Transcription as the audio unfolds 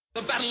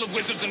The battle of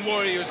wizards and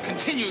warriors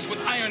continues with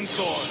iron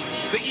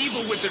swords. The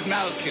evil wizard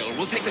Malkil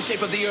will take the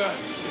shape of the earth,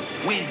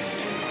 wind,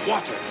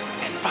 water,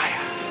 and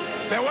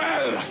fire.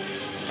 Farewell!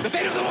 The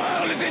fate of the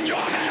world is in your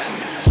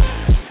hands!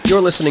 You're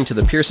listening to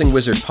the Piercing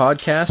Wizard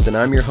podcast, and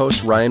I'm your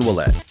host, Ryan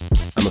Willett.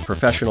 I'm a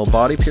professional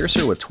body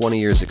piercer with 20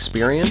 years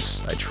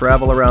experience. I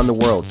travel around the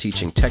world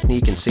teaching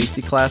technique and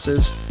safety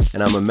classes,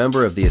 and I'm a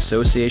member of the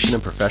Association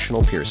of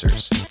Professional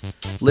Piercers.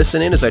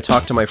 Listen in as I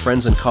talk to my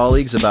friends and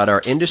colleagues about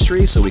our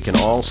industry so we can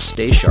all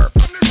stay sharp.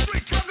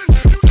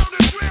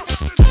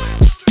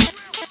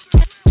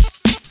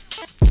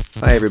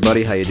 Hi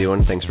everybody, how you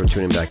doing? Thanks for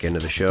tuning back into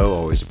the show.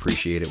 Always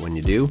appreciate it when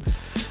you do.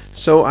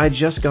 So I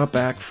just got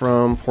back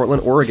from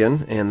Portland,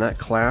 Oregon, and that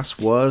class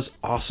was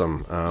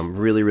awesome.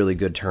 Really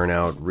good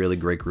turnout, really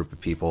great group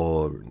of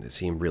people. They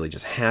seemed really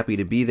just happy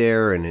to be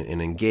there and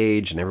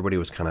engaged, and everybody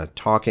was kind of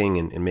talking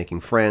and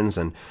making friends.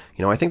 And,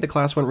 you know, I think the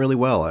class went really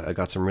well. I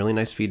got some really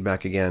nice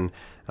feedback again.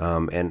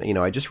 And, you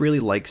know, I just really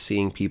like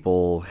seeing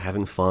people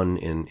having fun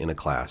in a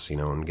class, you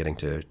know, and getting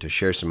to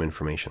share some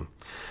information.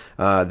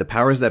 The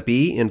Powers That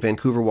Be in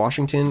Vancouver,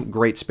 Washington,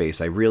 great space.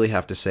 I really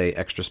have to say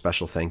extra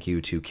special thank you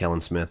to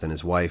Kellen Smith and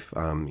his wife.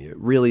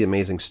 Really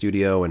amazing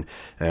studio, and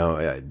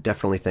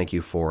definitely thank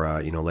you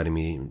for letting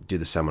me do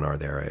the seminar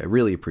there. I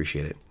really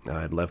appreciate it.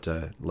 I'd love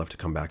to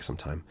come back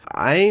sometime.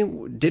 I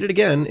did it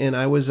again, and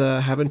I was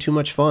having too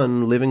much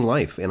fun living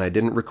life, and I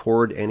didn't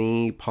record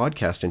any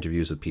podcast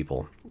interviews with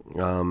people.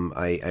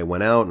 I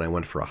went out and I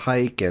went for a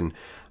hike, and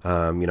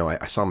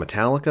I saw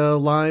Metallica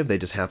live. They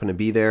just happened to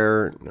be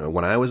there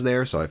when I was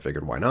there, so I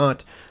figured why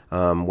not.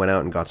 Went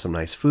out and got some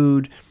nice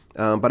food.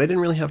 But I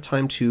didn't really have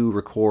time to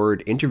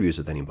record interviews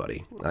with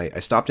anybody. I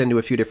stopped into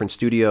a few different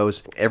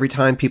studios. Every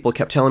time people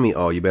kept telling me,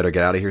 oh, you better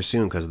get out of here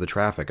soon because of the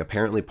traffic.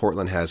 Apparently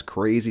Portland has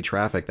crazy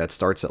traffic that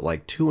starts at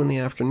like 2 in the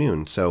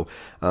afternoon. So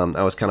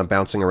I was kind of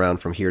bouncing around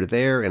from here to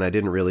there, and I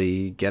didn't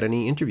really get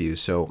any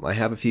interviews. So I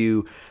have a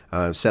few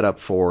set up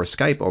for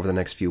Skype over the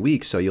next few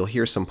weeks. So you'll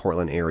hear some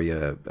Portland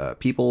area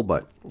people,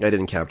 but I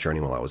didn't capture any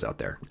while I was out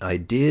there. I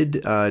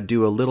did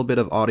do a little bit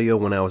of audio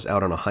when I was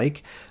out on a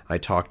hike. I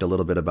talked a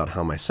little bit about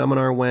how my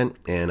seminar went,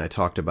 and I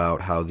talked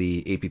about how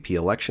the APP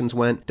elections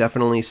went.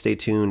 Definitely stay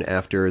tuned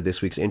after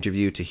this week's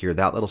interview to hear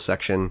that little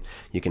section.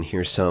 You can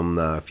hear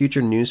some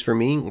future news from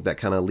me that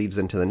kind of leads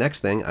into the next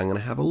thing. I'm going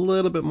to have a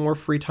little bit more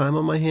free time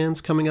on my hands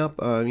coming up,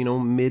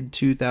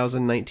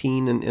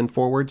 mid-2019 and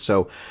forward.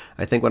 So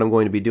I think what I'm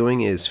going to be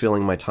doing is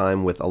filling my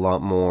time with a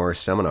lot more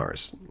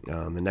seminars.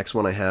 The next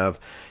one I have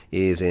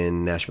is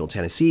in Nashville,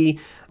 Tennessee,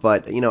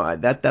 but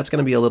that's going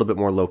to be a little bit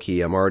more low-key.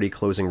 I'm already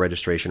closing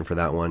registration for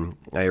that one.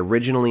 I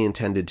originally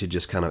intended to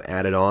just kind of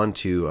add it on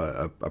to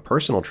a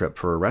personal trip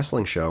for a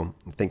wrestling show,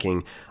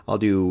 thinking I'll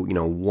do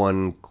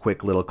one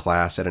quick little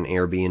class at an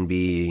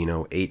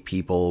Airbnb, 8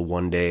 people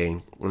one day,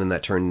 and then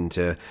that turned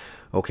into,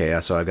 okay,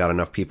 so I've got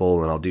enough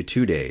people and I'll do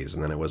 2 days.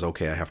 And then it was,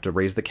 okay, I have to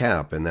raise the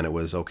cap. And then it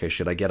was, okay,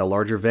 should I get a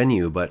larger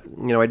venue? But,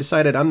 I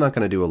decided I'm not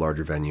going to do a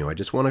larger venue. I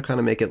just want to kind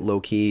of make it low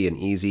key and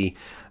easy,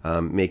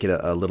 make it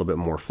a little bit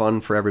more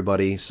fun for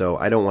everybody. So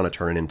I don't want to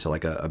turn it into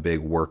like a big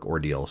work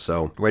ordeal.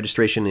 So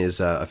registration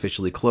is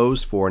officially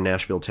closed for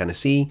Nashville,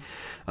 Tennessee.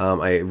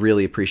 I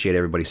really appreciate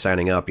everybody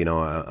signing up.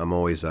 I'm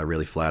always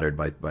really flattered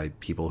by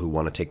people who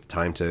want to take the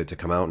time to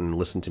come out and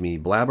listen to me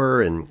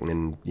blabber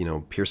and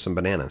pierce some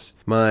bananas.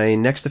 My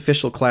next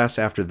official class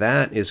after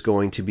that is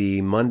going to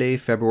be Monday,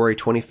 February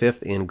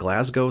 25th in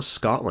Glasgow,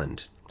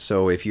 Scotland.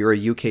 So if you're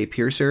a UK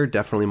piercer,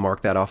 definitely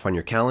mark that off on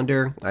your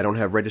calendar. I don't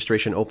have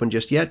registration open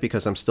just yet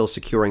because I'm still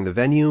securing the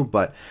venue,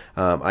 but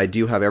I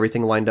do have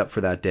everything lined up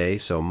for that day.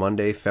 So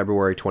Monday,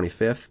 February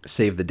 25th,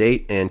 save the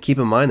date, and keep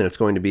in mind that it's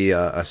going to be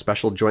a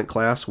special joint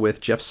class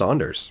with Jeff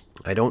Saunders.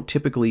 I don't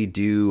typically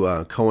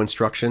do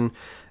co-instruction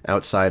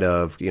outside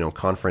of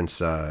conference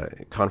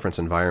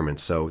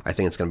environments, so I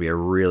think it's going to be a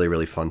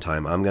really fun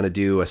time. I'm going to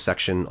do a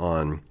section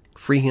on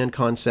freehand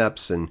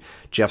concepts, and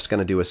Jeff's going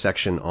to do a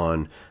section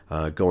on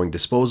going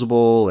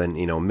disposable and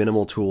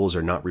minimal tools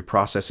or not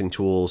reprocessing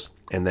tools,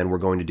 and then we're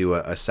going to do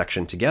a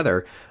section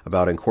together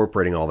about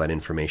incorporating all that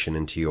information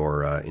into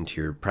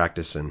your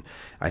practice. And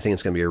I think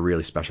it's going to be a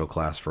really special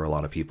class for a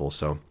lot of people.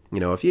 So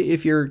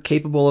if you're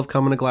capable of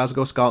coming to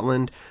Glasgow,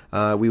 Scotland,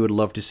 we would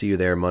love to see you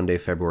there Monday,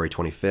 February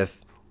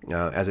 25th.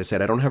 As I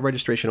said, I don't have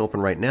registration open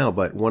right now,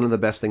 but one of the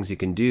best things you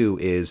can do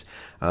is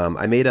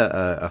I made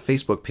a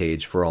Facebook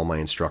page for all my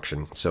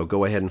instruction. So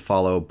go ahead and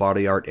follow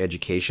Body Art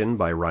Education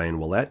by Ryan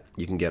Willett.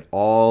 You can get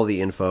all the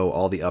info,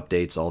 all the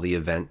updates, all the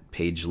event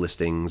page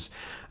listings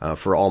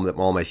for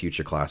all my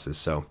future classes.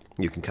 So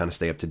you can kind of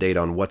stay up to date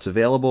on what's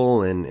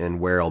available and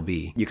where I'll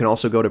be. You can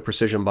also go to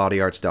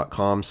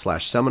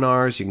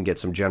precisionbodyarts.com/seminars. You can get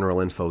some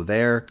general info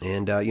there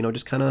and,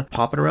 just kind of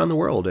popping around the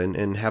world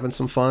and having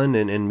some fun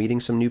and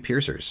meeting some new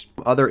piercers.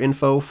 Other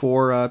info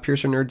for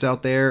piercer nerds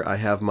out there, I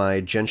have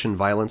my Gentian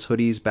Violence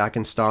hoodies back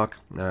in stock.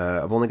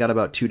 I've only got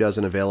about 2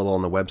 dozen available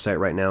on the website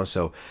right now,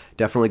 so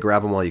definitely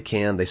grab them while you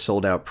can. They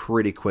sold out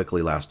pretty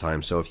quickly last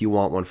time, so if you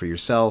want one for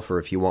yourself or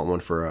if you want one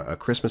for a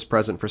Christmas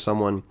present for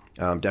someone,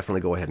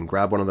 definitely go ahead and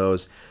grab one of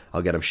those.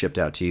 I'll get them shipped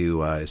out to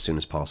you as soon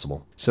as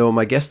possible. So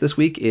my guest this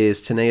week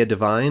is Tanea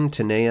Devine.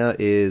 Tanea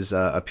is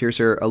a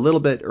piercer a little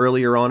bit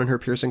earlier on in her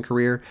piercing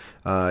career.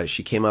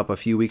 She came up a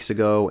few weeks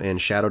ago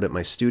and shadowed at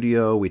my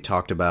studio. We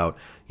talked about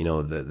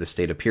the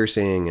state of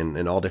piercing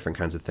and all different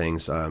kinds of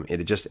things.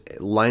 It just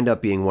lined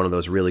up being one of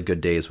those really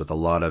good days with a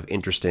lot of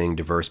interesting,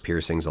 diverse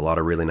piercings, a lot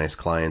of really nice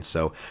clients.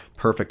 So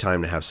perfect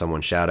time to have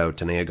someone shadow.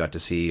 Tanea got to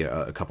see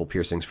a couple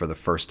piercings for the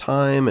first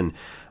time, and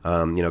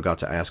got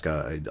to ask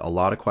a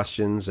lot of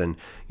questions. And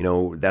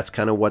that's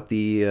kind of what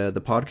the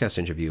podcast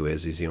interview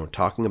is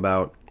talking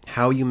about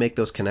how you make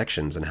those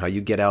connections and how you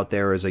get out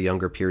there as a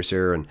younger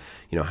piercer, and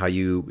how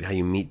you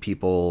meet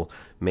people,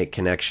 make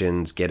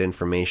connections, get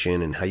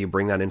information, and how you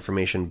bring that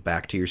information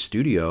back to your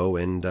studio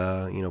and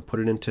put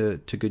it into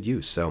good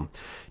use. So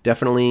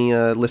definitely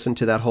listen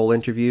to that whole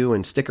interview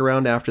and stick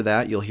around after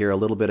that. You'll hear a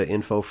little bit of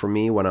info from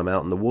me when I'm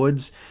out in the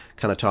woods,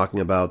 kind of talking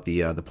about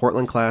the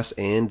Portland class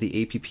and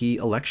the APP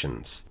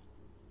elections.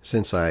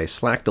 Since I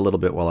slacked a little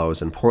bit while I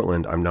was in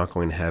Portland, I'm not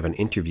going to have an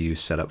interview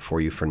set up for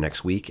you for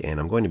next week, and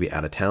I'm going to be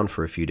out of town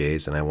for a few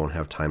days, and I won't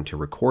have time to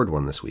record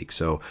one this week.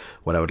 So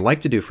what I would like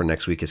to do for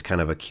next week is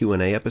kind of a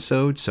Q&A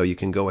episode, so you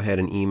can go ahead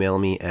and email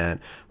me at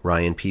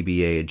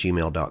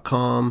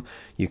ryanpba@gmail.com.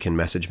 You can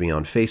message me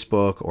on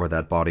Facebook or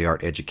that Body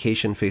Art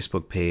Education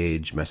Facebook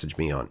page, message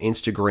me on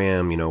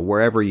Instagram,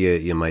 wherever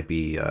you might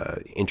be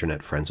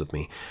internet friends with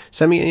me.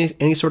 Send me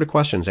any sort of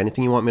questions,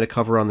 anything you want me to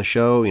cover on the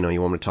show. You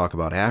want me to talk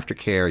about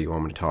aftercare, you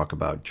want me to talk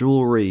about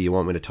jewelry, you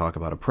want me to talk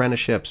about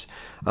apprenticeships,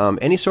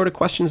 any sort of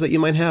questions that you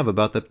might have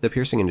about the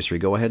piercing industry,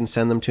 go ahead and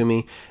send them to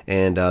me,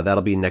 and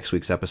that'll be next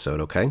week's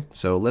episode, okay?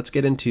 So let's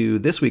get into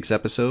this week's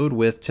episode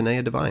with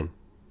Tanea Devine.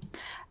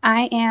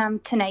 I am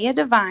Tanea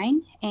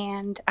Devine,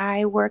 and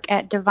I work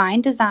at Divine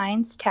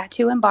Designs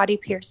Tattoo and Body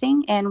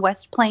Piercing in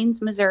West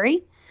Plains,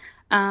 Missouri.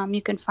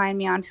 You can find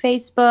me on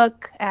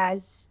Facebook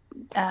as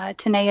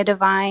Tanea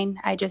Devine.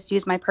 I just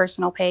use my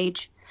personal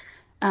page.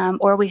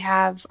 Or we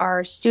have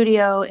our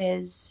studio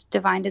is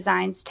Divine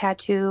Designs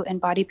Tattoo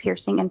and Body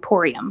Piercing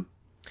Emporium.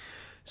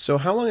 So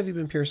how long have you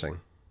been piercing?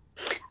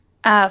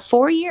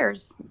 4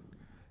 years.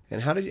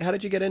 And how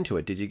did you get into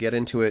it? Did you get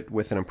into it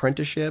with an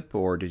apprenticeship,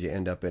 or did you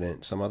end up in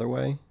it some other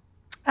way?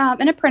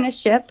 An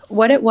apprenticeship.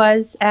 What it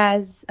was,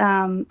 as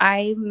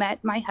I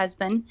met my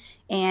husband,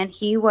 and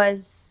he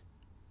was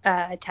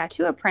a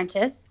tattoo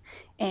apprentice,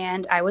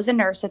 and I was a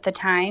nurse at the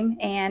time,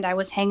 and I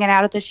was hanging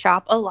out at the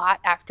shop a lot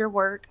after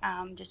work,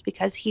 just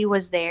because he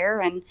was there,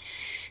 and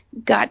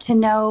got to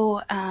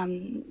know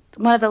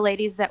one of the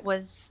ladies that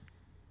was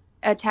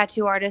a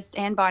tattoo artist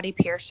and body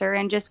piercer,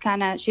 and just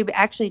she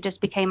actually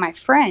just became my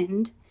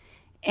friend.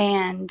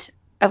 And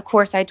of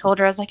course, I told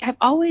her, I was like, I've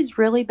always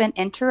really been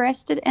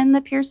interested in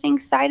the piercing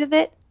side of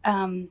it,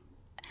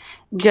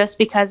 just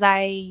because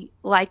I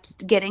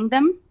liked getting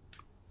them.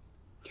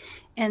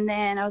 And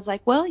then I was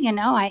like, well,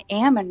 I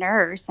am a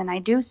nurse and I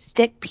do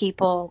stick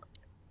people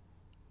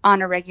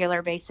on a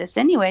regular basis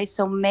anyway,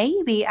 so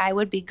maybe I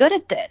would be good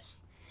at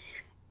this.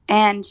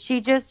 And she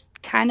just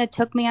kind of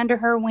took me under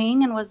her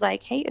wing and was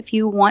like, hey, if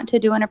you want to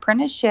do an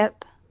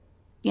apprenticeship,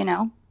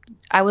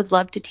 I would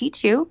love to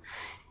teach you.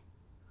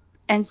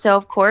 And so,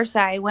 of course,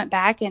 I went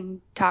back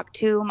and talked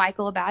to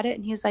Michael about it.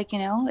 And he's like,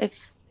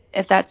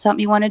 if that's something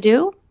you want to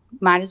do,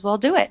 might as well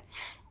do it.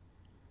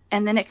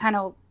 And then it kind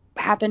of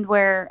happened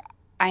where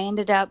I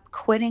ended up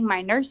quitting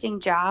my nursing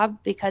job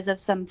because of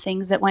some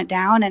things that went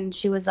down. And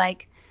she was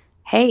like,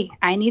 hey,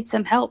 I need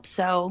some help.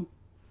 So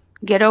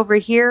get over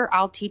here.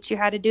 I'll teach you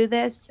how to do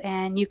this.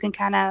 And you can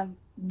kind of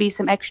be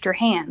some extra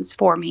hands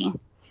for me.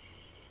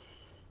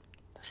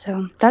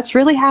 So that's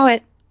really how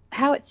it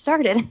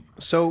started.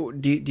 So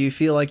do you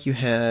feel like you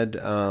had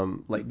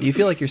do you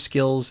feel like your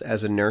skills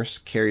as a nurse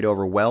carried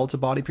over well to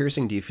body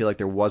piercing? Do you feel like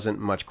there wasn't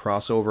much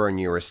crossover and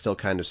you were still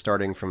kind of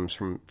starting from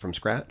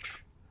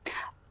scratch?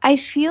 I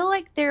feel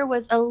like there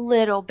was a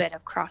little bit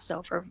of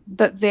crossover,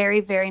 but very,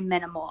 very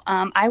minimal.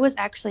 I was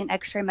actually an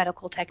X-ray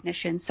medical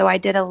technician, so I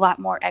did a lot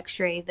more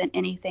X-ray than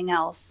anything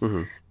else.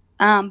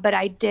 Mm-hmm. But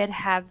I did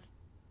have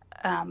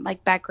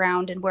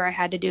background and where I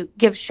had to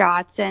give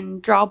shots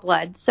and draw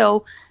blood.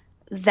 So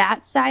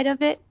that side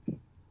of it,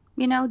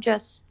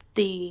 just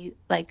the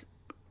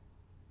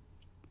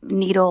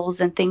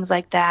needles and things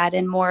like that,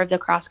 and more of the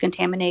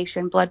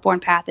cross-contamination,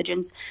 bloodborne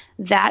pathogens,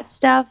 that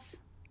stuff,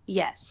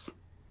 yes.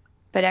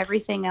 But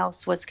everything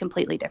else was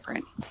completely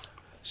different.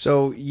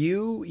 So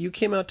you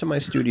came out to my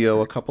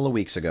studio a couple of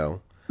weeks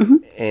ago, mm-hmm.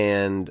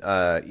 and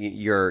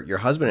your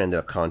husband ended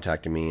up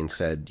contacting me and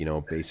said,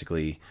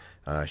 basically,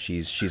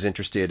 she's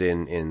interested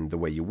in the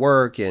way you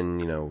work,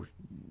 and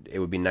it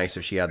would be nice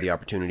if she had the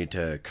opportunity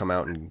to come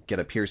out and get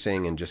a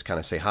piercing and just kind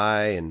of say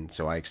hi. And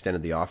so I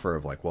extended the offer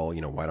of like, well,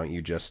 why don't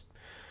you just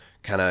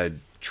kind of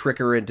trick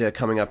her into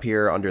coming up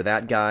here under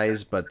that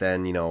guise, but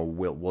then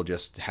we'll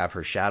just have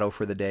her shadow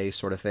for the day,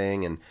 sort of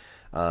thing. And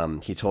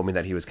he told me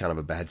that he was kind of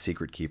a bad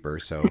secret keeper,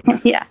 so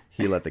yeah,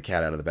 he let the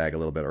cat out of the bag a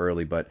little bit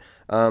early. But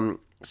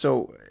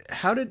so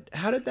how did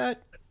that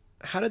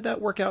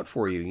work out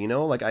for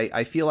you?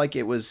 I feel like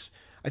it was.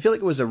 I feel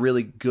like it was a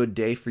really good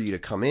day for you to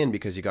come in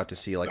because you got to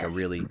see like a Yes.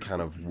 really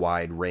kind of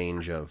wide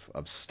range of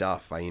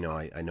stuff. I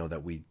know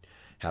that we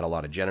had a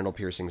lot of genital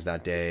piercings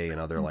that day and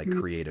other like Mhm.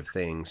 creative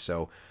things.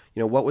 So,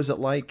 what was it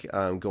like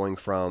going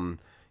from,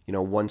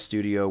 one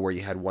studio where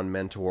you had one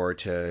mentor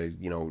to,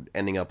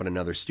 ending up in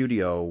another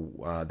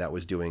studio that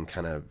was doing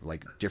kind of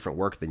like different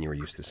work than you were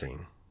used to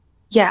seeing?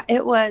 Yeah,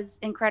 it was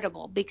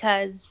incredible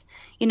because,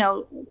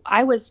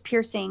 I was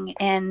piercing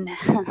in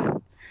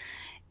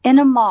in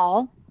a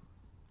mall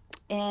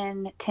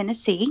in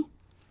Tennessee,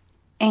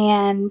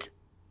 and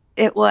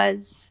it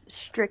was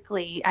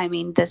strictly, I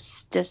mean,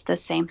 this just the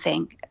same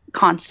thing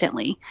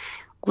constantly.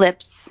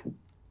 Lips,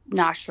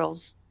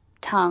 nostrils,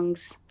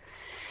 tongues.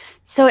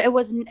 So it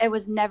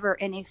was never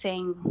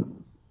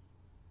anything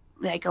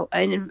like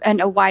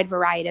a wide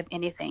variety of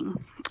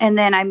anything. And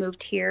then I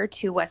moved here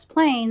to West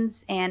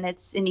Plains, and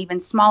it's an even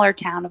smaller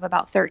town of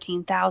about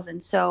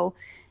 13,000. So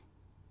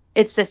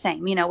it's the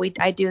same.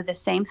 I do the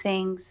same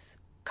things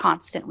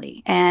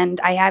constantly, and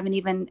I haven't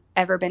even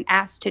ever been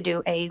asked to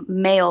do a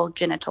male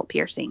genital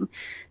piercing.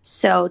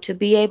 So to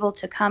be able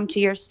to come to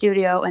your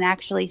studio and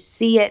actually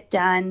see it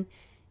done,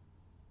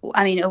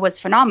 I mean, it was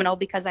phenomenal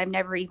because I've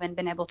never even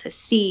been able to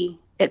see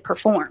it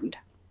performed.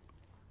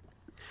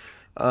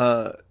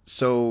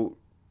 So,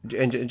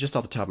 and just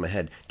off the top of my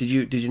head, did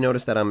you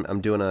notice that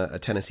I'm doing a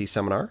Tennessee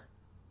seminar?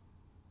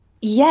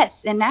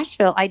 Yes, in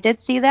Nashville, I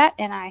did see that,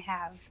 and I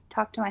have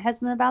talked to my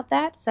husband about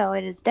that. So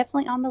it is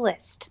definitely on the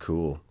list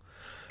Cool.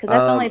 because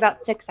that's only Um,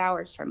 about 6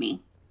 hours for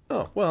me.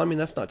 oh well, I mean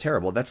that's not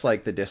terrible. That's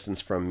like the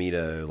distance from me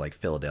to like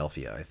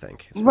Philadelphia. I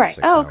think it's about Right.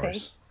 six Oh, okay.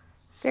 hours.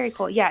 Very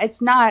cool. Yeah,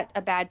 it's not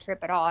a bad trip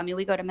at all. I mean,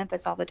 we go to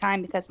Memphis all the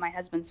time because my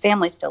husband's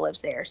family still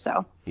lives there.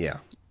 So, Yeah.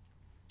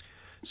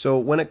 So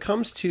when it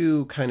comes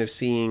to kind of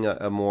seeing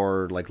a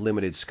more like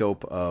limited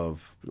scope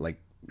of like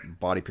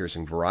body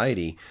piercing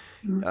variety,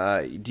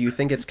 mhm. do you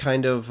think it's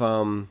kind of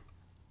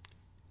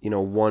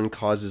one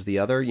causes the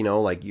other?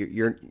 Like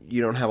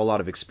you don't have a lot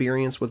of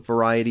experience with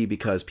variety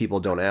because people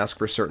don't ask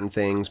for certain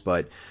things,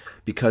 but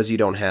because you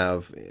don't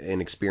have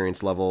an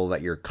experience level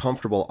that you're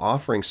comfortable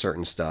offering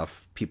certain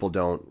stuff, people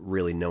don't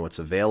really know it's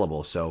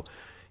available. So,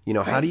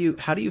 how do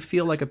Right. you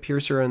feel like a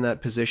piercer in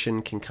that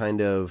position can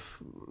kind of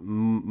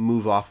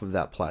move off of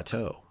that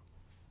plateau?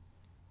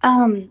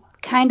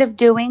 Kind of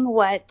doing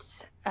like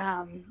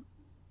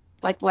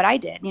what I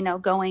did,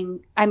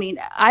 going, I mean,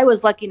 I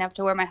was lucky enough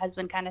to where my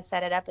husband kind of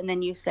set it up, and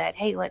then you said,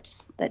 "Hey,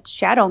 let's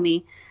shadow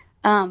me."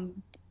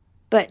 Um,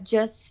 but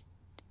just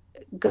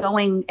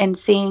going and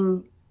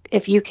seeing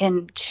if you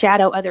can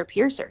shadow other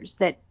piercers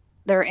that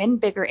they're in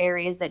bigger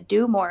areas that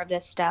do more of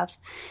this stuff,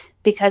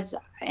 because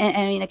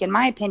I mean, like, in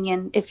my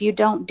opinion, if you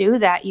don't do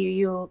that,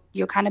 you'll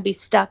kind of be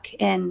stuck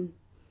in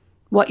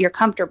what you're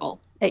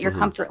comfortable at your Hmm.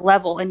 comfort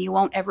level, and you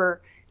won't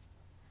ever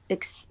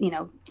ex, you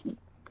know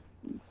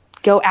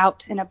go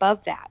out and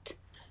above that,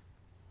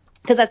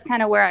 because that's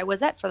kind of where I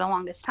was at for the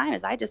longest time.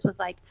 Is I just was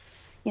like,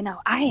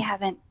 I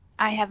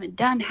haven't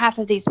done half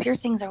of these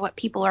piercings or what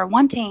people are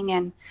wanting,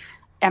 and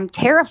am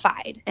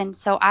terrified. And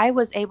so I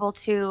was able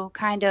to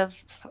kind of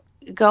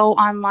go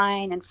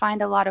online and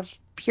find a lot of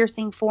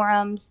piercing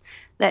forums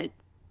that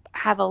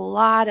have a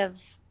lot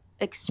of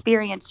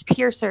experienced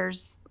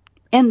piercers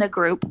in the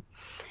group.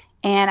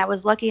 And I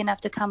was lucky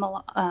enough to come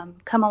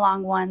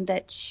along one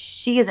that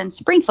she is in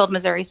Springfield,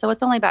 Missouri, so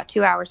it's only about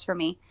 2 hours for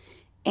me.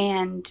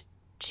 And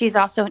she's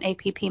also an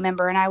APP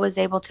member, and I was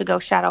able to go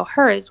shadow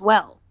her as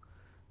well.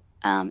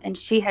 And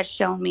she has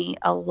shown me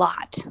a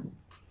lot,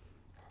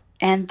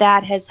 and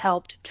that has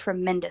helped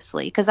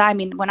tremendously. Because I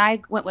mean, when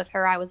I went with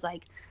her, I was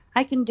like,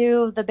 I can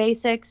do the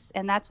basics,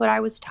 and that's what I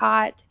was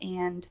taught.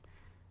 And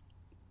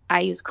I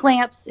use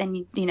clamps,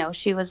 and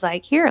she was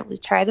like, here,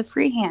 let's try the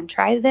freehand,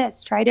 try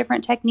this, try a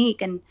different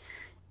technique, and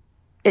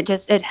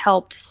it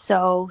helped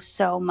so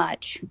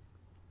much.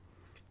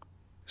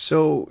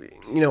 So,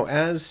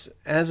 as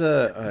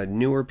a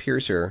newer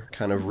piercer,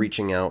 kind of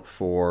reaching out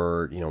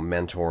for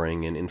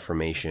mentoring and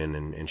information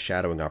and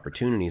shadowing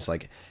opportunities,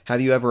 like have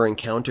you ever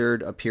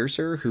encountered a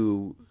piercer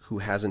who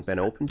hasn't been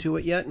open to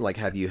it yet? Like,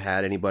 have you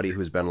had anybody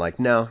who's been like,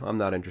 no, I'm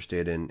not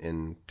interested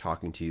in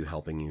talking to you,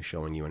 helping you,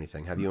 showing you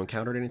anything? Have you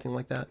encountered anything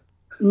like that?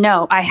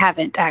 No, I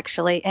haven't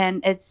actually,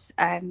 and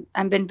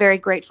I've been very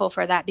grateful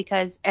for that,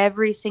 because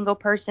every single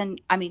person,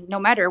 I mean, no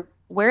matter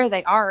where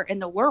they are in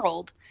the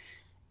world,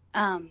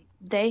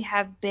 they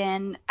have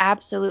been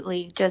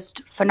absolutely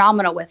just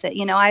phenomenal with it.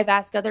 I've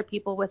asked other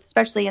people with,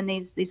 especially in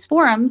these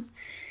forums,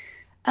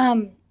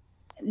 um,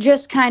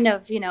 just kind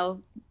of,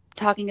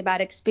 talking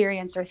about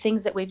experience or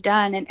things that we've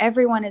done, and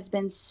everyone has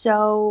been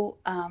so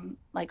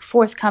like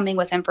forthcoming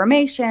with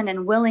information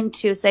and willing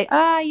to say,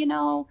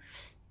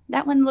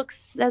 that one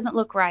doesn't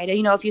look right.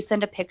 If you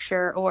send a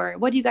picture, or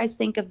what do you guys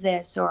think of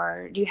this,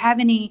 or do you have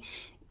any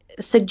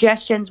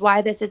suggestions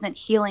why this isn't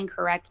healing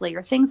correctly,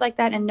 or things like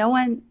that. And no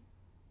one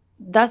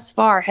thus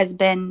far has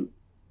been,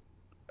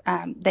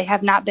 they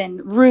have not been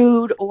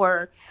rude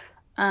or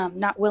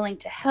not willing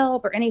to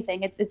help or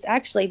anything. It's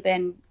actually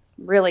been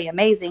really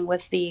amazing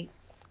with the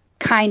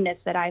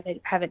kindness that I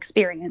have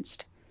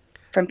experienced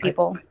from I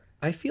people.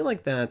 I feel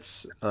like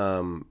that's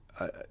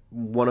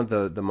one of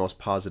the most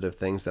positive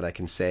things that I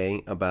can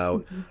say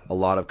about Mhm. a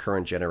lot of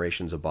current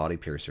generations of body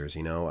piercers.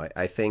 You know,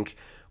 I think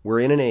we're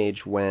in an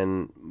age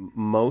when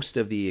most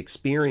of the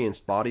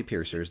experienced body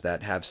piercers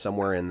that have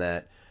somewhere in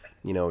that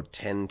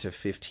 10 to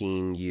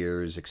 15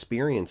 years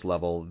experience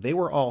level, they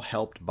were all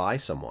helped by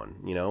someone,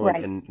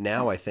 Right. and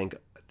now I think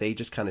they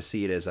just kind of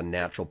see it as a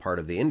natural part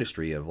of the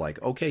industry of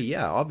like, okay,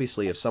 yeah,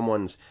 obviously if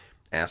someone's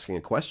asking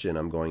a question,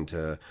 I'm going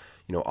to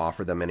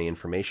offer them any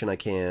information I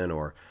can,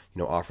 or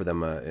offer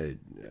them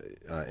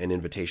an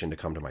invitation to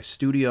come to my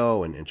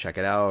studio and check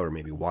it out, or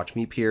maybe watch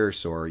me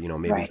pierce, or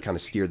maybe Right. kind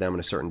of steer them in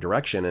a certain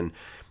direction. And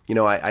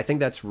I think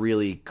that's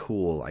really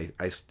cool.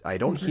 I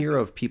don't Mhm. hear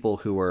of people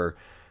who are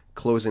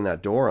closing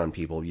that door on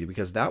people,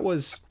 because that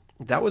was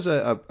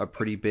a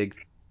pretty big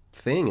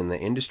thing in the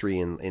industry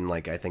in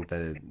like I think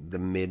the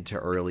mid to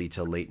early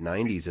to late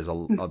 90s is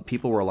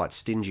people were a lot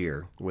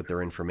stingier with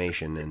their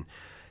information, and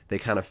they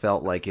kind of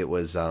felt like it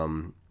was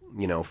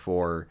you know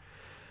for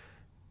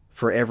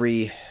for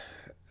every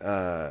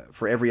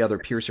for every other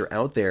piercer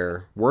out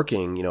there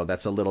working,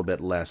 that's a little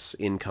bit less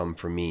income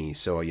for me.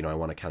 So, I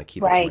want to kind of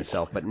keep it to Right.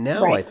 myself. But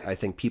now Right. I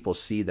think people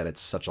see that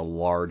it's such a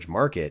large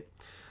market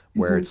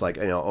where Hmm. it's like,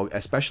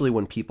 especially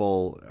when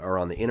people are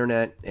on the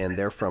internet and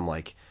they're from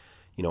like,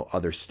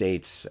 other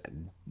states,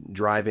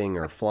 driving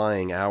or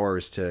flying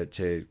hours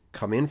to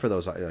come in for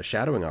those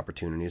shadowing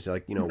opportunities.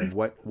 Like,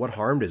 what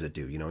harm does it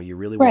do? You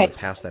really want to Right.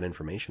 pass that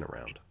information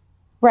around.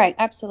 Right.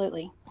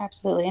 Absolutely.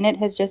 Absolutely. And it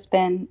has just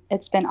been,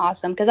 it's been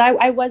awesome because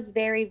I was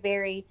very,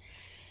 very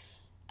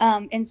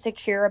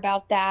insecure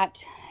about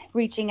that,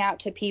 reaching out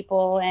to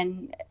people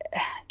and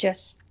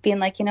just being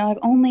like, I've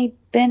only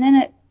been in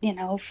it,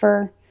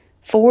 for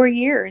 4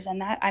 years.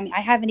 And that, I mean,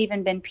 I haven't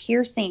even been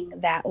piercing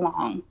that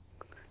long.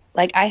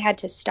 Like I had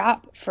to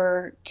stop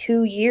for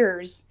 2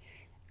 years,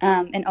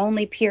 and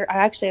only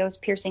I was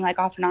piercing like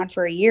off and on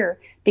for a year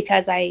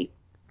because I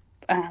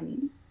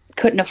um,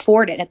 couldn't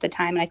afford it at the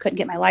time, and I couldn't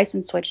get my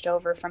license switched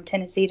over from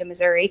Tennessee to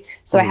Missouri,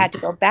 so I Hmm. had to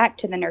go back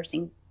to the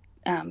nursing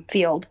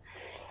field.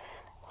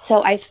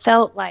 So I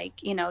felt like,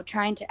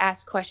 trying to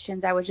ask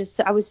questions, I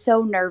was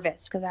so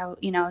nervous because I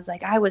was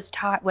like, I was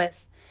taught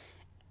with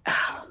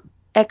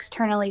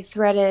externally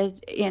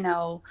threaded,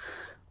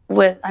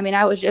 I mean,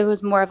 it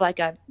was more of like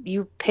a,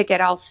 you pick it,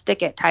 I'll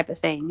stick it type of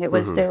thing.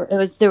 Hmm.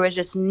 There was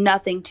just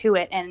nothing to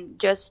it. And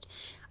just,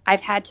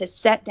 I've had to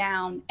sit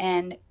down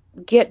and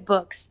get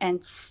books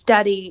and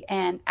study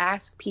and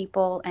ask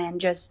people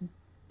and just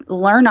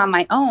learn on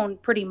my own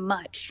pretty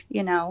much,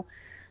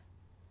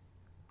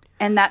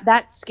 and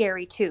that's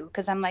scary too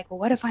because I'm like, well,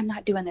 what if I'm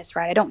not doing this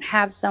right? I don't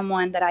have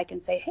someone that I can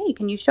say, hey,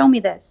 can you show me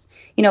this,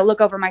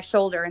 look over my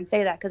shoulder and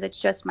say that, because it's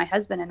just my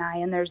husband and I,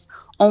 and there's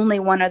only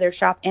one other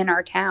shop in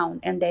our town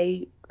and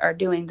they are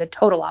doing the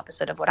total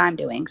opposite of what I'm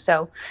doing.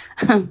 So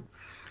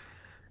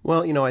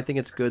Well, I think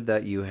it's good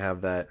that you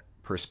have that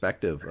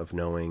perspective of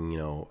knowing,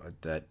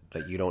 that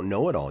you don't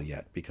know it all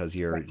yet because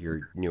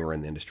you're newer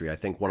in the industry. I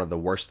think one of the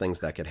worst things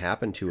that could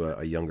happen to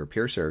a younger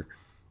piercer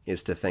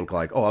is to think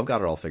like, oh, I've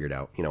got it all figured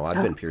out.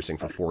 I've been piercing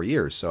for 4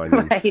 years, so I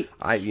mean, right.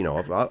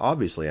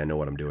 obviously I know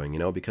what I'm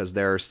doing. Because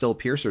there are still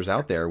piercers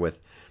out there with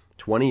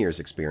 20 years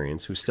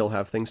experience who still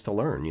have things to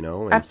learn.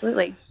 And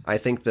Absolutely. I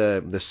think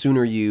the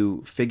sooner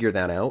you figure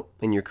that out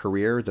in your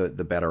career,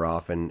 the better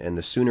off, and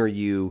the sooner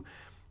you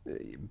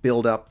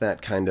build up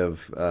that kind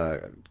of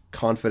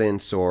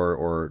confidence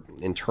or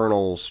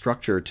internal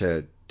structure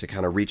to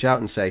kind of reach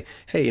out and say,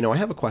 hey, I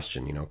have a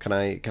question. Can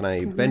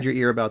I Hmm. bend your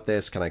ear about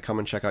this? Can I come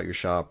and check out your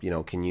shop?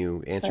 Can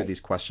you answer Right.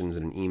 these questions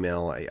in an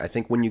email? I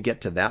think when you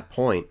get to that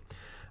point,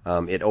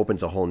 it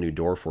opens a whole new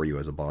door for you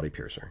as a body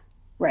piercer.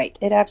 Right.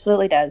 It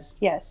absolutely does.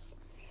 Yes.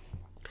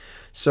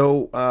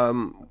 So,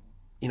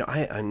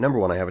 I number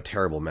one, I have a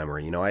terrible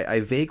memory. I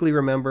vaguely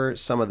remember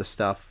some of the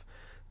stuff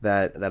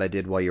that I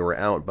did while you were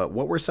out, but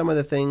what were some of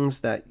the things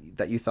that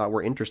you thought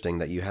were interesting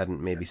that you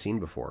hadn't maybe seen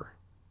before?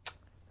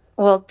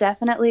 Well,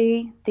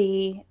 definitely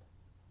the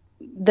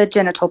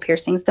genital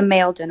piercings, the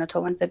male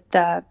genital ones,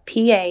 the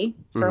PA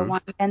for Hmm.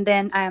 one, and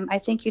then I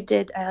think you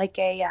did like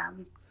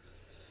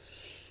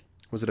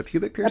Was it a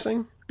pubic a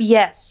piercing?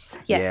 yes,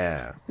 yes,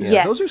 Yeah,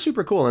 yeah, those are yes.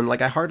 super cool, and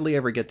like I hardly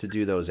ever get to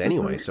do those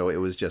anyway, Hmm. so it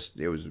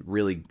was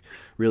really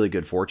really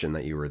good fortune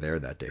that you were there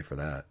that day for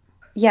that.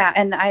 Yeah,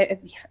 and I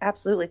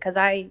absolutely, because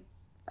I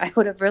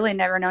would have really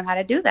never known how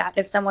to do that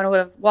if someone would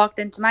have walked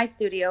into my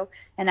studio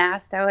and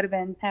asked. I would have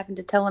been having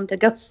to tell them to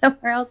go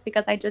somewhere else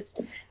because I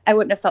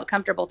wouldn't have felt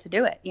comfortable to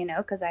do it,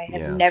 because I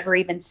had Yeah. never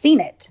even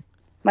seen it,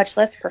 much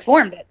less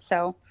performed it.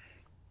 So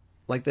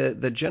Like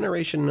the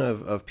generation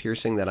of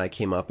piercing that I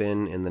came up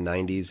in the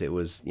 90s, it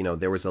was,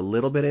 there was a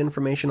little bit of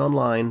information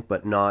online,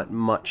 but not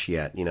much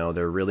yet.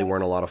 There really right.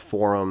 weren't a lot of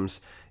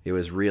forums. It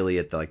was really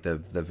at the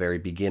very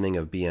beginning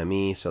of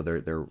BME, so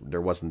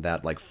there wasn't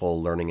that like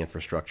full learning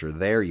infrastructure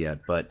there yet.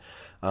 But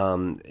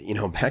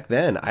back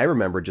then I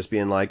remember just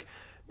being like,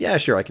 yeah,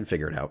 sure, I can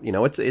figure it out.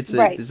 Right.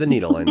 It's a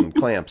needle and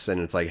clamps,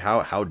 and it's like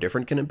how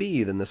different can it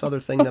be than this other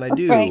thing that I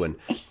do? Right.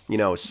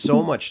 And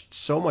so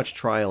much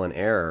trial and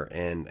error.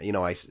 And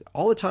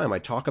all the time I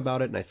talk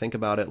about it and I think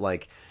about it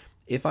like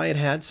if I had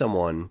had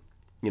someone,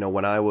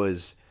 when I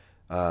was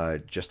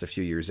just a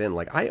few years in,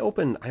 like I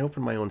opened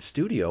my own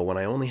studio when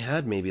I only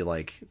had maybe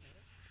like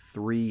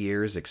 3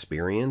 years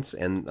experience,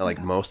 and like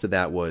Wow. most of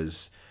that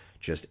was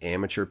just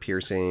amateur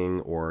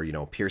piercing or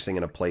piercing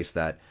in a place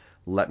that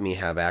let me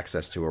have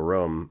access to a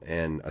room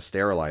and a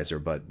sterilizer,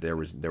 but there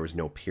was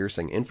no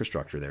piercing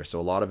infrastructure there. So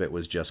a lot of it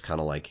was just kind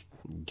of like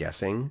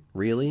guessing,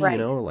 really, Right.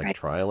 like Right.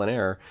 trial and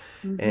error.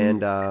 Hmm.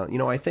 And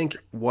I think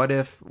what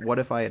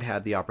if I had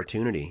had the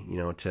opportunity,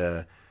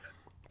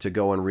 to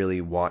go and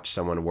really watch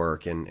someone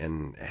work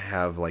and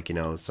have like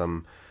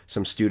some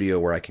studio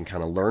where I can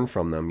kind of learn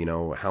from them,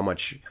 how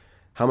much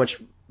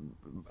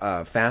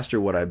faster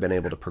would I have been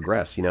able to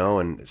progress,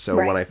 And so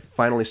when Right. I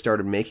finally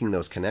started making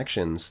those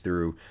connections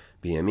through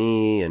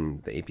BME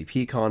and the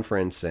APP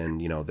conference, and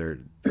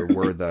there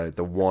were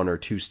the one or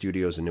two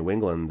studios in New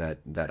England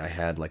that I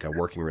had like a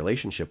working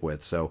relationship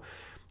with. So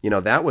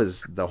that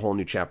was the whole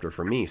new chapter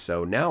for me.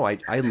 So now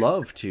I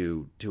love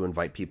to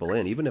invite people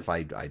in, even if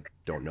I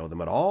don't know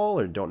them at all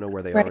or don't know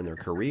where they are in Right. their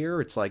career.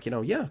 It's like,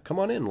 yeah, come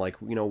on in. Like,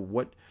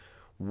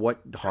 what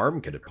harm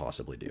could it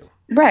possibly do?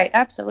 Right.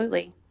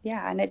 Absolutely.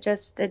 Yeah. And it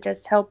just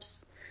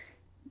helps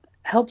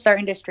our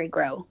industry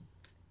grow.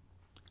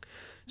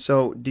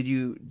 So did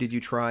you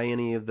try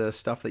any of the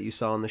stuff that you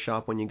saw in the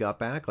shop when you got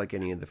back, like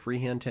any of the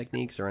freehand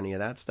techniques or any of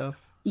that stuff?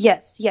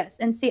 Yes. Yes.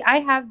 And see, I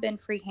have been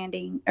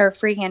freehanding or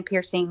freehand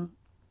piercing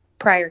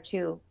prior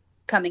to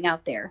coming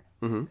out there.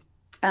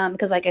 Mm-hmm.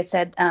 Because, like I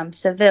said,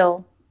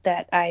 Seville,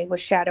 that I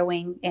was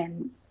shadowing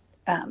in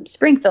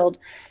Springfield,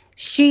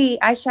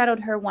 I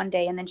shadowed her one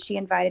day, and then she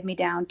invited me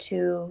down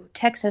to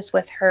Texas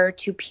with her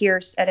to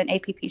pierce at an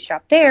APP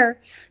shop there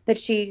that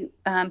she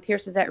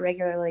pierces at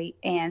regularly.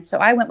 And so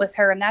I went with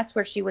her, and that's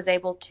where she was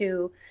able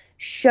to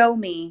show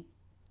me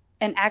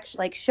and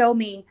actually like show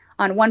me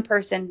on one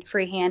person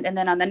freehand, and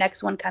then on the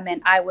next one come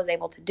in, I was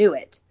able to do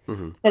it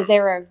Mm-hmm. because they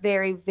were a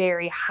very,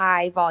 very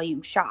high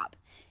volume shop.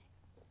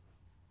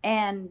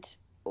 And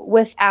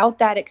without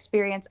that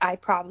experience, I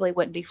probably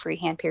wouldn't be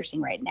freehand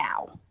piercing right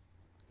now.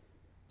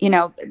 You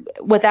know,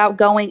 without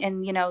going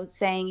and,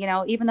 saying,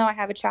 even though I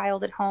have a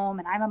child at home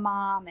and I'm a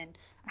mom and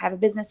I have a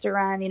business to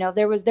run,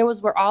 there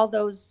was were all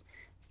those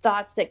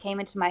thoughts that came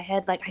into my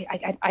head like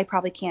I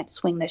probably can't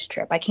swing this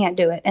trip. I can't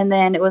do it. And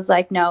then it was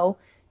like, no,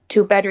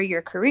 to better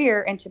your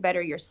career and to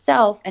better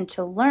yourself and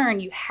to learn,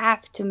 you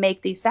have to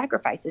make these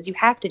sacrifices. You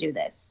have to do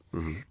this.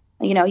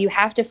 Mm-hmm. You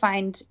have to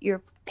find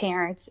your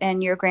parents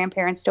and your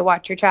grandparents to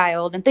watch your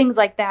child and things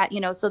like that,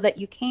 so that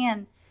you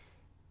can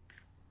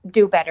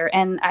do better.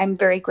 And I'm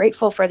very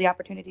grateful for the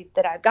opportunity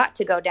that I've got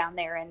to go down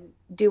there and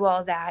do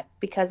all that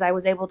because I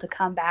was able to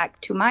come back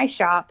to my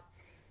shop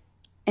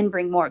and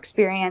bring more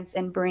experience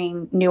and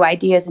bring new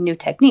ideas and new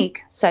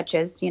technique, such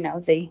as,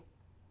 the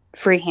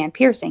freehand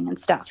piercing and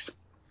stuff.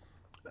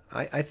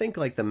 I think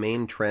like the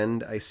main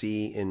trend I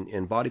see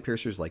in body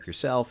piercers like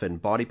yourself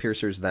and body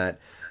piercers that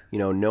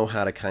know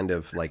how to kind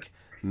of like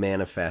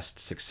manifest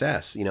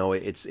success.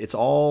 It's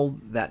all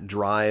that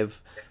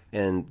drive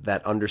and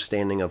that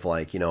understanding of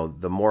like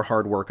the more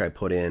hard work I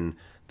put in,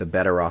 the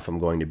better off I'm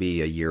going to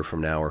be a year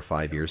from now or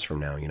 5 years from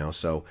now.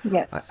 So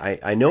Yes.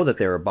 I know that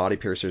there are body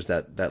piercers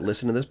that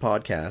listen to this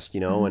podcast,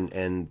 Mm-hmm.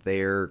 and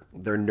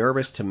they're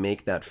nervous to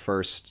make that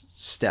first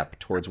step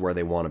towards where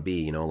they want to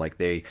be. Like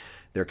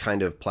they're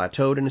kind of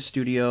plateaued in a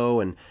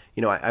studio, and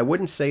I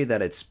wouldn't say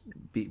that it's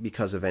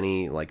because of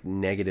any like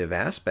negative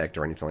aspect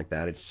or anything like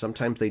that. It's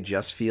sometimes they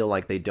just feel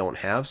like they don't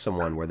have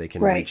someone where they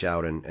can Right. reach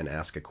out and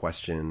ask a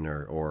question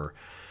or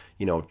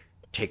you know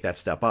take that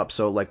step up.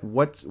 So like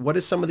what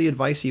is some of the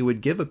advice you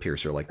would give a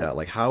piercer like that?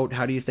 Like how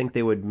do you think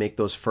they would make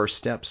those first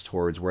steps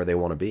towards where they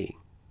want to be?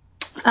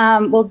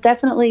 Well,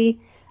 definitely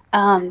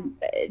um,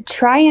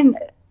 try and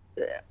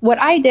what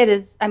I did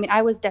is, I mean,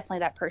 I was definitely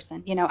that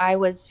person. I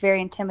was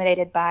very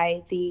intimidated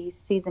by the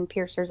seasoned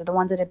piercers or the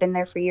ones that had been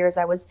there for years.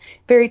 I was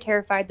very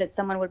terrified that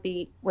someone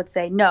would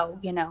say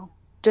no.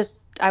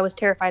 Just I was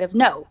terrified of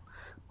no,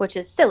 which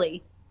is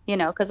silly.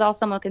 Because all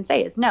someone can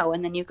say is no,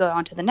 and then you go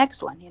on to the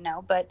next one.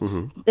 But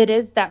Mm-hmm. it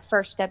is that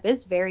first step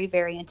is very,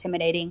 very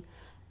intimidating.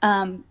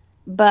 Um,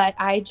 but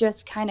I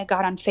just kind of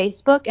got on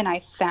Facebook and I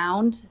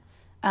found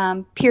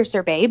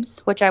Piercer Babes,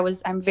 which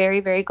I'm very,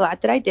 very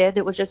glad that I did.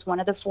 It was just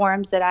one of the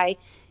forums that I,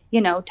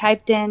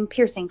 typed in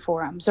piercing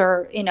forums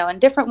or,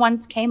 and different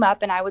ones came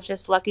up and I was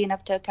just lucky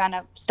enough to kind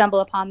of stumble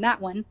upon that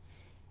one.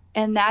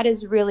 And that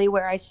is really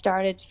where I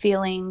started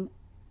feeling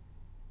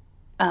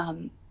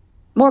um,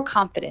 more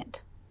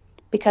confident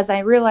because I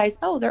realized,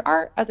 oh, there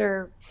are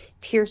other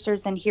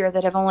piercers in here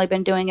that have only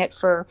been doing it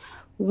for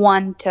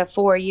 1 to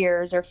 4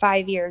 years or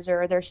 5 years,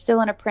 or they're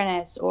still an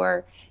apprentice,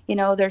 or,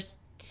 there's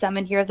some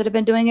in here that have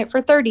been doing it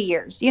for 30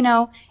 years,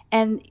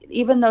 and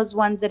even those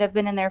ones that have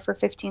been in there for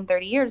 15,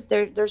 30 years,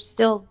 they're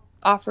still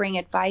offering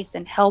advice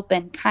and help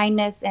and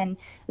kindness. And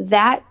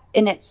that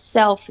in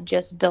itself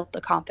just built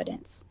the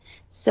confidence.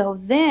 So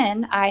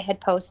then I had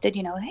posted,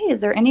 hey,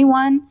 is there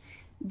anyone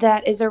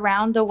that is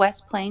around the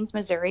West Plains,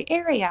 Missouri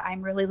area?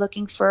 I'm really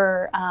looking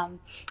for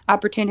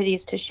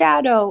opportunities to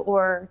shadow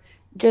or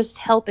just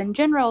help in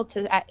general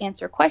to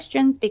answer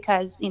questions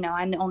because,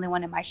 I'm the only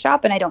one in my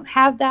shop and I don't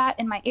have that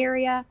in my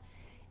area.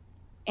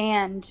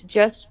 And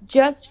just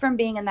from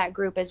being in that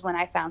group is when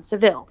I found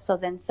Seville. So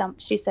then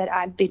she said,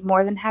 I'd be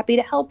more than happy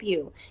to help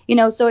you.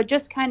 So it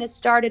just kind of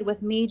started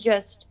with me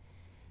just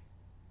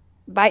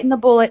biting the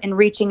bullet and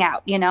reaching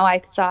out. I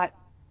thought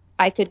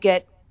I could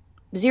get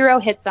 0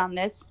 hits on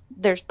this.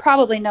 There's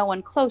probably no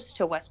one close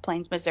to West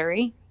Plains,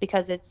 Missouri,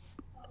 because it's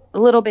a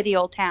little bitty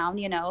old town.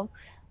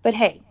 But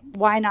hey,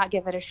 why not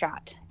give it a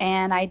shot?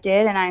 And I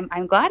did, and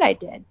I'm glad I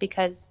did,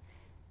 because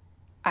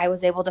I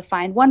was able to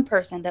find one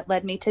person that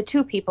led me to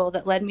 2 people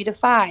that led me to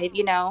 5.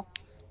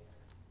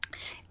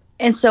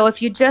 And so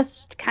if you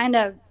just kind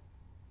of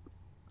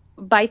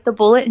bite the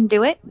bullet and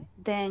do it,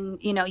 then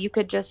you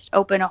could just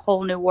open a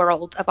whole new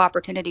world of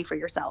opportunity for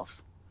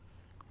yourself.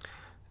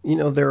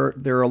 There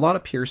are a lot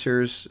of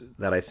piercers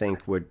that I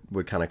think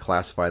would kind of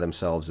classify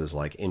themselves as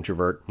like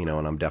introvert, and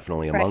I'm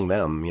definitely Right. among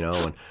them,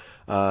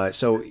 and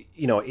so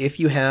if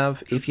you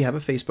have a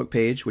Facebook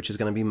page, which is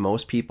going to be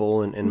most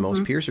people and most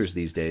Mm-hmm. piercers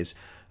these days,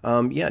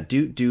 yeah,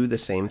 do the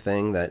same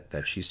thing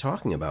that she's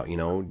talking about.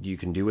 You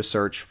can do a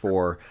search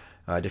for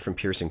different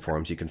piercing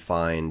forums. You can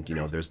find,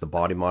 there's the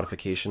body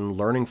modification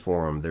learning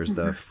forum. There's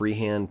the Mm-hmm.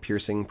 freehand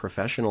piercing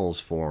professionals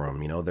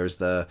forum. There's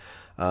the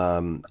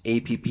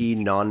APP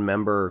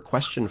non-member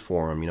question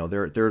forum.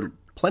 There are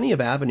plenty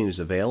of avenues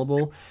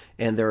available,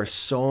 and there are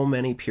so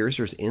many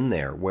piercers in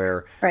there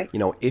where, Right.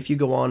 if you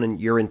go on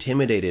and you're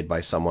intimidated by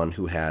someone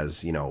who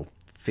has,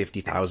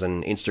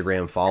 50,000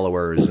 Instagram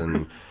followers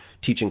and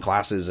teaching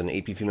classes and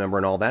APP member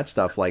and all that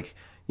stuff, like,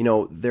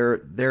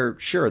 there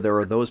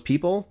are those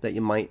people that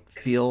you might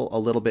feel a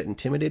little bit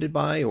intimidated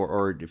by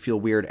or feel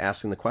weird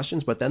asking the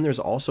questions, but then there's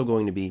also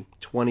going to be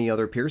 20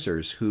 other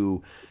piercers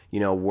who,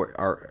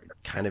 are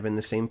kind of in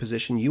the same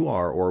position you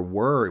are or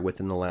were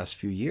within the last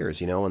few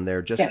years, and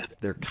Yes.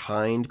 they're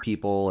kind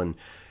people, and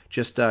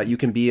just you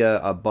can be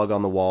a bug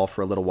on the wall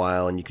for a little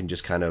while, and you can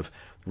just kind of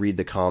read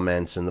the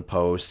comments and the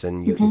posts,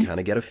 and you can Mm-hmm. kind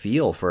of get a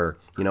feel for,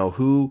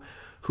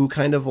 who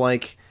kind of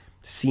like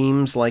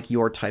seems like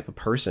your type of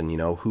person,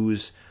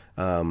 who's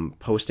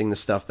posting the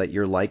stuff that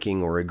you're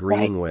liking or Right.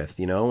 agreeing with,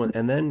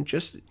 and then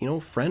just,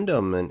 friend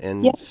them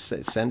and Yeah.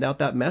 send out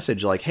that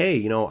message like,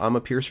 hey, I'm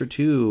a piercer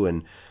too,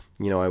 and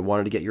I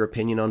wanted to get your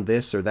opinion on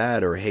this or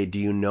that, or hey, do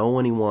you know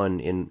anyone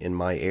in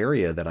my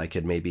area that I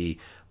could maybe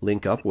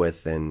link up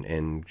with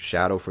and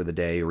shadow for the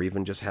day, or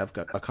even just have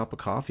a cup of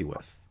coffee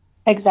with.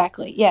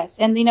 Exactly. Yes.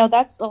 And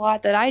that's a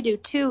lot that I do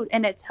too,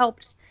 and it's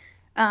helped.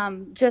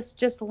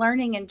 Just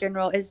learning in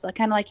general is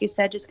kind of like you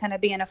said, just kind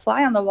of being a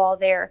fly on the wall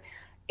there.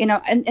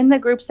 And in the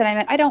groups that I'm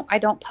in, I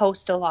don't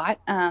post a lot.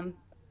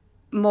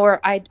 More,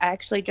 I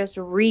actually just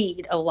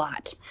read a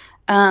lot.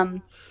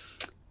 Um,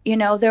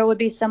 there would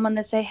be someone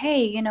that say,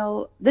 hey,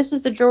 this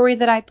is the jewelry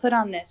that I put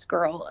on this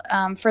girl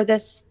for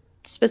this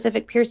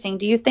specific piercing.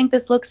 Do you think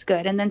this looks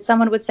good? And then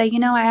someone would say,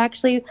 I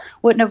actually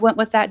wouldn't have went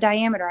with that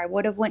diameter. I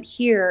would have went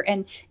here.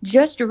 And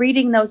just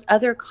reading those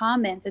other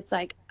comments, it's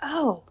like,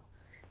 oh,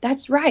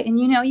 that's right. And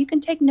you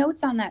can take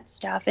notes on that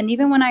stuff. And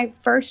even when I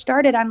first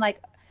started, I'm like,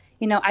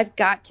 I've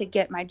got to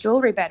get my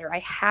jewelry better. I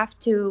have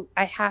to.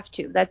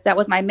 That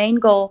was my main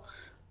goal.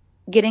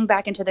 Getting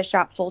back into the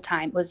shop full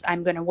time was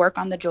I'm going to work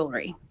on the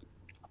jewelry,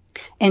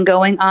 and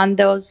going on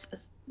those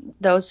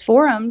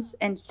forums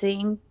and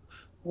seeing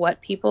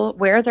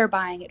where they're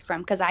buying it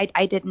from, because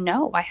I didn't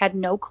know. I had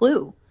no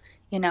clue.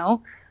 You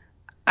know,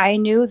 I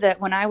knew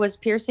that when I was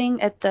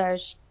piercing at the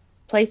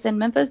place in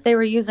Memphis, they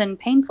were using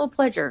Painful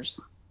Pleasures,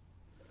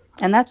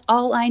 and that's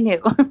all I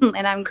knew.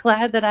 And I'm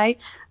glad that I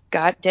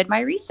did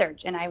my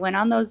research and I went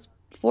on those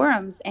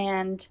forums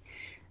and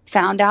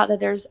found out that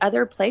there's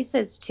other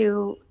places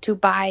to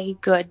buy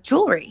good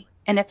jewelry.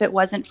 And if it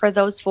wasn't for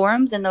those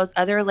forums and those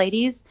other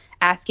ladies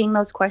asking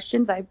those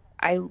questions,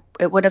 I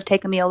it would have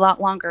taken me a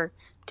lot longer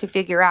to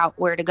figure out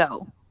where to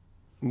go.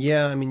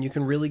 Yeah, I mean, you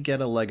can really get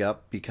a leg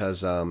up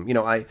because,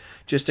 I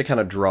just to kind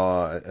of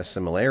draw a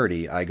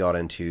similarity, I got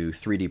into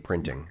 3D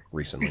printing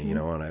recently, Hmm.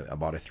 and I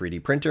bought a 3D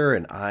printer,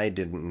 and I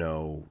didn't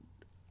know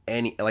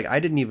I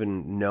didn't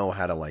even know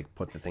how to like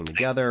put the thing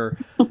together,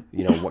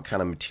 what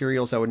kind of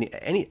materials I would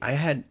need. I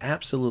had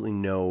absolutely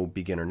no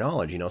beginner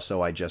knowledge,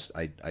 so I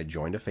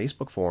joined a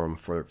Facebook forum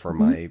for Hmm.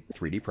 my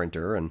 3D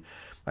printer, and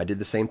I did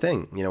the same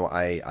thing.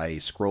 I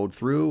scrolled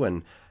through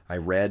and I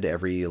read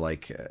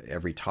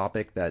every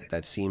topic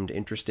that seemed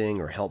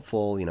interesting or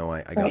helpful.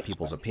 I got Right.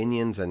 people's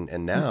opinions,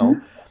 and now,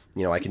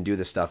 Hmm. I can do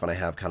this stuff and I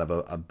have kind of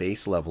a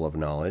base level of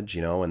knowledge,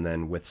 and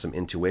then with some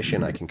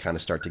intuition, I can kind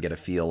of start to get a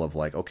feel of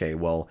like, okay,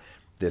 well,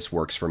 this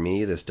works for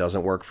me, this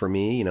doesn't work for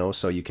me,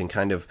 so you can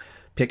kind of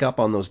pick up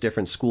on those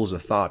different schools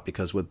of thought,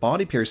 because with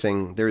body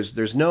piercing,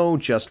 there's no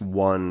just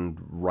one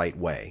right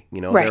way.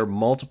 There Right. are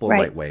multiple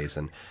Right. right ways,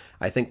 and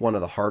I think one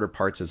of the harder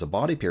parts as a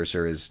body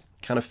piercer is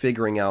kind of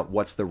figuring out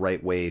what's the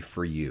right way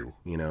for you,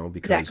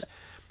 because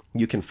Exactly.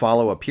 you can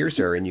follow a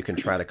piercer and you can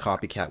try to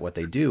copycat what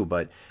they do,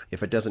 but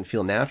if it doesn't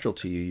feel natural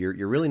to you,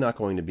 you're really not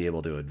going to be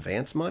able to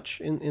advance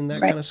much in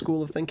that Right. kind of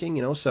school of thinking,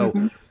 you know. So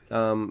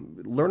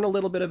learn a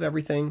little bit of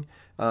everything,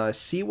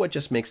 see what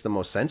just makes the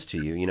most sense to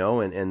you, you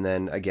know, and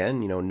then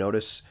again, you know,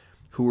 notice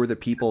who are the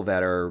people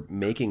that are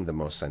making the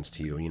most sense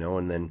to you, you know,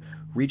 and then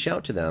reach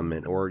out to them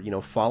and or you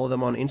know follow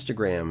them on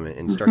Instagram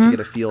and start to Mm-hmm. get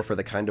a feel for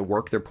the kind of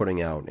work they're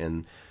putting out,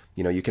 and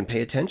you know you can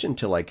pay attention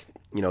to like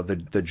you know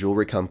the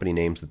jewelry company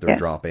names that they're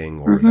Yes. dropping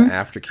or the Mm-hmm.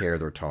 aftercare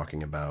they're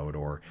talking about,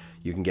 or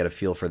you can get a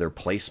feel for their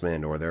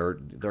placement or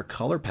their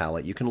color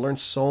palette. You can learn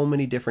so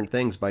many different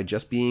things by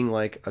just being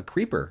like a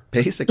creeper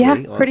Yeah,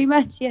 basically. pretty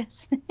much.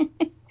 Yes.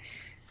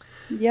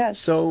 Yes.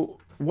 So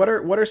what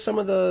are some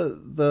of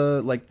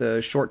the like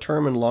the short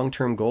term and long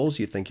term goals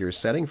you think you're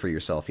setting for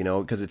yourself? You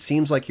know, because it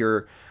seems like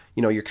you're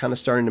you know you're kind of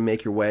starting to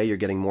make your way. You're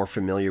getting more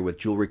familiar with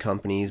jewelry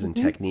companies and Mm-hmm.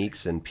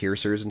 techniques and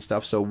piercers and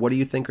stuff. So what do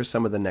you think are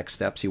some of the next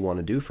steps you want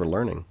to do for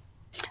learning?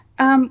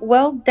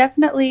 Well,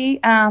 definitely.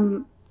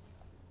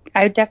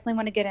 I definitely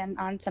want to get in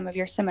on some of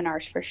your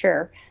seminars for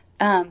sure.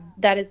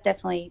 That is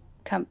definitely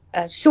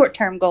a short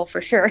term goal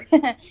for sure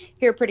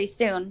here pretty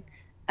soon.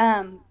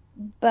 Um,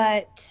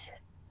 but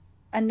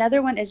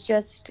another one is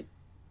just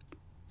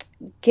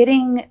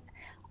getting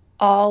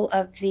all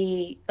of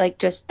the, like,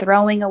 just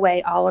throwing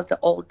away all of the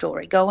old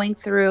jewelry, going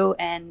through,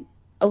 and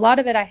a lot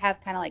of it I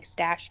have kind of like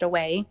stashed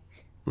away,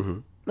 Hmm.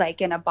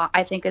 like in a box.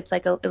 I think it's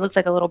like it looks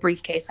like a little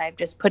briefcase. I've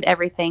just put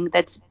everything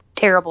that's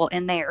terrible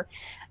in there.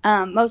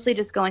 Mostly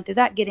just going through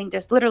that, getting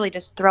just literally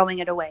just throwing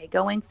it away,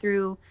 going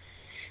through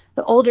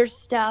the older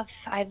stuff.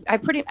 I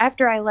pretty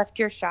after I left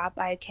your shop,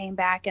 I came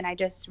back and I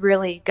just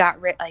really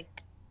got rid,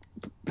 like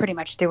pretty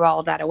much threw all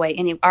of that away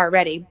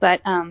already.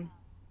 But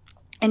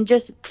and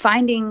just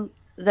finding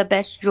the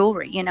best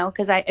jewelry, you know,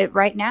 because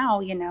right now,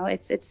 you know,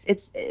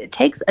 it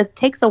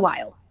takes a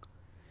while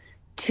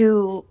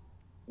to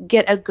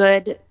get a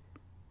good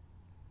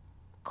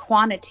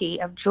quantity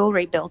of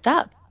jewelry built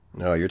up.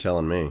 No, you're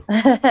telling me.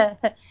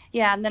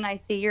 Yeah, and then I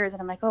see yours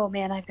and I'm like, oh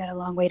man, I've got a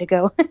long way to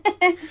go.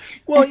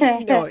 Well,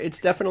 you know, it's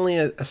definitely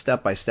a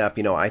step by step.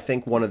 You know, I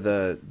think one of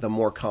the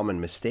more common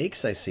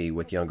mistakes I see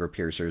with younger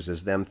piercers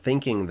is them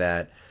thinking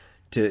that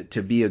to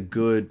be a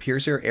good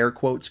piercer, air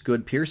quotes,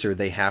 good piercer,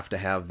 they have to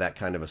have that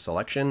kind of a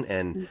selection.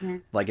 And Hmm.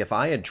 like if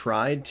I had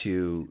tried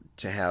to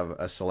have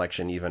a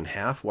selection even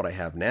half what I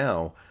have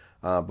now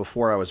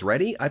before I was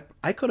ready,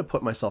 I could have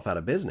put myself out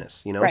of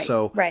business. You know, Right,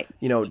 so right.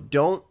 you know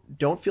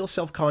don't feel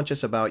self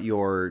conscious about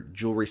your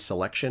jewelry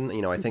selection.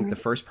 You know, I think Hmm. the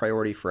first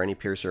priority for any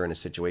piercer in a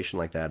situation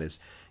like that is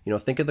you know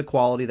think of the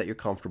quality that you're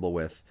comfortable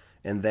with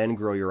and then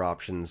grow your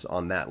options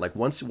on that. Like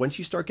once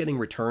you start getting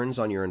returns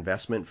on your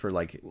investment for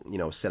like you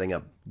know setting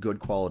up good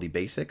quality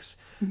basics,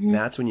 Hmm.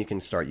 that's when you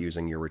can start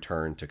using your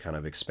return to kind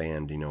of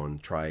expand, you know,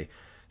 and try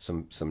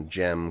some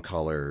gem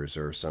colors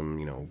or some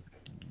you know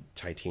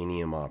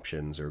titanium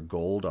options or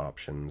gold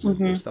options and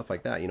Hmm. stuff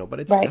like that, you know. But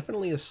it's Right.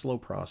 definitely a slow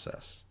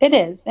process. It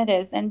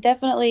is, and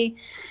definitely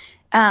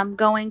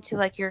going to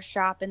like your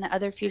shop and the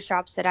other few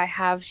shops that I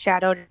have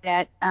shadowed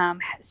at,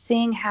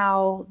 seeing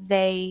how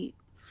they,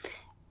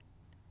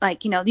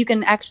 like, you know, you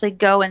can actually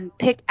go and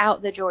pick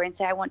out the jewelry and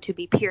say, I want to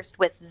be pierced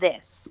with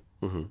this,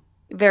 Hmm.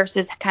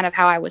 versus kind of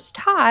how I was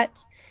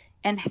taught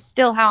and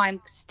still how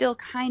I'm still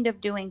kind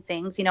of doing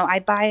things. You know, I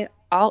buy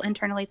all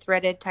internally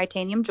threaded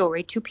titanium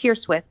jewelry to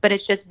pierce with, but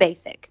it's just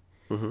basic,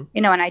 Hmm.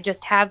 you know, and I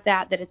just have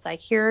that it's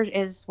like, here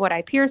is what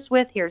I pierce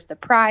with, here's the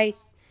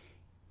price.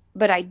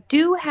 But I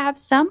do have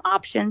some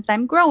options.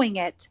 I'm growing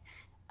it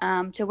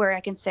to where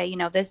I can say, you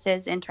know, this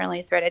is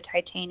internally threaded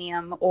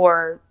titanium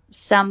or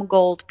some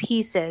gold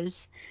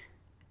pieces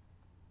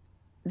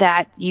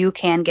that you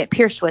can get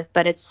pierced with,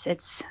 but it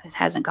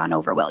hasn't gone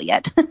over well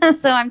yet.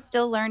 So I'm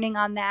still learning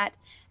on that,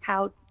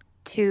 how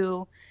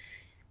to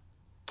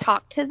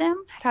talk to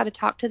them, how to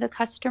talk to the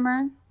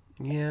customer.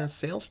 Yeah,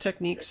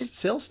 It's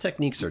sales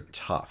techniques are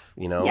tough.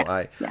 You know, Yeah,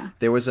 I yeah.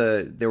 there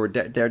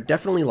are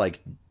definitely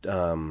like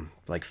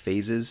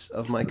phases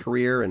of my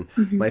career, and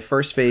Hmm. my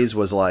first phase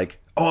was like,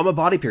 oh, I'm a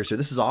body piercer,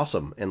 this is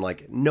awesome, and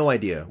like no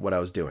idea what I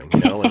was doing, you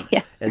know,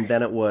 Yes. and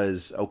then it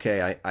was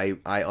okay,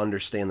 I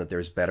understand that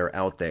there's better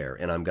out there,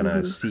 and I'm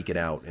gonna Hmm. seek it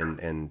out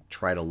and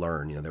try to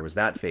learn. You know, there was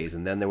that phase,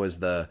 and then there was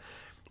the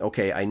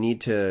okay, I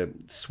need to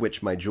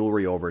switch my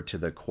jewelry over to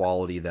the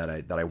quality that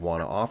I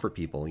want to offer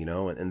people, you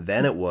know, and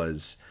then it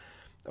was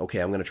okay,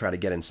 I'm going to try to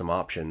get in some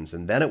options.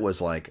 And then it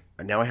was like,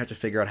 now I have to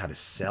figure out how to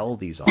sell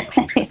these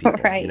options to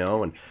people, you Right.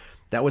 know? And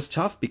that was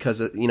tough because,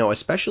 you know,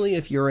 especially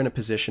if you're in a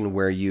position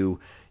where you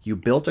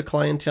built a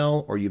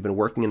clientele or you've been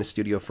working in a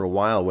studio for a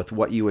while with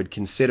what you would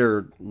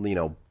consider, you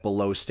know,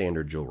 below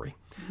standard jewelry.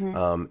 Hmm.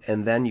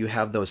 And then you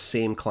have those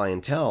same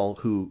clientele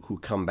who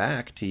come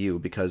back to you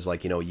because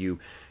like, you know, you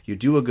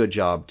do a good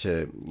job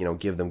to, you know,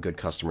 give them good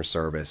customer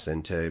service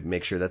and to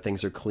make sure that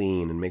things are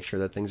clean and make sure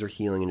that things are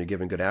healing and you're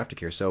giving good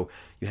aftercare. So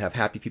you have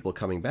happy people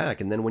coming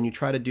back. And then when you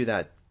try to do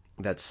that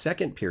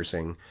second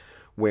piercing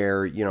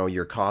where,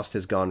 your cost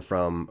has gone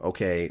from,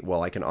 okay,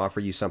 well, I can offer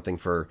you something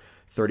for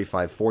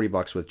 35,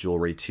 $40 with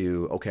jewelry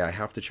to, okay, I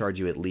have to charge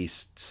you at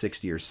least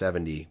 60 or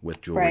 70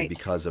 with jewelry Right.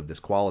 because of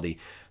this quality.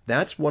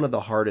 That's one of the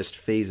hardest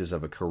phases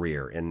of a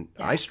career. And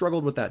I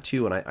struggled with that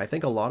too. And I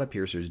think a lot of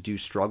piercers do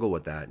struggle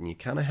with that. And you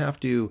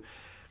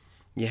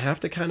have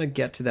to kind of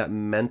get to that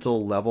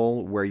mental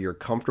level where you're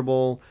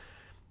comfortable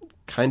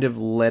kind of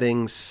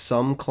letting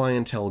some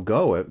clientele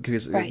go,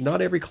 because Right.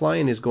 not every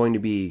client is going to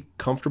be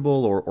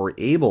comfortable or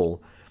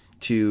able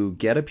to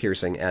get a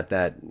piercing at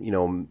that,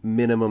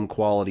 minimum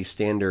quality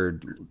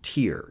standard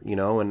tier,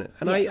 and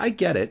Yes. I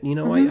get it,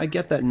 Mm-hmm. I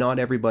get that not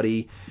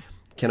everybody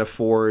can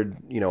afford,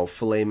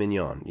 filet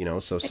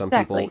mignon, so some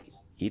people Exactly.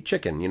 eat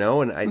chicken, and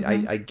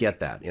Mm-hmm. I get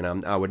that,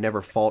 and I would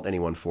never fault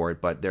anyone for it,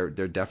 but there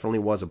definitely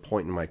was a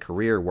point in my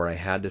career where I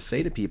had to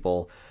say to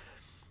people,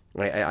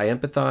 I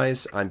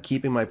empathize. I'm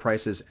keeping my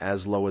prices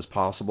as low as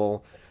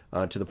possible,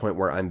 to the point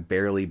where I'm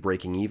barely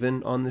breaking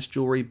even on this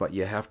jewelry. But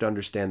you have to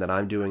understand that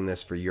I'm doing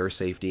this for your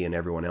safety and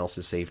everyone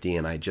else's safety,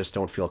 and I just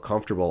don't feel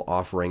comfortable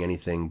offering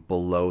anything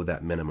below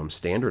that minimum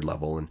standard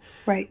level. And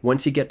Right.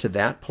 once you get to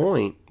that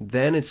point,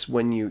 then it's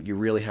when you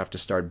really have to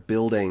start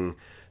building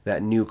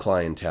that new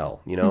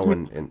clientele,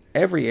 Mm-hmm. and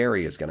every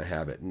area is going to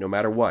have it, no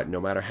matter what, no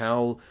matter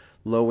how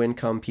low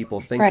income people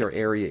think Right. their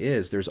area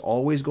is. There's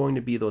always going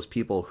to be those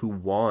people who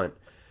want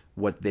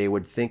what they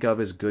would think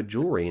of as good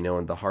jewelry,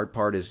 and the hard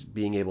part is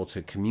being able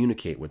to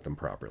communicate with them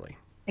properly.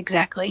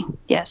 Exactly.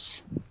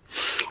 Yes.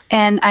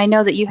 And I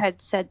know that you had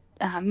said,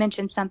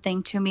 mentioned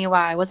something to me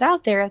while I was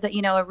out there that,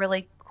 a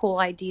really cool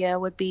idea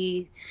would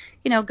be,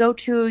 go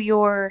to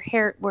your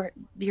hair, where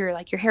your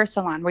like your hair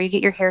salon where you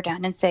get your hair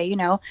done and say,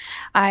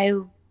 I,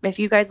 if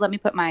you guys let me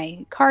put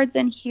my cards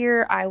in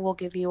here, I will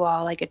give you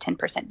all like a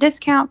 10%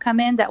 discount.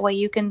 Come in. That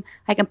way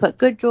I can put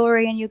good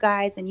jewelry in you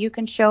guys and you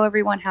can show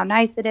everyone how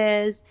nice it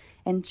is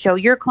and show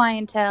your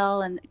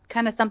clientele and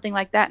kind of something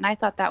like that. And I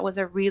thought that was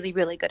a really,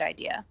 really good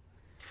idea.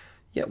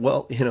 Yeah,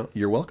 well,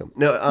 you're welcome.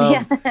 No,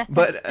 Yeah.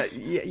 but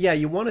yeah,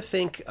 you want to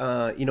think,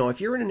 if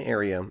you're in an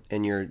area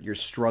and you're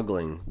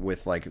struggling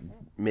with like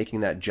making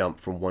that jump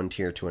from one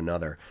tier to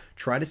another,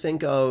 try to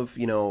think of,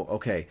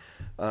 okay,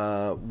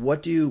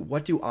 what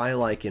do I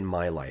like in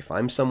my life?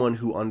 I'm someone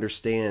who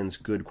understands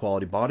good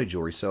quality body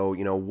jewelry, so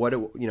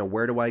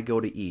where do I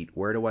go to eat?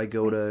 Where do I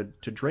go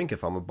to drink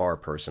if I'm a bar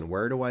person?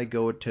 Where do I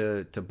go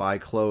to buy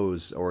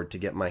clothes or to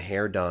get my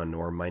hair done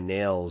or my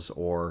nails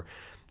or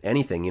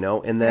anything, and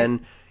Right.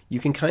 then you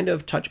can kind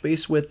of touch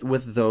base with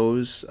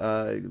those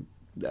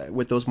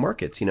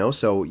markets,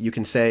 so you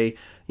can say,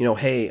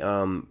 hey,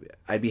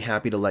 I'd be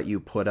happy to let you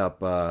put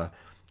up, a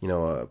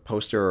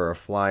poster or a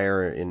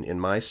flyer in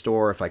my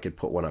store if I could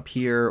put one up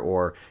here,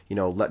 or,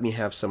 let me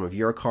have some of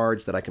your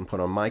cards that I can put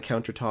on my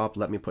countertop.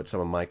 Let me put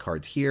some of my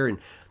cards here. And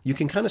you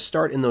can kind of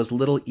start in those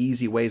little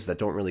easy ways that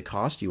don't really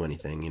cost you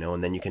anything,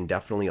 and then you can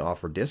definitely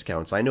offer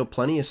discounts. I know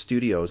plenty of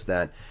studios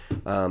that,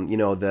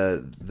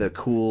 the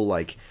cool,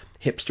 like,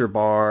 hipster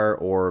bar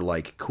or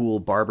like cool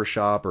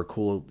barbershop or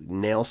cool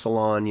nail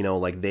salon,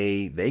 like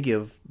they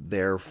give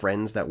their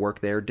friends that work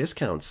there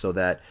discounts, so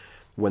that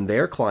when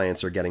their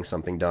clients are getting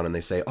something done and they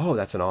say, "Oh,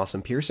 that's an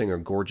awesome piercing or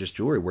gorgeous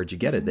jewelry. Where'd you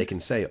get it?" Hmm. They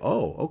can say,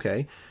 "Oh,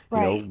 okay,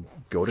 Right.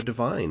 go to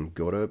Divine,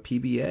 go to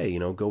PBA,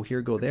 go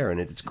here, go there." And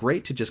it's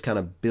great to just kind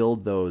of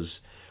build those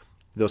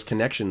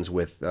connections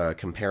with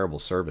comparable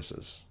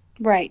services.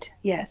 Right.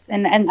 Yes.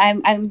 And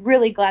I'm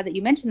really glad that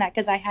you mentioned that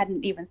because I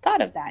hadn't even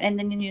thought of that. And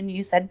then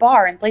you said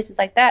bar and places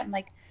like that, and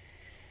like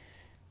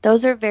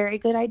those are very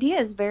good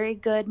ideas, very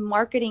good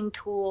marketing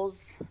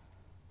tools,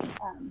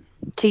 um,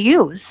 to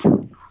use.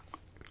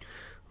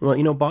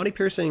 Well, body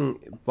piercing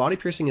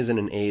is in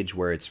an age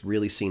where it's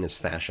really seen as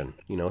fashion,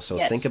 so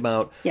think Yes.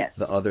 about the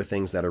Yes. other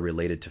things that are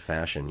related to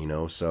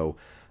fashion, so,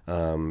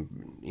 um,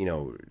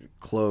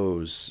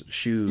 clothes, Hmm.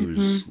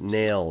 shoes,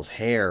 nails,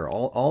 hair,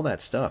 all that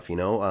stuff,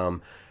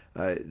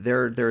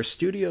 there are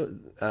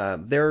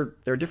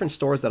there are different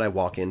stores that I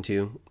walk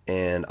into,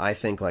 and I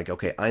think like,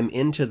 okay, I'm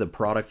into the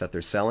product that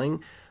they're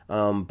selling,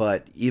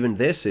 but even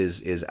this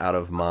is out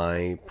of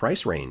my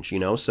price range,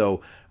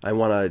 so I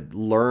want to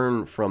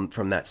learn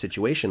from that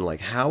situation,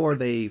 like how are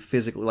they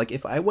physically, like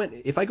if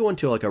I go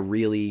into like a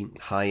really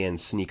high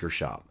end sneaker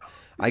shop,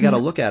 I got to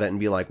Hmm. look at it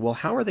and be like, well,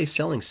 how are they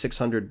selling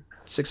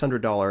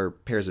 $600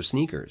 pairs of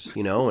sneakers,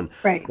 and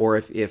Right. or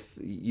if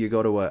you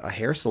go to a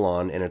hair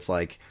salon and it's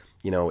like,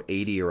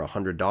 80 or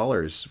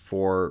 $100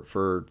 for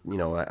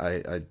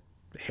a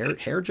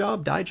hair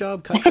job, dye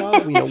job, cut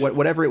job,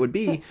 whatever it would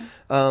be.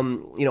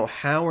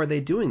 How are they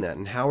doing that,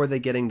 and how are they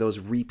getting those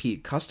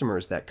repeat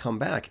customers that come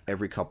back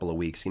every couple of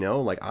weeks?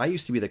 Like I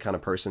used to be the kind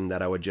of person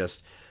that I would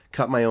just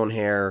cut my own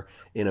hair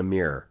in a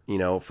mirror,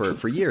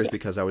 for years Yeah.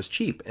 because I was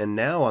cheap. And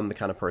now I'm the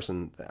kind of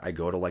person that I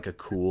go to like a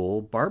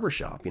cool barber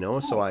shop,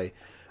 so Oh.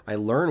 I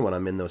learn when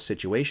I'm in those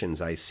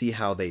situations. I see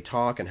how they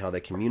talk and how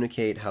they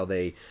communicate, how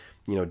they,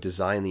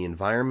 design the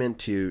environment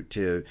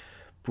to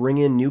bring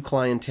in new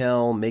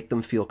clientele, make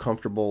them feel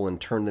comfortable, and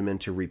turn them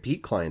into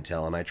repeat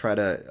clientele. And I try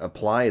to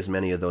apply as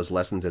many of those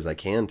lessons as I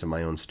can to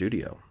my own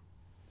studio.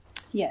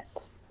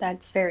 Yes.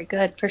 That's very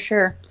good for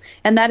sure.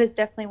 And that is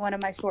definitely one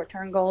of my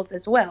short-term goals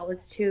as well,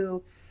 is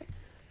to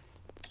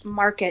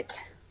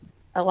market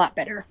a lot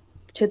better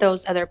to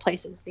those other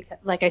places, because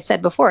like I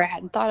said before, I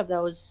hadn't thought of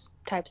those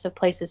types of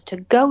places to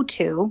go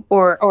to,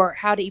 or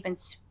how to even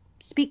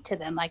speak to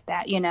them like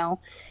that,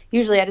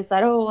 usually I just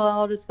thought, oh well,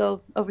 I'll just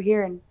go over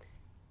here and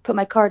put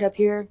my card up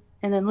here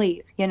and then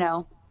leave,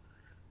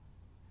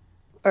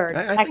 or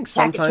I think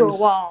tack it to a sometimes,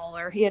 wall,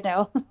 or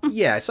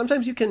yeah,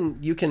 sometimes you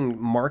can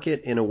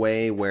market in a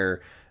way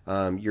where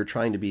you're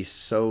trying to be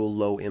so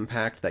low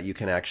impact that you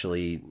can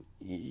actually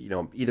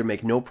either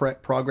make no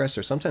progress,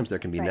 or sometimes there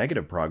can be right,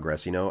 negative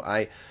progress.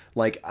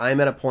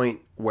 I'm at a point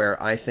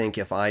where I think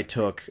if I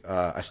took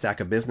a stack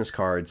of business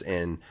cards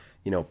and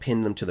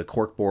pinned them to the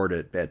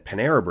corkboard at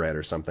Panera Bread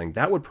or something,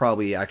 that would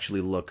probably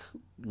actually look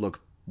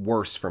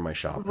worse for my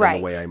shop than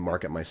the way right, I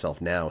market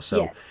myself now. So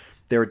yes,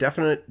 there are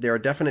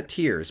definite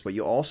tiers, but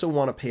you also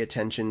want to pay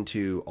attention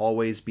to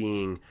always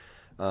being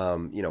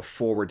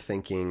forward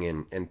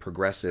thinking and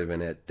progressive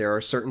in it. There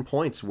are certain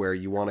points where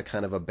you want to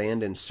kind of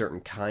abandon certain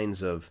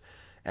kinds of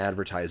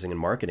advertising and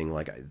marketing.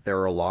 Like there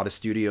are a lot of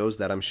studios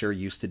that I'm sure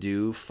used to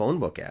do phone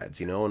book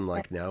ads, and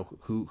like now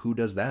who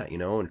does that, and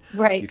you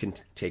right, can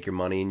take your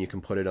money and you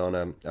can put it on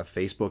a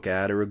Facebook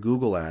ad or a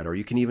Google ad, or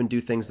you can even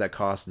do things that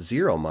cost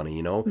zero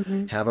money,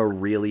 hmm, have a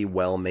really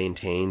well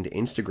maintained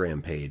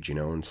Instagram page,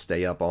 and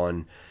stay up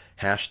on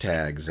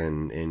hashtags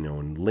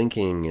and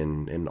linking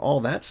and all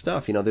that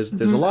stuff. There's a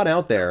hmm, lot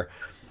out there,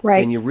 and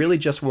right, you really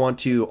just want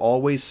to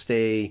always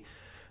stay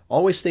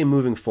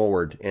moving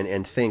forward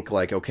and think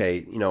like,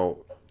 okay,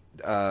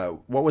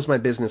 what was my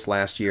business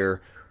last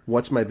year?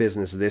 What's my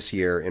business this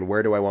year? And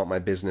where do I want my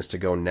business to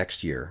go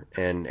next year?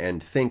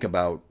 And think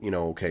about,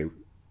 okay,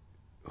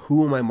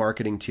 who am I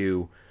marketing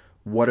to?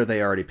 What are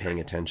they already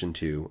paying attention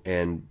to?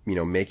 And,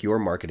 make your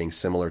marketing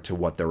similar to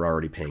what they're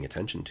already paying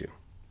attention to.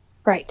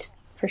 right,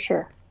 for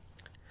sure.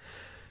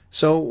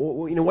 So,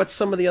 what's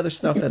some of the other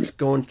stuff that's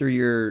going through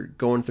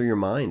your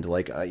mind?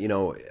 Like,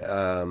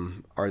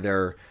 are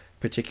there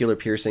particular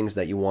piercings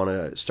that you want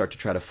to start to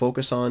try to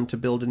focus on to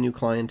build a new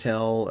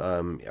clientele?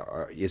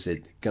 Is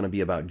it going to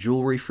be about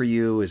jewelry for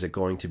you? Is it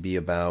going to be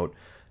about,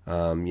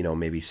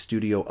 maybe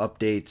studio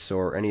updates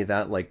or any of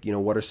that? Like,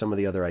 what are some of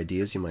the other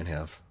ideas you might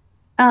have?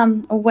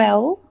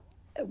 Well,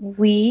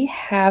 we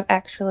have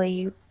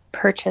actually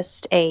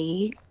purchased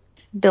a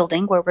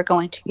building where we're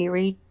going to be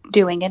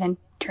redoing it and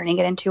turning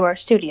it into our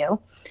studio.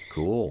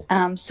 Cool.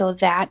 So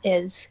that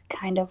is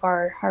kind of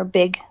our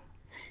big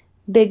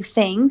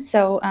thing.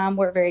 So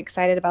we're very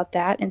excited about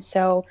that. And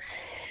so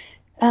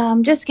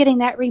just getting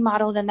that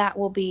remodeled, and that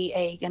will be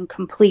a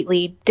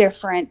completely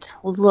different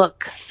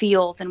look,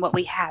 feel than what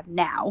we have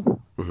now.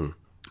 Hmm.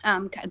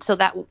 So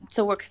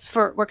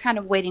we're kind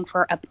of waiting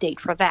for an update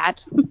for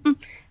that.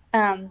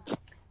 um,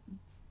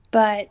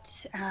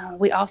 but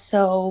we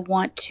also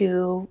want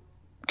to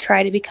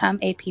try to become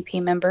APP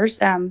members.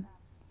 So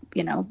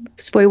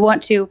we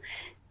want to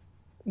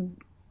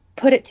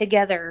put it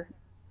together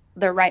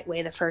the right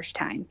way the first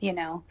time,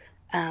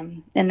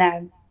 and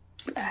that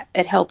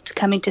it helped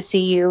coming to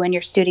see you in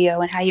your studio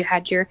and how you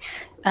had your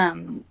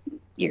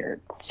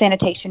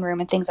sanitation room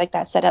and things like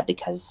that set up,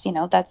 because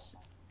that's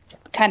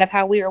kind of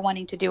how we were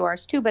wanting to do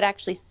ours too, but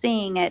actually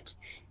seeing it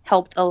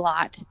helped a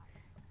lot.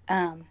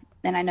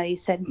 And I know you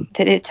said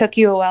that it took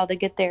you a while to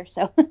get there,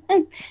 so it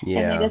made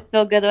Yeah. us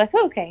feel good. Like,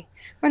 okay,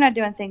 we're not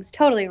doing things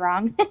totally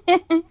wrong.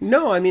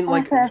 No, I mean,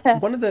 like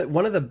one of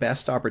the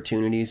best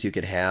opportunities you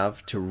could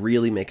have to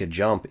really make a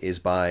jump is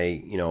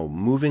by,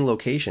 moving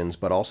locations,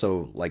 but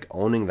also like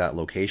owning that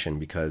location,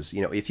 because,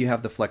 if you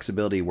have the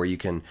flexibility where you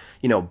can,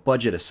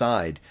 budget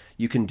aside,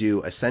 you can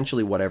do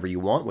essentially whatever you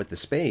want with the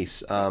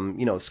space.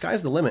 The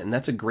sky's the limit, and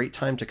that's a great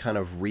time to kind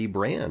of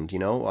rebrand.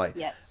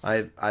 Yes.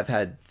 I've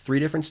had three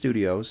different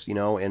studios,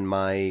 and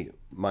my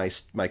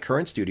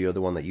current studio,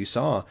 the one that you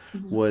saw,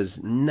 Mhm.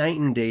 was night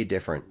and day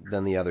different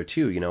than the other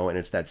two, and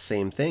it's that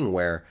same thing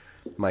where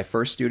my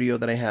first studio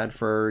that I had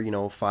for,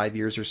 5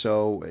 years or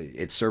so,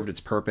 it served its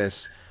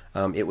purpose.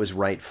 It was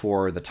right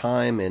for the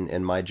time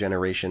and my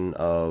generation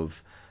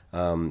of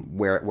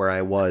where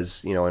I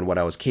was, and what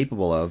I was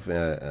capable of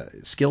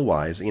skill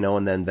wise,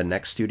 and then the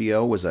next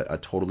studio was a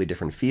totally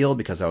different feel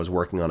because I was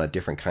working on a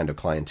different kind of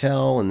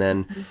clientele. And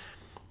then,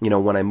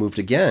 Mhm. when I moved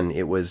again,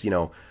 it was,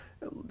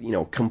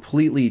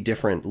 completely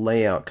different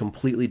layout,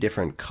 completely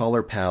different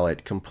color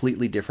palette,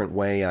 completely different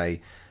way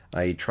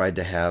I tried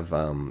to have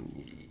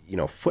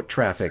foot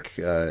traffic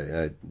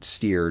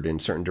steered in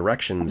certain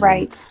directions, and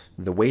Right.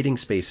 the waiting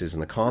spaces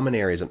and the common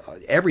areas and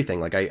everything.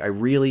 Like I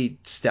really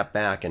stepped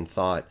back and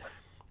thought,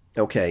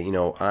 okay,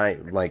 I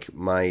like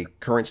my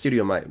current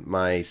studio,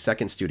 my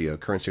second studio,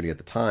 current studio at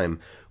the time,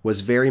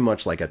 was very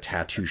much like a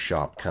tattoo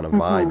shop kind of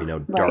vibe,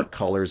 Hmm. dark Right.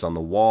 colors on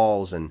the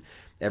walls, and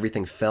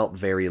everything felt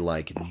very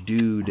like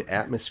dude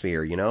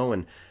atmosphere,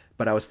 and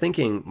but I was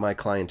thinking my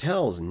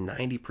clientele is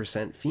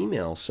 90%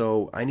 female,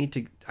 so I need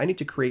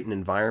to create an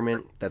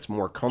environment that's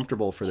more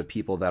comfortable for the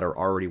people that are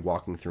already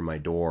walking through my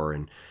door.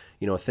 And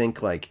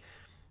think like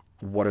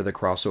what are the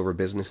crossover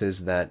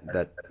businesses that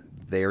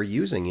they're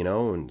using,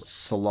 and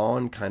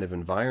salon kind of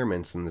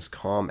environments and this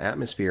calm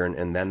atmosphere,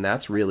 and then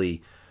that's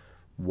really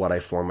what I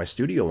form my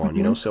studio on,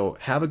 Hmm. So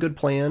have a good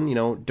plan,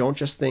 don't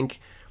just think,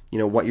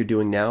 what you're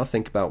doing now.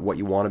 Think about what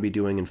you want to be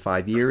doing in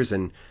 5 years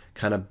and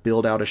kind of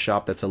build out a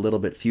shop that's a little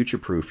bit future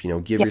proof.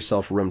 Give Yeah.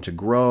 yourself room to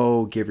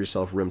grow, give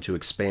yourself room to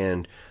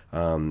expand,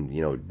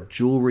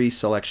 jewelry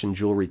selection,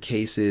 jewelry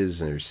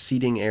cases, or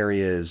seating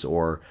areas,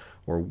 or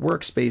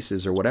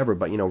workspaces or whatever.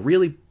 But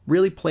really,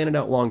 really plan it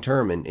out long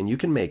term, and you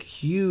can make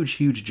huge,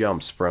 huge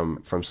jumps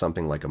from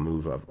something like a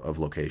move of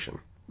location.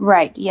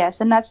 Right.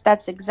 Yes. And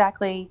that's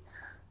exactly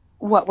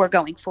what we're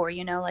going for.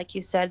 Like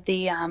you said,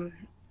 the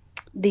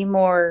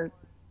more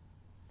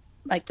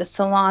like the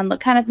salon look,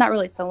 kind of not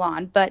really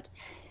salon, but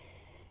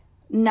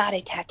not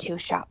a tattoo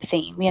shop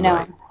theme,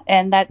 Right,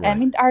 And that, I right.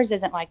 mean, ours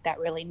isn't like that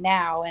really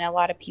now. And a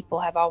lot of people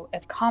have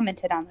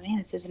commented on,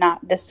 man,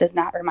 this does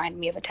not remind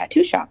me of a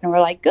tattoo shop. And we're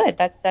like, good.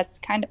 That's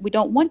kind of, we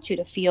don't want you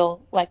to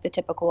feel like the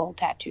typical old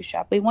tattoo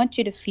shop. We want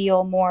you to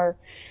feel more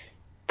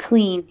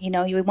clean.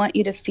 We want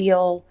you to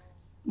feel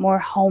more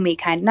homey,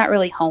 kind, not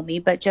really homey,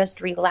 but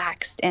just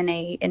relaxed in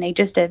a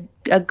just a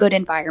good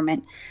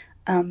environment.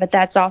 But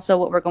that's also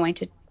what we're going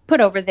to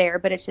put over there,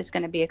 but it's just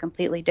going to be a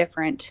completely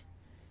different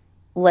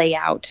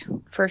layout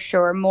for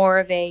sure. More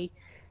of a,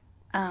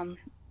 um,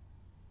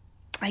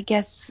 I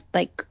guess,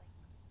 like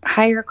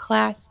higher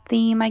class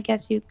theme. I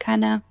guess you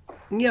kind of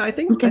Yeah, I you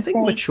think I can think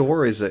say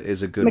mature is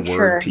a good word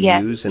mature. to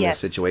Yes, use in a yes,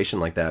 situation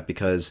like that,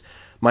 because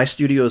my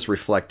studios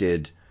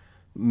reflected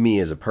me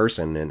as a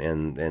person,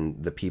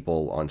 and the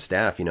people on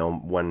staff.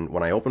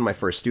 When I opened my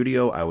first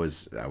studio, I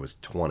was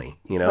 20,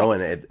 and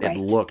right, it right.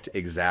 looked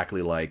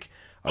exactly like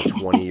a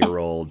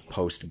 20-year-old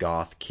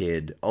post-goth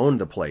kid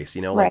owned the place,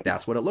 like Right.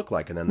 that's what it looked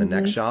like. And then the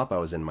next Mhm. shop, I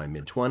was in my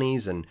mid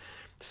 20s, and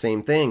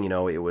same thing,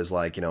 it was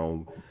like,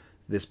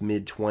 this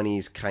mid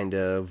 20s kind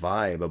of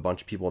vibe, a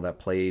bunch of people that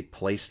play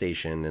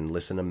PlayStation and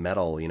listen to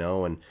metal,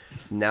 and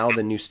now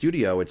the new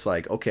studio, it's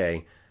like,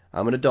 okay,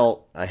 I'm an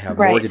adult, I have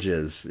Right.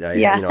 mortgages,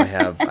 Yeah.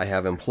 I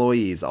have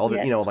employees, all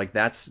that, Yes. like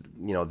that's,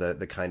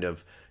 the kind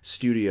of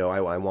studio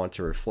I want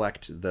to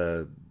reflect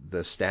the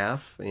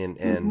staff and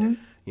Mhm.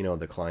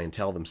 the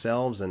clientele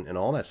themselves, and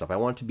all that stuff. I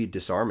want it to be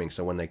disarming,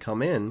 so when they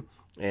come in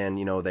and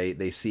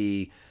they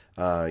see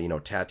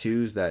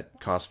tattoos that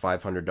cost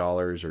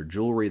 $500, or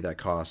jewelry that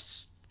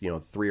costs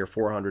 $300 or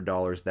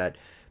 $400, that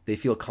they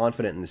feel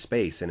confident in the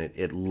space, and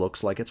it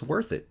looks like it's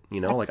worth it.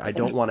 Like I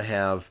don't Exactly. want to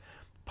have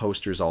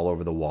posters all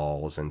over the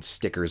walls and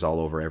stickers all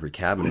over every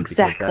cabinet, because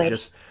Exactly.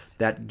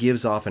 that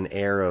gives off an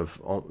air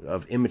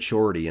of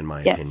immaturity, in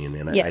my opinion.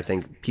 Yes. And I Yes.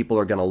 think people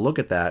are going to look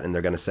at that and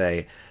they're going to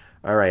say,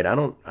 all right, I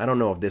don't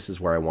know if this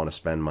is where I want to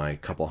spend my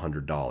couple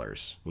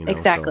 $100. So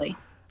Exactly.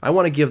 I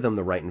want to give them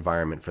the right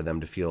environment for them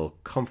to feel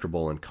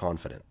comfortable and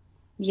confident.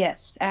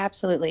 Yes.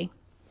 Absolutely.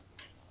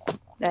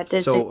 That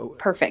is it. So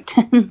Perfect.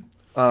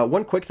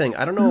 one quick thing,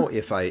 I don't know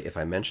if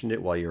I mentioned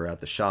it while you were at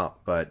the shop,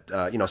 but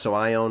so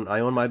I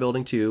own my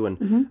building too, and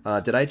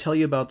Hmm. did I tell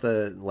you about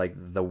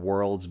the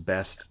world's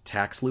best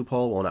tax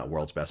loophole? Well, not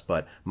world's best,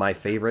 but my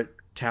favorite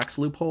tax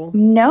loophole.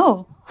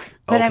 No,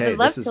 but I Okay, would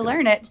this love is to gonna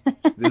learn it.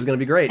 this is gonna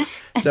be great.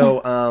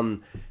 So,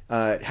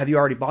 have you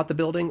already bought the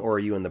building, or are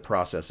you in the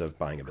process of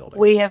buying a building?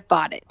 We have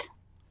bought it.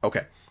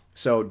 Okay,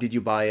 so did you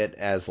buy it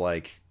as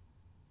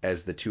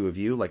the two of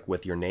you, like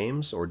with your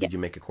names, or did you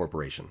Yes. make a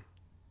corporation?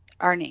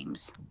 Our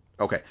names.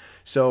 Okay.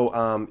 So,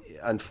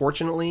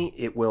 unfortunately,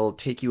 it will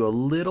take you a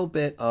little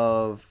bit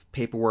of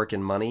paperwork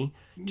and money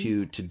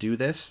Mhm. to do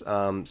this.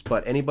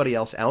 But anybody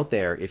else out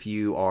there, if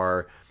you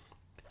are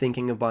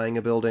thinking of buying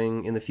a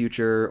building in the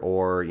future,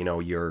 or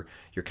you're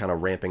kind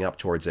of ramping up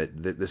towards it,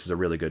 this is a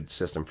really good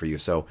system for you.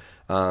 So,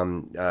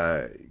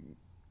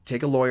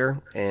 take a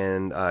lawyer,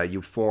 and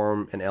you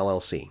form an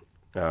LLC.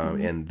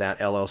 Mhm. And that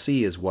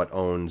LLC is what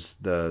owns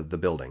the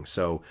building.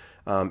 So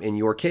in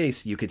your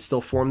case, you could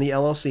still form the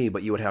LLC,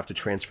 but you would have to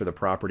transfer the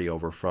property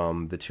over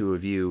from the two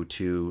of you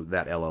to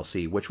that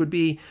LLC, which would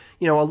be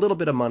a little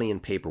bit of money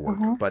and paperwork.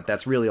 Mhm. But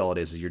that's really all it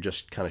is you're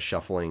just kind of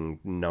shuffling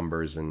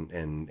numbers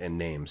and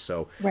names.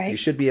 So you Right.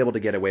 should be able to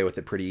get away with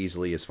it pretty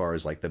easily as far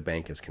as like the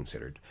bank is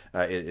concerned.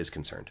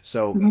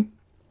 So Mhm.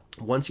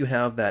 once you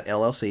have that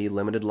LLC,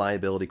 limited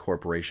liability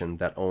corporation,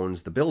 that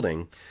owns the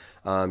building,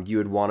 you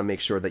would want to make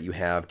sure that you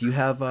have. Do you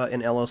have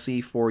an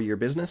LLC for your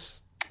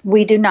business?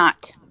 We do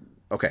not.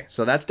 Okay,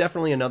 so that's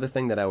definitely another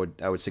thing that I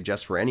would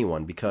suggest for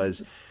anyone,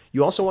 because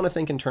you also want to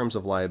think in terms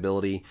of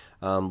liability.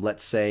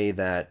 Let's say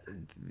that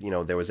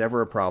there was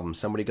ever a problem,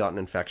 somebody got an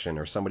infection,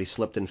 or somebody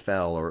slipped and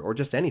fell, or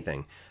just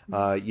anything.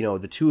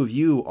 The two of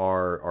you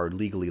are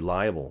legally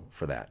liable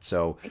for that.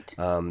 So Right.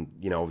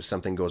 if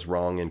something goes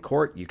wrong in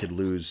court, you could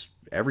lose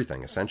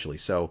everything essentially.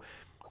 So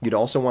you'd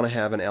also want to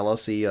have an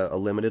LLC, a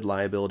limited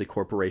liability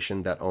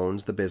corporation that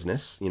owns the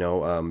business,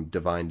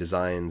 Divine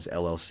Designs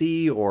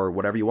LLC, or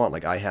whatever you want.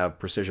 Like I have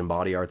Precision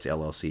Body Arts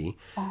LLC,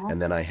 Uh-huh.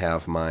 and then I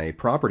have my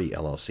property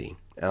LLC.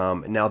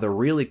 Now, the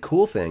really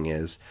cool thing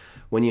is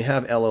When you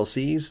have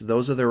LLCs,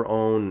 those are their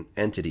own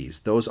entities.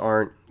 Those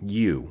aren't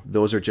you.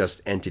 Those are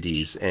just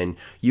entities. And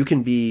you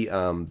can be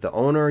the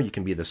owner, you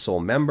can be the sole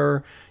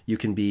member, you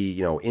can be,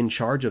 in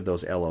charge of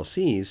those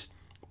LLCs.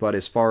 But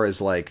as far as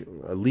like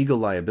legal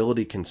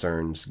liability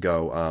concerns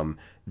go,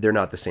 they're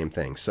not the same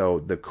thing. So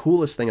the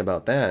coolest thing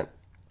about that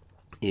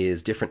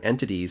is different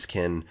entities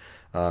can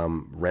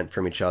rent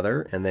from each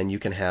other, and then you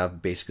can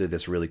have basically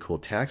this really cool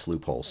tax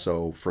loophole.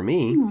 So for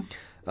me,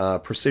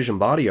 Precision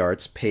Body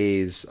Arts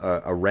pays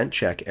a rent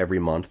check every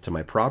month to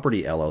my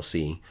property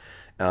LLC.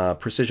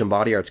 Precision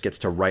Body Arts gets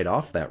to write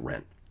off that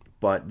rent,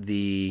 but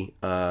the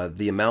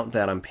amount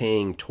that I'm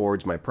paying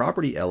towards my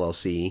property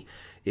LLC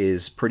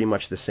is pretty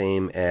much the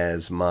same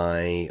as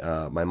my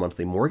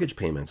monthly mortgage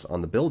payments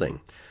on the building.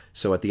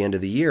 So at the end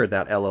of the year,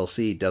 that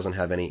LLC doesn't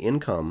have any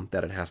income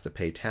that it has to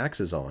pay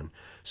taxes on.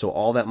 So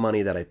all that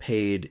money that I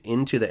paid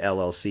into the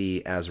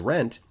LLC as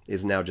rent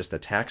is now just a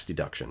tax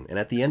deduction. And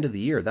at the end of the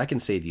year, that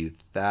can save you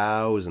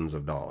thousands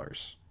of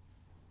dollars.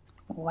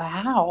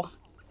 Wow.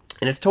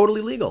 And it's totally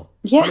legal.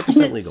 Yeah, 100% it's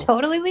legal.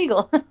 totally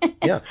legal.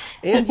 Yeah.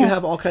 And you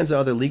have all kinds of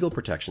other legal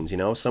protections.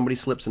 Somebody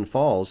slips and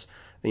falls,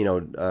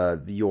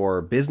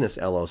 your business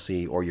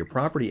LLC or your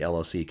property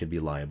LLC could be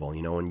liable,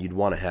 and you'd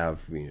want to have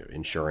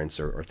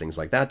insurance or things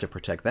like that to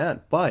protect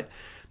that. But,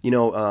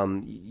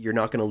 you're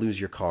not going to lose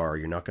your car.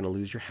 You're not going to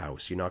lose your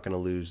house. You're not going to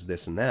lose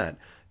this and that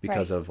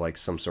because of like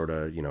some sort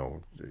of,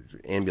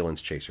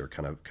 ambulance chaser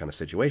kind of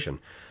situation.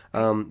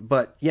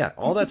 But yeah,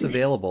 all that's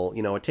available.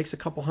 It takes a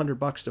couple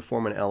 $100 to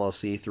form an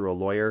LLC through a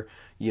lawyer.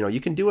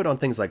 You can do it on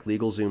things like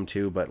LegalZoom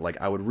too, but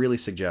like I would really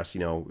suggest,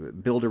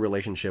 build a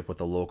relationship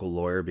with a local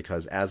lawyer,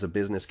 because as a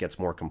business gets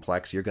more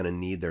complex, you're going to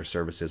need their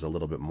services a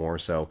little bit more.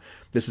 So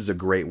this is a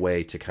great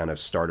way to kind of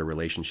start a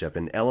relationship.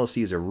 And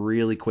LLCs are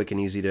really quick and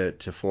easy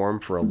to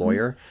form for a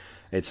lawyer.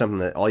 It's something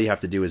that all you have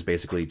to do is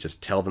basically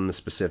just tell them the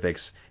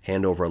specifics,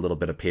 hand over a little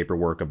bit of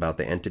paperwork about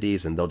the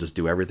entities, and they'll just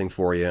do everything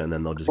for you, and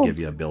then they'll just give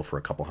you a bill for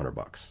a couple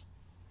 $100.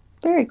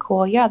 Very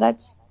cool. Yeah,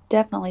 that's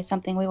definitely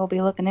something we will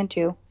be looking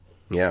into.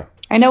 Yeah.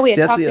 I know we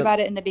had talked about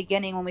it in the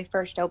beginning when we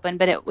first opened,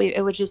 but it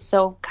was just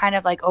so kind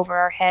of like over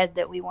our head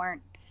that we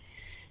weren't,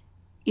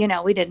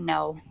 we didn't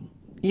know.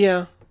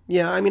 Yeah.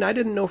 Yeah, I mean, I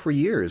didn't know for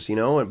years,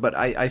 but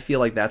I feel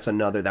like that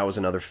was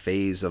another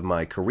phase of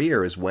my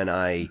career, is when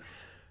I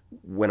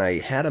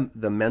had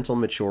the mental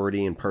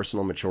maturity and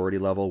personal maturity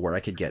level where I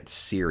could get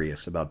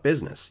serious about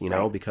business,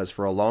 Right. because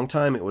for a long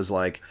time it was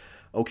like,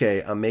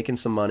 okay, I'm making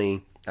some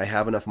money. I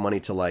have enough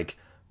money to like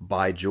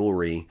buy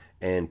jewelry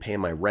and pay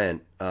my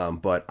rent,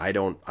 but I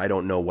don't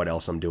know what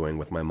else I'm doing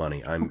with my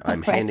money. I'm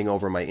Right. handing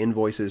over my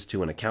invoices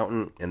to an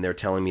accountant, and they're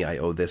telling me I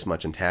owe this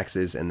much in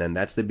taxes, and then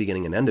that's the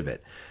beginning and end of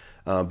it.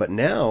 But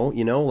now,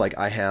 like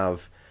I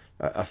have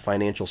a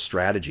financial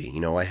strategy.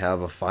 I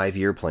have a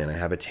 5-year plan. I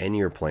have a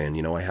 10-year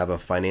plan. I have a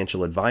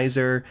financial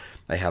advisor.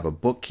 I have a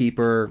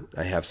bookkeeper.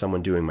 I have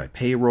someone doing my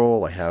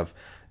payroll. I have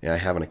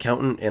an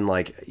accountant, and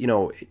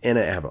and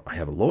I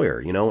have a lawyer,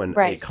 and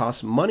Right. it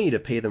costs money to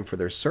pay them for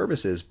their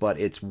services, but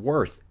it's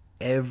worth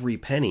every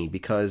penny,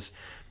 because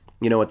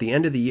at the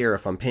end of the year,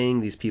 if I'm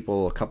paying these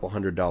people a couple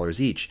 $100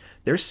 each,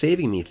 they're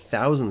saving me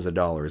thousands of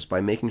dollars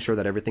by making sure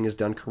that everything is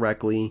done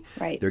correctly.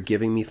 Right. They're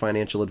giving me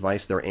financial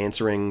advice. They're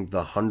answering the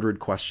 100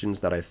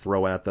 questions that I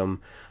throw at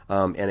them,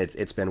 and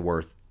it's been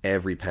worth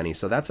every penny.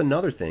 So that's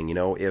another thing.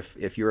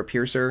 If you're a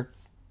piercer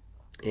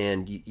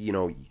and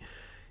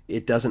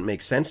it doesn't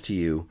make sense to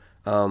you,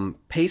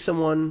 pay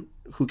someone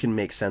who can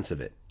make sense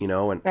of it,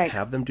 and Right.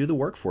 have them do the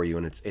work for you,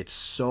 and it's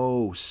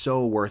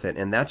so worth it.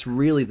 And that's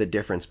really the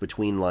difference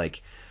between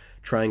like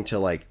trying to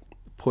like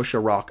push a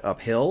rock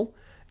uphill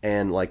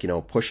and like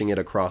pushing it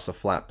across a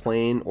flat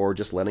plane, or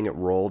just letting it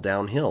roll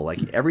downhill.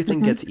 Like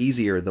everything gets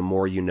easier the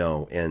more you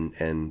know,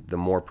 and the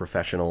more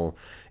professional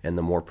and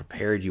the more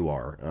prepared you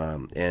are.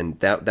 And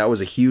that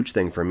was a huge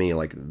thing for me.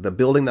 Like the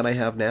building that I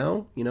have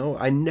now,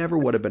 I never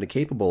would have been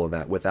capable of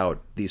that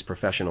without these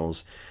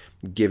professionals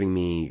giving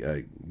me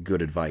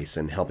good advice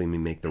and helping me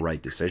make the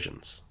right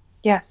decisions.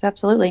 Yes,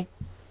 absolutely.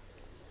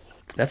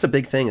 That's a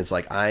big thing. It's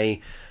like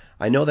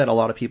I know that a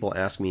lot of people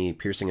ask me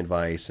piercing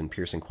advice and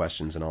piercing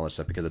questions and all that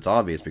stuff, because it's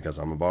obvious, because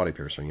I'm a body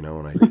piercer, and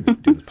I do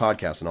the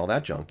podcast and all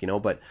that junk,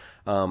 but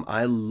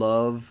I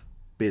love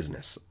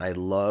business. I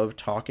love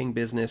talking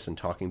business and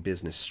talking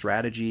business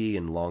strategy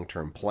and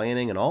long-term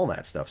planning and all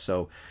that stuff.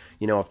 So,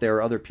 if there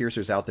are other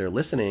piercers out there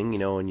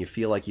listening, and you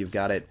feel like you've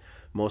got it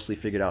mostly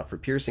figured out for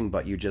piercing,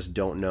 but you just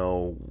don't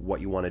know what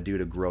you want to do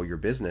to grow your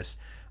business,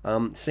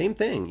 same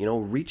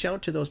thing, reach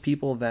out to those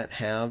people that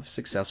have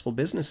successful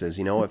businesses.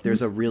 If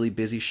there's a really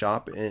busy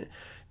shop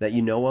that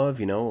you know of,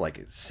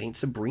 like St.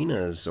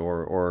 Sabrina's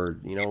or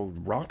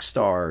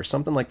Rockstar or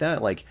something like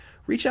that, like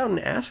reach out and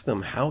ask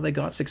them how they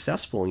got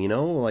successful,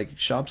 like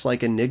shops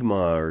like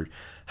Enigma or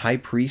High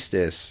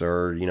Priestess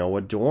or,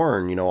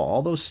 Adorn,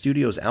 all those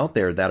studios out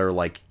there that are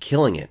like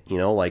killing it,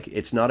 like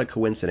it's not a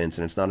coincidence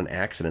and it's not an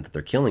accident that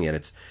they're killing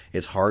it.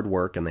 It's hard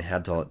work, and they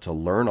had to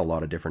learn a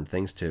lot of different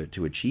things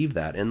to achieve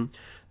that. And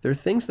they're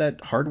things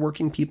that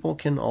hardworking people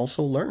can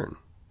also learn.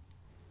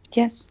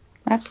 Yes,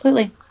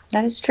 absolutely.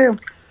 That is true.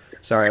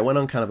 Sorry, I went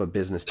on kind of a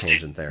business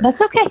tangent there.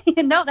 That's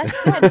okay. No, that's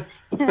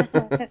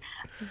good.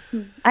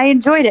 I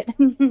enjoyed it.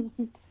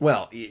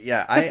 Well,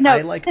 yeah, Took I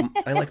notes. like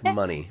I like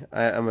money.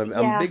 I'm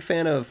a Yeah. big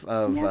fan of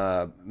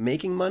Yep.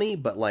 making money,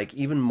 but like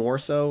even more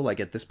so, like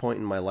at this point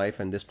in my life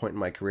and this point in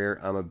my career,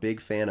 I'm a big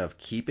fan of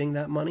keeping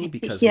that money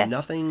because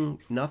Yes.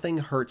 nothing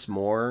hurts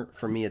more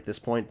for me at this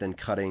point than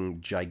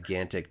cutting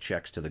gigantic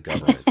checks to the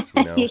government.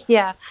 You know,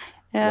 Yeah.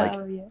 like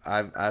Oh, yeah.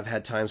 I've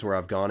had times where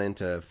I've gone in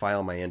to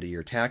file my end of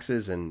year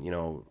taxes, and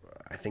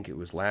I think it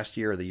was last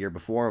year or the year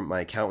before,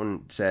 my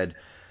accountant said,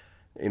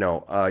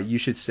 you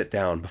should sit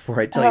down before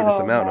I tell you this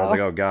Oh, amount. And I was like,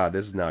 no. oh God,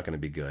 this is not going to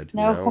be good,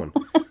 No. And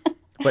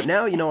but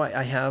now,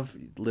 I have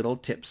little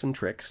tips and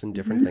tricks and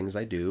different Hmm. things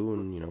I do,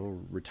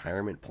 and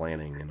retirement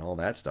planning and all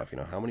that stuff.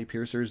 How many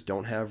piercers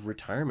don't have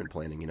retirement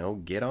planning?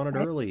 Get on it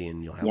Right. early,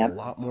 and you'll have a Yep.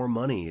 lot more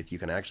money if you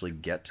can actually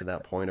get to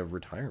that point of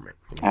retirement.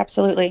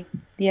 Absolutely.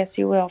 Yes,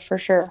 you will, for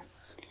sure.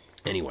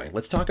 Anyway,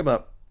 let's talk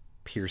about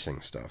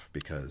piercing stuff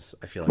because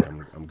I feel like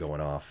I'm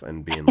going off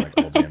and being like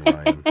old man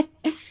Ryan.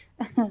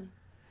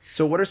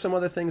 So what are some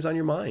other things on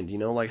your mind?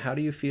 Like how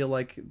do you feel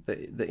like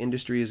the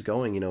industry is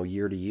going,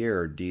 year to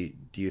year? Do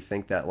you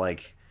think that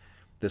like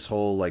this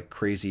whole like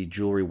crazy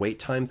jewelry wait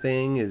time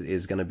thing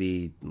is going to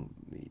be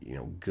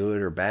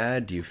good or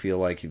bad? Do you feel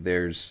like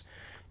there's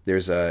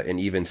an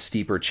even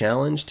steeper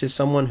challenge to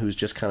someone who's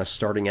just kind of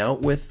starting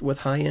out with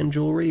high-end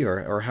jewelry,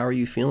 or how are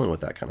you feeling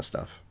with that kind of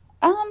stuff?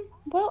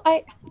 Well,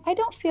 I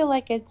don't feel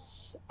like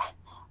it's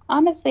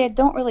honestly, I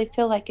don't really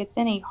feel like it's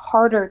any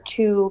harder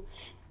to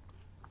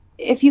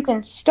if you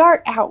can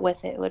start out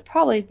with it, it would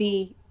probably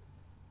be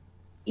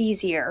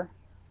easier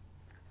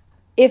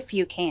if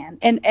you can.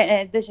 And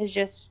this is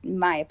just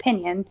my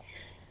opinion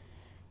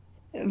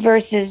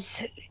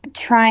versus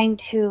trying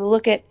to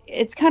look at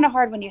it's kind of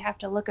hard when you have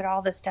to look at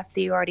all the stuff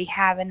that you already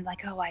have and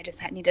like, oh, I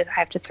just need to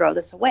have to throw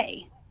this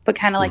away. But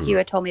kind of like Hmm. you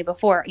had told me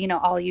before,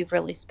 all you've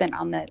really spent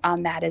on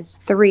that is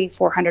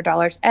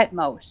 $300-400 at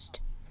most,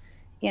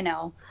 you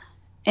know.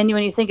 And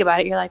when you think about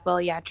it, you're like,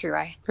 well, yeah, true.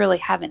 I really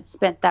haven't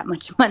spent that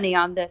much money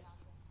on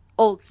this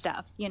old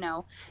stuff.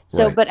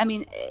 So, Right. but I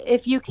mean,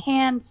 if you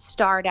can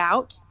start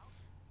out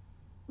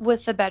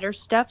with the better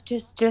stuff,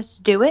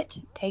 just do it.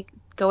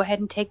 Go ahead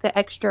and take the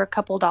extra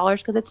couple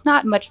dollars because it's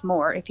not much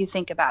more if you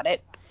think about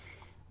it.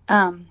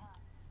 Um,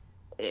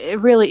 it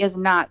really is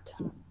not,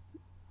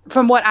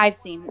 from what I've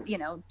seen,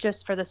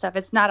 just for the stuff,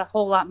 it's not a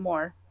whole lot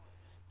more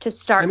to I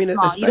start mean,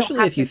 small. You don't especially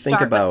have if to you think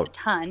start with a about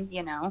ton.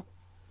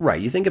 right,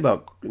 you think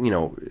about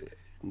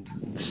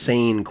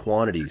sane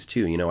quantities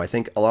too. I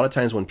think a lot of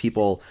times when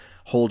people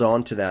hold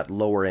on to that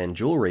lower end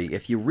jewelry,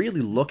 if you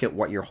really look at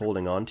what you're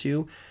holding on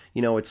to,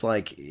 it's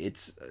like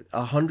it's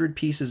 100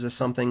 pieces of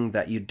something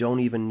that you don't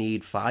even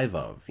need five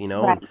of, and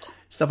Right.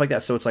 stuff like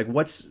that. So it's like,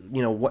 what's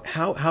what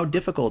how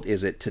difficult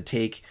is it to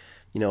take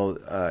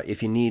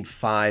if you need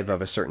five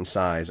of a certain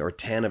size, or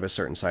 10 of a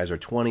certain size, or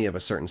 20 of a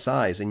certain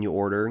size, and you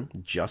order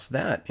just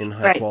that in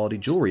high Right. quality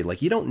jewelry.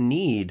 Like you don't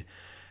need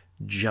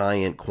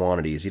giant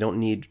quantities. You don't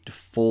need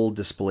full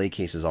display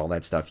cases, all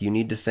that stuff. You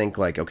need to think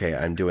like, okay,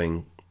 I'm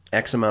doing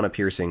X amount of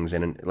piercings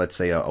in, let's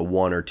say, a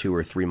 1 or 2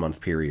 or 3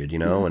 month period,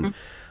 and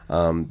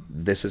Hmm.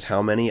 this is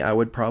how many I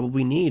would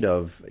probably need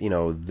of,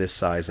 this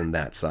size and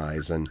that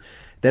size. And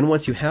then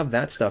once you have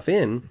that stuff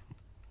in,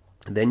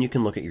 then you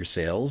can look at your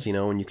sales,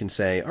 and you can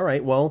say, all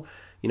right, well,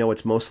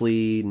 it's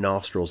mostly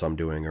nostrils I'm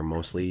doing, or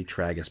mostly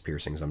tragus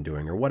piercings I'm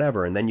doing, or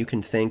whatever. And then you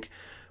can think,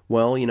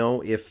 well,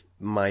 if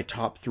my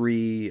top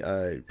three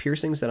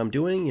piercings that I'm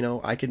doing,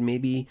 I could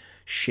maybe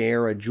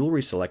share a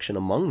jewelry selection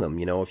among them.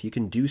 If you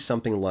can do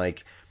something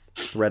like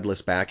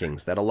threadless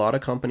backings that a lot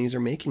of companies are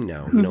making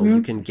now, Hmm.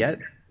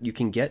 you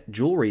can get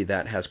jewelry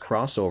that has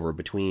crossover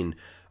between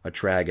a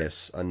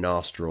tragus, a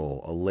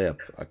nostril, a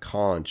lip, a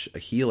conch, a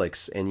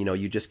helix, and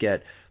you just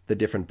get the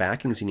different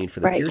backings you need for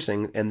the Right.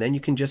 piercing, and then you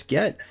can just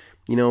get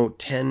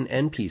 10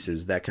 end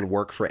pieces that can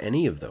work for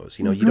any of those.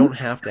 You Hmm. don't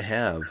have to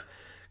have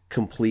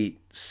complete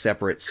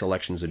separate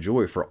selections of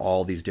jewelry for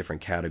all these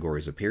different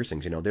categories of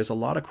piercings. There's a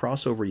lot of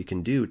crossover you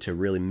can do to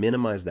really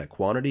minimize that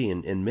quantity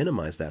and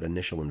minimize that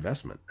initial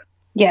investment.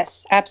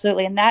 Yes,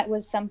 absolutely. And that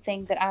was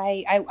something that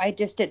I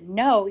just didn't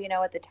know,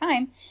 at the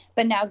time,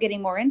 but now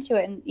getting more into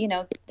it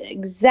and,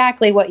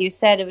 exactly what you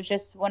said, it was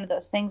just one of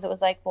those things that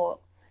was like,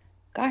 well,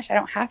 gosh, I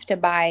don't have to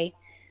buy,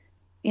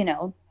 you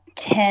know,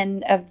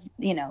 10 of,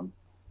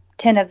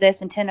 10 of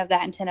this and 10 of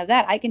that and 10 of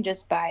that. I can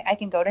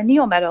go to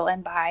Neometal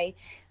and buy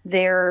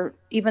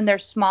even their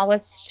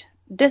smallest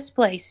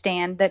display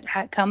stand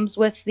that comes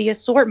with the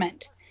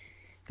assortment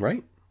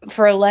Right.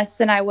 for less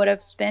than I would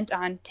have spent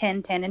on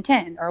 10, 10, and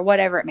 10 or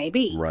whatever it may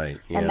be. Right.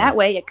 And Yeah. that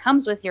way it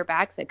comes with your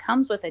backs, it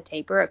comes with a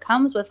taper, it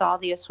comes with all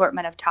the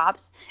assortment of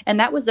tops. And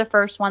that was the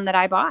first one that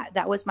I bought.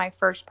 That was my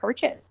first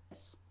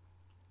purchase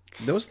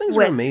Those things are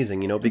with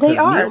amazing, they because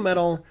are.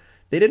 Neometal,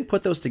 they didn't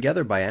put those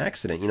together by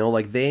accident.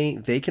 Like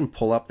they can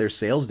pull up their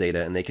sales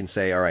data and they can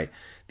say, all right,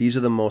 these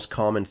are the most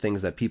common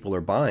things that people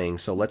are buying,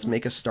 so let's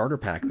make a starter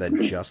pack that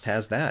just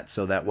has that,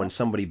 so that when Yep.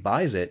 somebody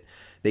buys it,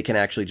 they can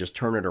actually just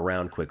turn it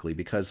around quickly,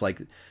 because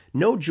like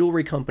no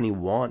jewelry company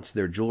wants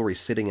their jewelry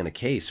sitting in a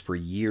case for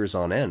years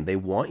on end. They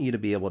want you to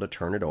be able to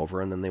turn it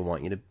over, and then they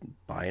want you to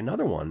buy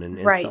another one and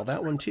sell Right.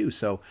 that one too.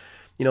 So,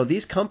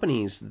 these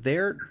companies,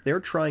 they're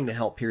trying to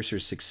help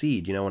piercers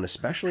succeed, and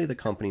especially the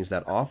companies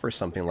that offer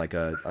something like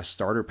a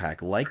starter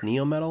pack like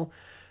Neometal.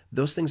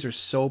 Those things are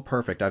so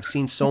perfect. I've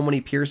seen so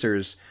many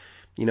piercers,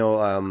 you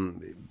know,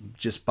 um,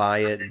 just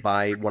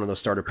buy one of those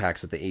starter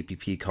packs at the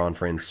APP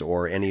conference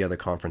or any other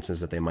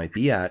conferences that they might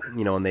be at,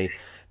 and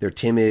they're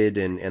timid,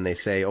 and they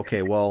say,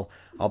 okay, well,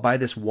 I'll buy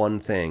this one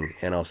thing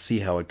and I'll see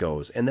how it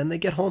goes. And then they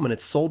get home and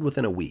it's sold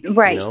within a week,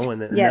 Right.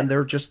 and then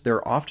Yes.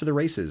 they're off to the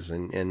races.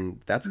 And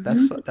that's,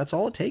 Hmm. that's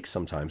all it takes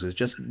sometimes, is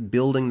just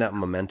building that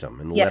momentum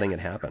and letting Yes.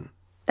 it happen.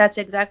 That's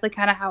exactly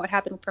kind of how it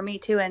happened for me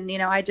too. And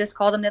I just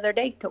called him the other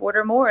day to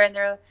order more, and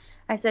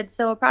I said,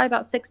 so probably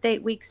about 6 to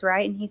 8 weeks,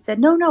 right? And he said,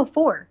 no, no,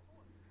 4.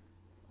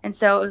 And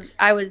so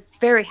I was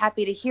very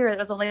happy to hear that it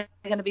was only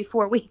going to be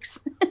 4 weeks.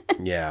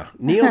 Yeah,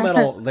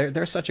 Neometal,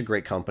 they're such a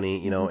great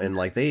company, Hmm. and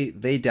like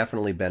they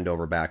definitely bend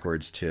over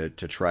backwards to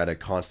try to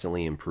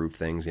constantly improve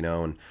things,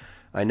 and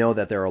I know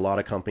that there are a lot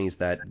of companies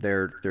that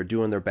they're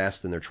doing their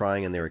best and they're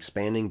trying and they're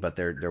expanding, but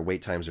their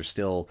wait times are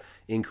still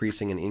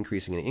increasing and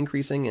increasing and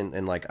increasing,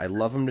 and like I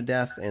love them to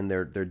death, and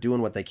they're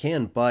doing what they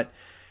can, but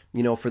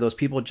for those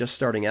people just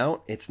starting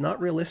out, it's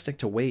not realistic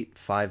to wait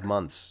 5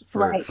 months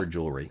Right. for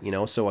jewelry,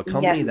 So a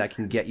company that Yes.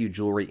 can get you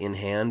jewelry in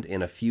hand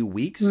in a few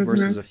weeks Hmm.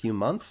 versus a few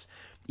months,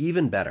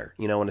 even better,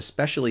 and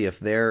especially if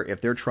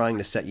they're trying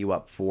to set you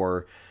up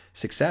for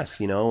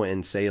success,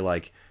 and say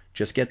like,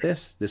 just get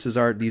this. These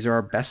are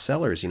our best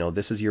sellers.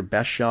 This is your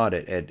best shot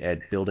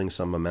at building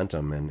some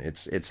momentum, and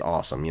it's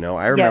awesome.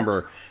 I remember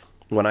Yes.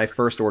 when I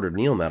first ordered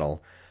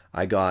Neometal,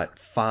 I got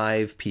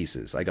 5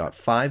 pieces. I got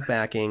 5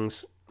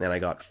 backings, and I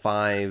got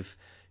 5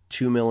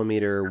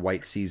 2mm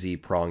white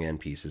CZ prong end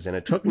pieces. And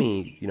it took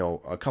me,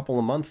 a couple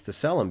of months to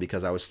sell them,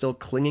 because I was still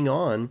clinging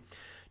on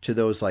to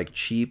those like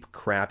cheap,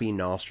 crappy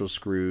nostril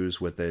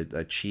screws with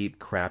a cheap,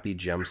 crappy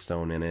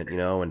gemstone in it,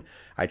 and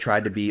I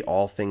tried to be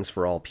all things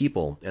for all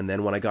people. And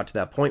then when I got to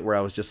that point where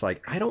I was just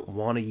like, I don't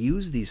want to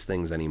use these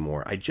things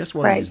anymore. I just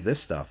want to Right. use this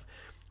stuff.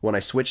 When I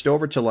switched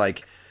over to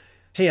like,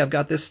 hey, I've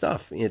got this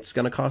stuff. It's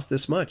going to cost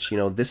this much.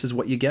 This is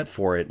what you get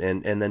for it.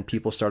 And then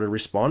people started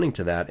responding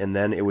to that. And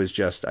then it was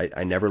just,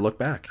 I never looked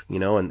back,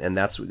 and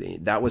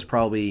that was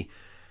probably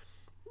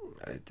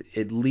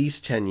at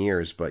least 10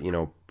 years, but,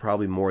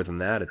 probably more than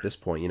that at this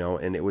point,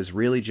 and it was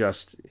really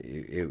just,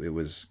 it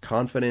was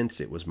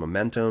confidence, it was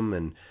momentum,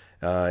 and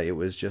it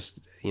was just,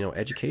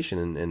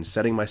 education, and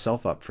setting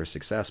myself up for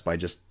success by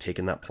just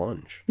taking that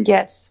plunge.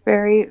 Yes.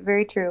 Very,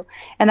 very true.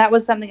 And that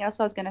was something else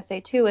I was going to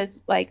say too,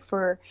 is like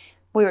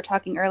we were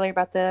talking earlier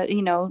about the,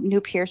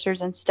 new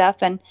piercers and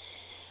stuff. And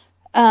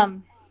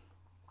um,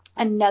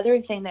 another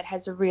thing that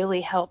has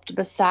really helped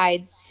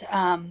besides,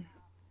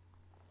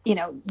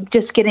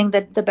 just getting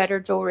the better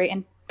jewelry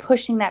and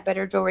pushing that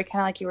better jewelry,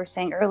 kind of like you were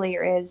saying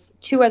earlier, is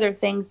two other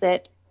things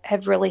that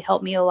have really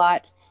helped me a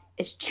lot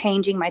is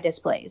changing my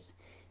displays.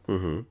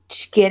 Mm-hmm.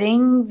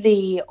 Getting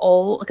the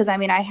old, because I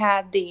mean, I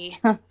had the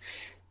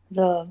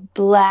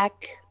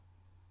black,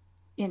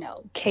 Oh,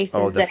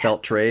 cases the that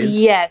felt trays.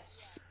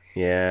 yes,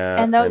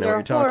 Yeah, and I those know what are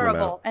you're talking about.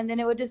 horrible. And then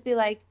it would just be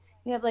like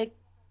you have like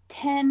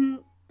 10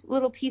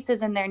 little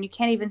pieces in there and you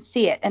can't even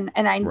see it. And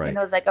I Right.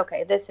 was like,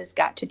 okay, this has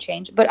got to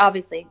change. But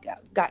obviously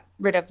got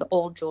rid of the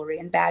old jewelry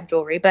and bad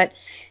jewelry. But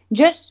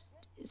just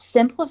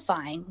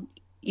simplifying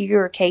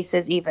your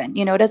cases, even,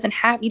 it doesn't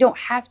have, you don't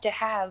have to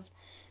have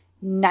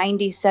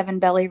 97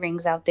 belly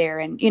rings out there.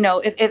 And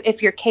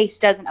if your case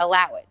doesn't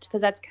allow it,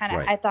 because that's kind of,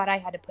 Right. I thought I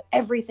had to put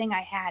everything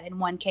I had in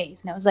one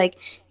case, and I was like,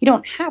 you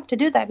don't have to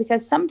do that,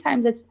 because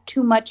sometimes it's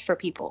too much for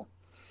people.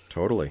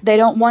 Totally. They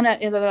don't want to,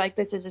 they're like,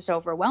 this is just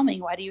overwhelming,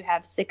 why do you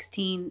have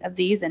 16 of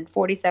these and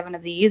 47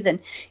 of these? And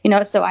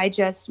so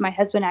my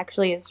husband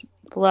actually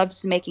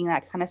loves making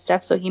that kind of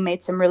stuff, so he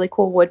made some really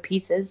cool wood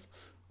pieces,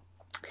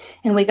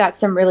 and we got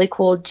some really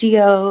cool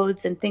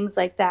geodes and things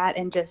like that,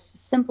 and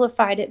just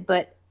simplified it,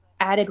 but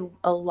added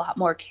a lot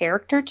more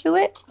character to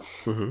it.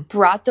 Mm-hmm.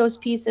 Brought those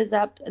pieces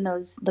up and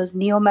those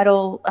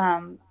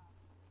Neometal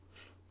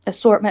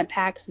assortment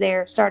packs,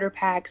 there starter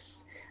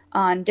packs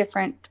on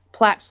different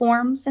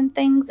platforms and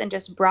things, and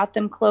just brought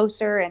them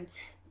closer. And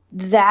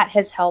that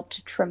has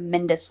helped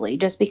tremendously,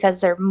 just because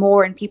they're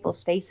more in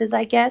people's faces,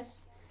 I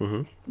guess,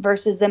 Mm-hmm.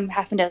 versus them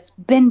having to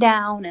bend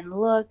down and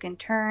look and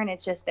turn.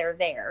 It's just they're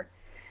there.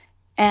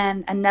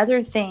 And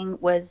another thing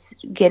was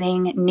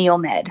getting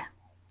NeoMed,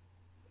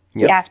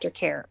 the Yep.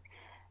 aftercare,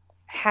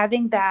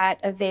 having that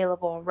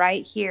available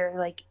right here,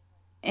 like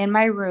in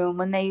my room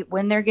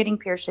when they're getting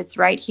pierced. It's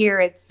right here.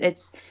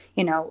 It's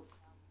you know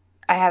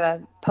I have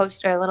a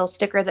poster, a little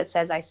sticker that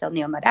says I sell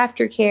NeoMed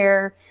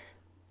aftercare,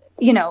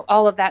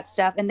 all of that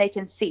stuff, and they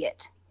can see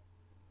it.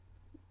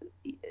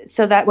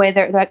 So that way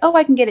they're like, oh,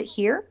 I can get it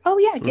here. Oh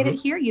yeah, get Mm-hmm. it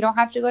here. You don't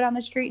have to go down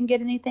the street and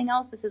get anything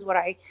else. This is what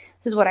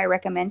I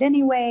recommend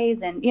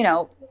anyways, and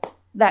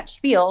that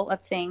spiel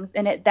of things,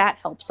 and that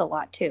helps a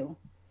lot too.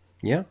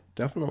 Yeah,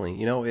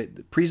 definitely.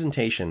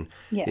 Presentation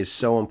is Yes.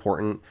 so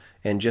important,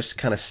 and just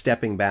kind of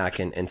stepping back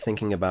and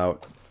thinking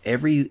about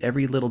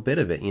every little bit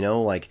of it,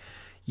 like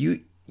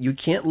you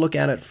can't look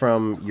at it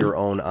from your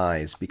own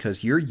eyes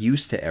because you're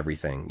used to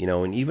everything,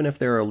 and even if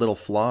there are little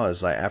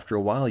flaws, after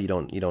a while you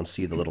don't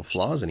see the little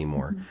flaws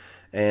anymore. Mhm.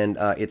 And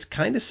it's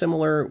kind of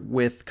similar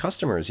with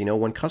customers.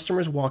 When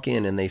customers walk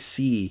in and they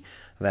see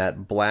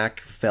that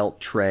black felt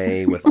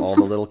tray with all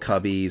the little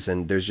cubbies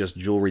and there's just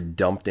jewelry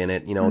dumped in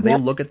it, they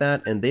Yep. look at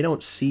that and they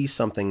don't see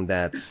something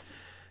that's,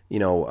 you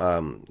know,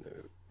 um,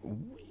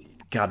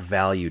 got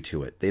value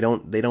to it. They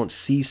don't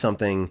see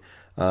something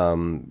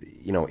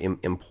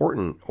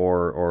important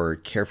or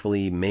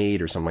carefully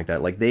made or something like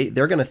that. Like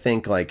they're going to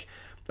think like,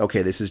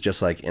 okay, this is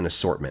just like an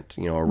assortment,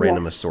 a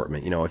random Yes.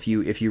 assortment. If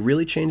you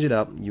really change it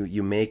up,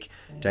 you make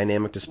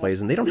dynamic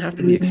displays, and they don't have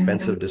to be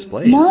expensive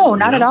displays, No,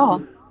 not at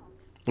all.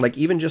 like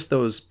even just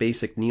those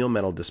basic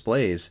neo-metal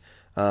displays,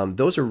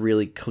 those are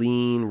really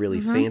clean, really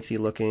Hmm. fancy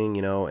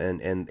looking,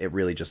 and it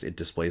really just it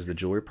displays the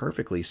jewelry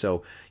perfectly.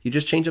 So you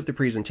just change up the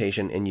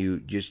presentation and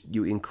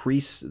you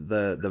increase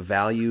the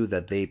value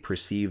that they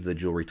perceive the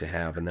jewelry to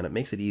have, and then it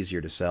makes it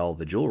easier to sell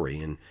the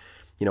jewelry. And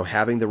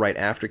having the right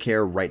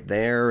aftercare right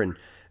there, and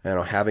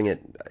having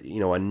it,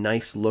 a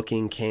nice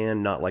looking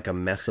can, not like a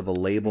mess of a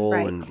label,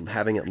 Right. and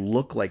having it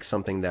look like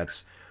something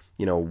that's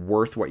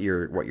worth what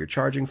you're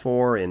charging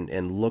for,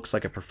 and looks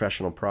like a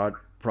professional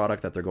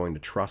product that they're going to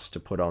trust to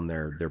put on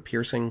their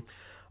piercing.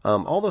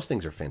 All those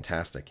things are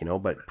fantastic,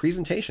 but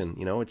presentation,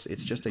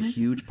 it's just a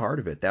huge part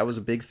of it. That was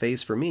a big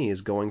phase for me,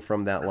 is going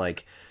from that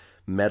like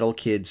metal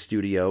kid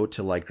studio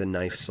to like the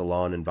nice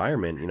salon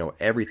environment.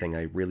 Everything,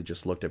 I really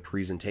just looked at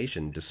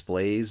presentation,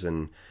 displays,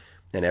 and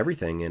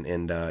everything, and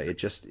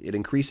it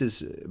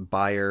increases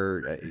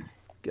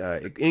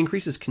it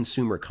increases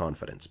consumer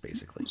confidence,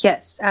 basically.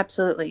 Yes,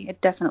 absolutely.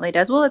 It definitely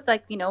does. Well, it's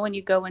like, when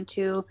you go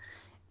into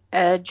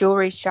a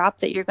jewelry shop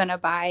that you're going to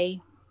buy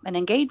an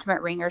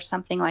engagement ring or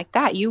something like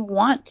that, you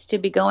want to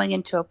be going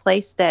into a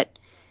place that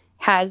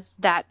has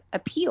that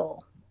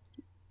appeal.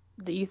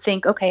 That you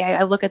think, okay,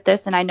 I look at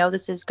this and I know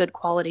this is good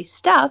quality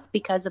stuff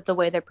because of the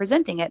way they're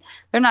presenting it.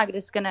 They're not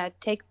just going to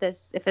take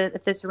this,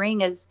 if this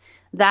ring is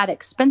that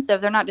expensive,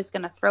 they're not just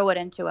going to throw it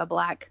into a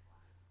black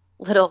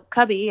little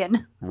cubby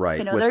and, Right,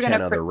 with they're going 10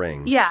 to, other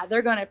rings. yeah,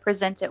 they're going to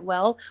present it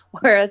well,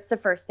 where it's the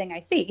first thing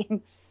I see.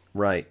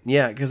 Right.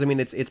 Yeah, because I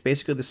mean it's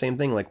basically the same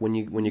thing. Like when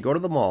you go to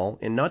the mall,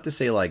 and not to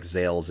say like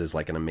Zales is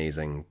like an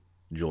amazing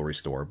jewelry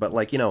store, but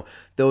like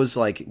those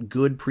like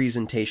good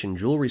presentation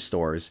jewelry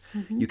stores,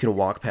 Hmm. you can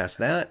walk past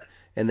that,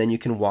 and then you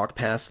can walk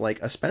past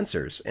like a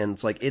Spencer's, and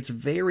it's like it's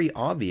very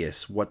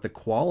obvious what the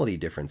quality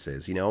difference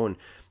is, and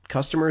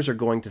customers are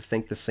going to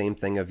think the same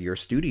thing of your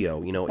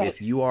studio. Right.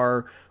 If you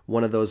are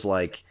one of those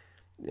like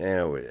you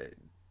know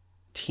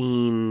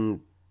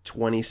teen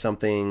 20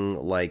 something,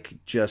 like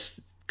just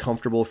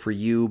comfortable for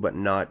you but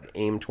not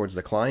aimed towards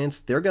the clients,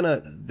 they're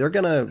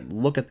gonna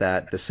look at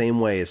that the same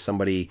way as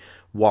somebody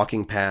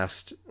walking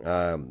past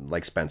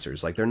like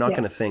Spencer's. Like they're not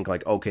gonna Yes. think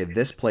like, okay,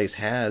 this place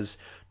has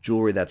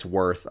jewelry that's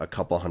worth a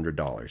couple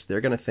 $100.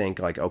 They're gonna think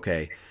like,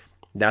 okay,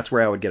 that's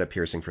where I would get a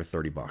piercing for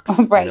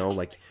 $30. Right.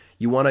 Like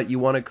you want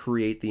to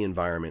create the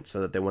environment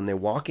so that when they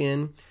walk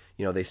in,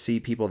 they see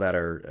people that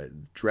are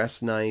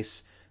dressed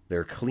nice,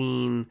 they're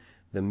clean,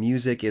 the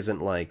music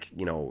isn't like,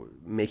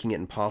 making it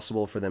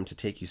impossible for them to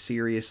take you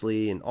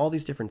seriously, and all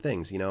these different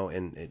things,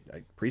 and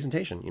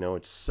presentation,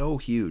 it's so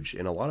huge,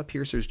 and a lot of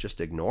piercers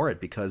just ignore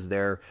it because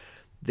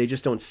they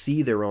just don't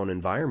see their own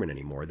environment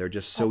anymore. They're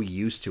just so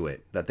used to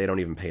it that they don't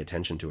even pay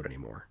attention to it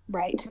anymore.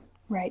 Right.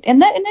 Right.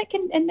 And that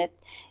can, and it,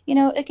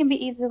 it can be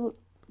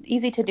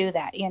easy to do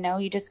that.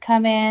 You just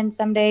come in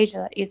some days,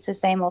 it's the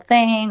same old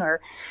thing,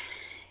 or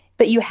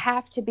but you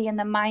have to be in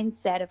the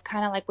mindset of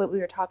kind of like what we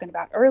were talking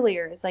about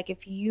earlier, is like,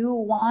 if you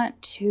want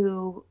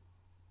to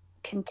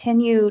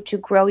continue to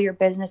grow your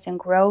business and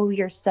grow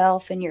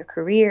yourself and your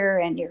career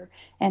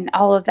and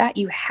all of that,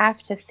 you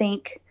have to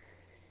think,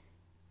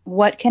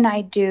 what can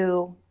I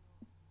do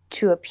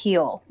to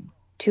appeal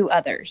to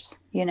others?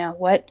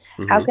 How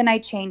Hmm. can I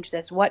change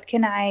this? What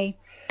can I,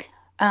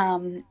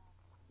 um,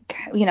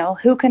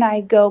 who can I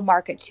go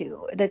market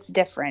to that's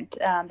different,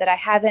 that I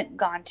haven't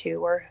gone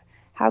to? Or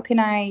how can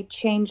I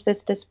change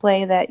this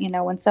display that,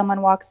 when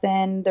someone walks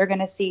in, they're going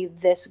to see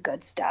this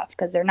good stuff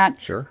because they're not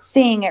Sure.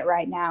 seeing it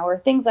right now, or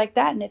things like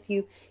that. And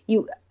if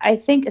I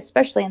think,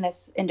 especially in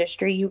this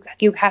industry,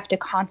 you have to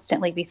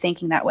constantly be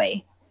thinking that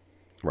way,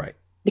 Right.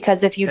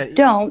 because if you And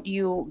don't,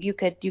 you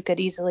could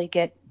easily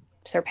get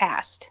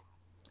surpassed.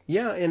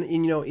 yeah,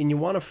 and you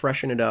want to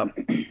freshen it up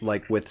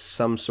like with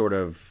some sort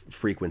of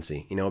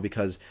frequency,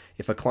 because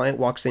if a client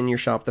walks in your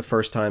shop the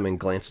first time and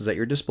glances at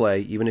your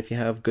display, even if you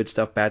have good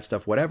stuff, bad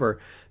stuff, whatever,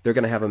 they're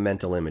going to have a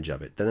mental image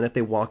of it. Then if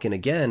they walk in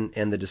again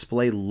and the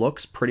display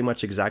looks pretty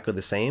much exactly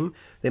the same,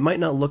 they might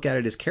not look at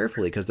it as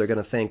carefully because they're going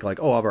to think like,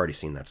 "Oh, I've already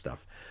seen that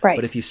stuff." But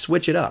Right. if you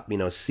switch it up,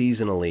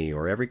 seasonally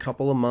or every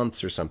couple of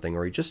months or something,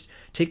 or you just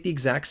take the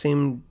exact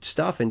same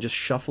stuff and just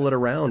shuffle it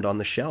around on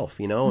the shelf,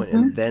 Hmm.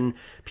 and then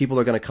people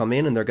are going to come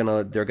in and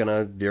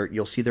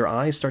you'll see their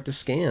eyes start to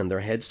scan, their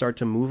heads start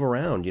to move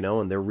around,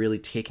 and they're really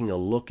taking a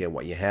look at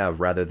what you have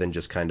rather than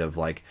just kind of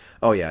like,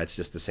 oh yeah, it's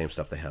just the same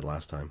stuff they had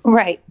last time.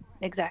 Right.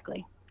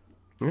 Exactly.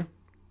 Yeah.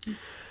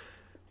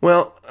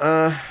 Well,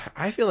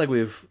 I feel like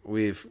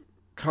we've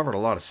covered a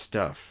lot of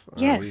stuff.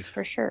 Yes,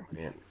 for sure.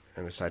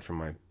 And aside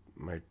from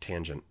my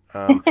tangent,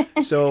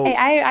 so hey,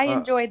 I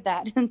enjoyed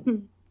that.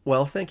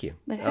 Well, thank you.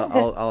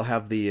 I'll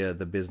have the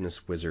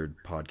Business Wizard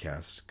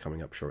podcast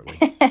coming up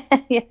shortly.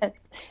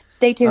 Yes,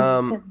 stay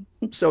tuned.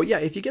 So yeah,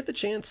 if you get the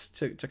chance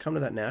to come to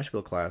that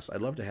Nashville class,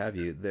 I'd love to have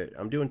you.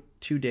 I'm doing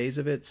 2 days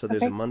of it, so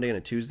there's a Monday and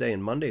a Tuesday,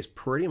 and Monday's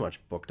pretty much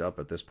booked up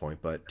at this point.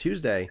 But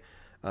Tuesday,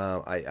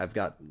 I've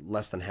got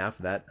less than half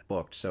of that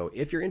booked. So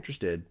if you're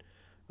interested,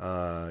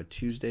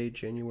 Tuesday,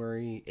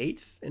 January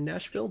 8th in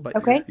Nashville, but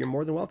you're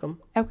more than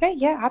welcome. Okay,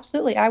 yeah,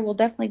 absolutely. I will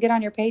definitely get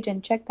on your page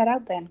and check that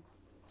out then.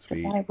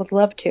 Sweet. I would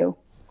love to.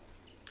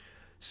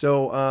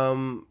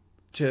 So,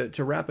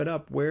 to wrap it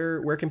up,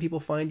 where can people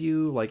find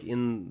you, like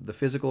in the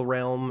physical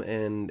realm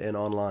and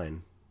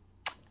online?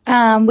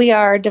 We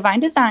are Divine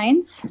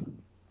Designs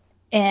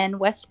in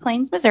West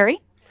Plains, Missouri.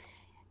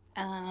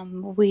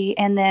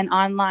 And then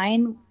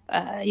online,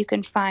 you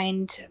can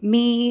find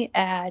me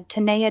at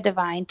Tanea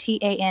Divine,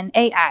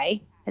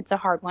 Tanai. It's a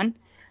hard one.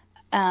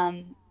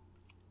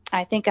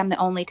 I think I'm the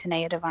only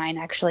Tanea Divine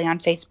actually on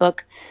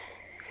Facebook.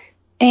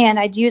 And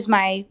I'd use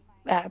my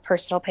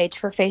personal page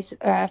for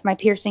my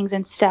piercings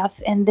and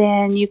stuff. And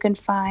then you can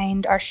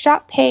find our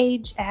shop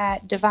page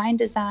at Divine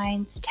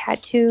Designs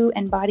Tattoo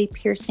and Body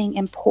Piercing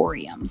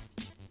Emporium.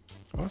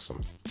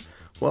 Awesome.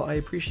 Well, I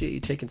appreciate you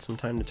taking some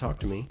time to talk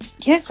to me.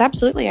 Yes,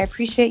 absolutely. I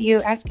appreciate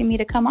you asking me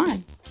to come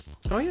on.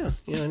 Oh yeah,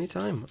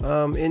 anytime.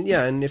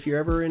 And if you're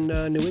ever in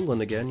New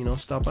England again,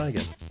 stop by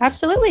again.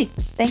 Absolutely.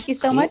 Thank you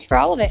so much for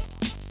all of it.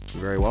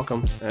 You're very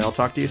welcome. And I'll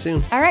talk to you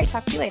soon. All right,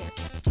 talk to you later.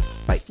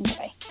 Bye.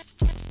 Bye.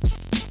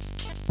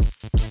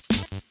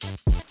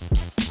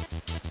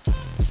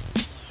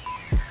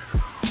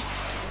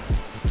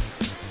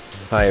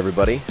 Hi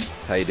everybody,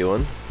 how you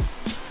doing?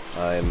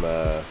 I'm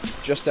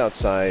just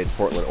outside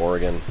Portland,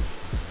 Oregon,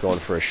 going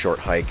for a short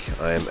hike.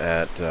 I'm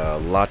at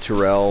La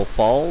Tourelle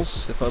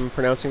Falls, if I'm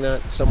pronouncing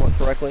that somewhat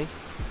correctly.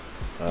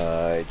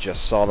 I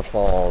just saw the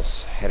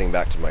falls, heading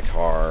back to my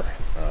car.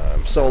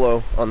 I'm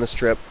solo on this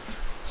trip,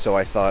 so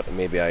I thought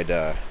maybe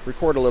I'd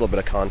record a little bit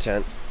of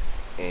content.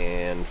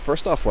 And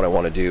first off, what I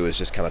want to do is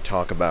just kind of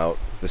talk about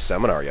the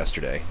seminar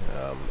yesterday.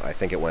 I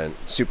think it went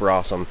super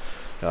awesome.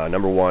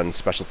 Number one,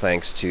 special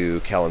thanks to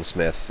Kellen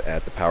Smith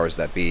at the Powers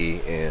That Be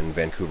in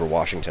Vancouver,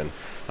 Washington.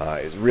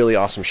 It was a really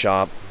awesome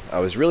shop. I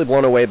was really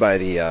blown away by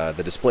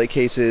the display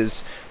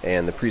cases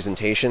and the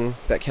presentation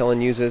that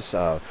Kellen uses.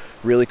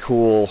 Really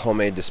cool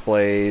homemade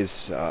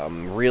displays,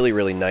 really,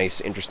 really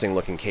nice, interesting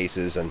looking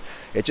cases, and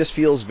it just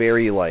feels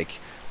very like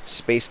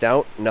spaced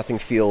out. Nothing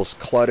feels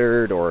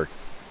cluttered or,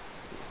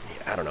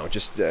 I don't know,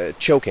 just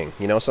choking.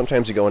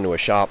 Sometimes you go into a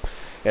shop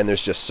and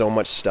there's just so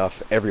much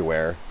stuff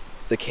everywhere.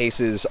 The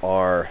cases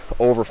are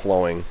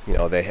overflowing.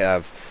 They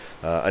have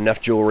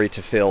enough jewelry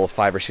to fill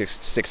 5 or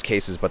 6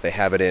 cases, but they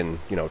have it in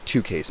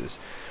 2 cases.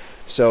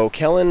 So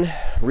Kellen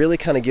really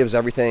kind of gives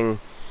everything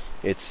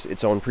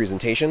its own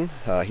presentation.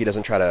 He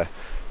doesn't try to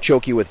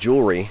choke you with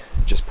jewelry,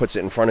 just puts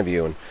it in front of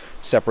you and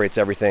separates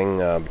everything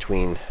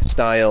between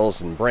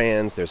styles and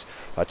brands. There's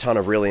a ton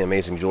of really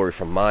amazing jewelry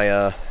from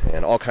Maya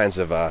and all kinds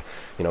of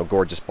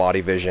gorgeous Body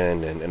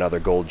Vision and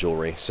other gold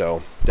jewelry.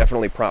 So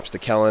definitely props to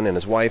Kellen and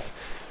his wife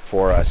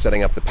for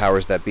setting up the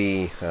Powers That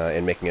Be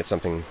and making it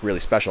something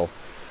really special.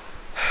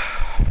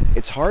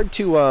 It's hard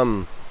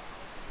to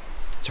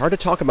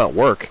talk about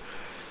work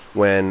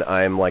when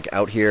I'm like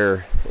out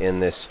here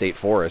in this state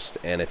forest,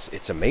 and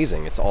it's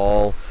amazing. It's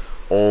all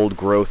old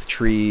growth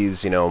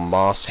trees,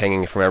 moss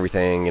hanging from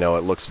everything. It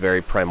looks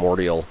very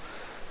primordial,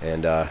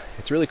 and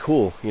it's really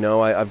cool.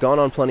 I've gone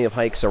on plenty of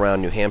hikes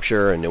around New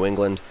Hampshire and New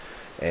England,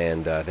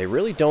 and they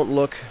really don't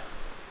look,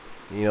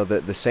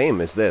 the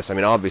same as this. I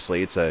mean,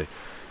 obviously it's a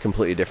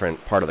completely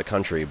different part of the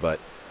country, but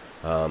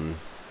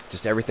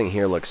just everything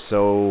here looks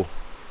so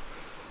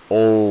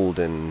old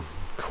and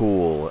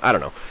cool. I don't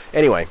know.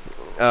 Anyway,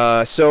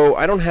 so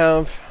I don't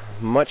have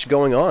much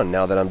going on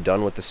now that I'm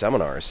done with the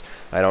seminars.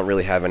 I don't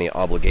really have any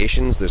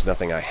obligations. There's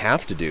nothing I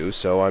have to do,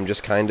 so I'm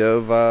just kind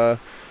of,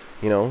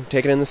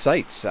 taking in the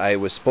sights. I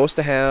was supposed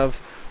to have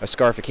a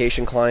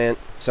scarification client,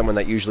 someone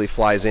that usually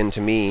flies in to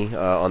me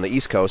on the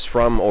East Coast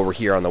from over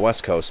here on the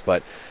West Coast,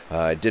 but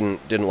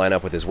didn't line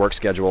up with his work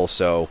schedule,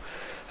 so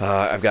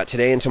I've got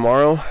today and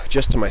tomorrow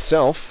just to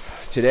myself.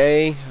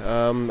 Today,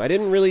 I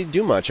didn't really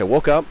do much. I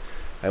woke up,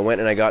 I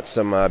went and I got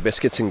some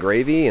biscuits and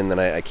gravy, and then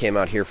I came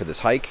out here for this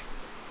hike.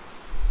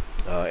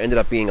 Ended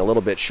up being a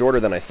little bit shorter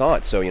than I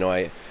thought, so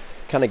I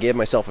kind of gave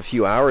myself a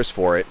few hours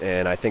for it,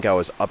 and I think I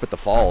was up at the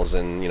falls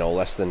in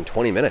less than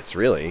 20 minutes,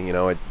 really.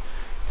 It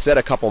said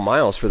a couple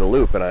miles for the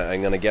loop, and I'm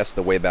going to guess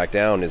the way back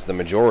down is the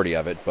majority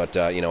of it, but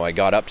I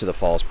got up to the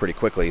falls pretty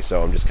quickly,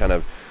 so I'm just kind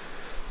of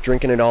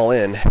drinking it all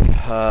in.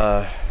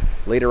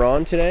 later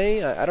on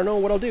today, I don't know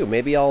what I'll do.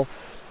 Maybe I'll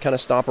kind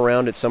of stop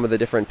around at some of the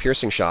different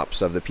piercing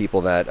shops of the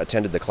people that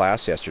attended the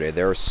class yesterday.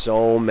 There are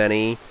so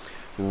many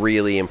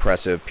really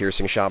impressive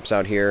piercing shops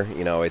out here.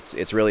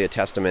 It's really a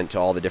testament to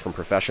all the different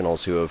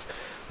professionals who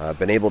have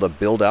been able to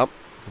build up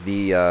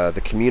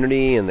the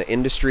community and the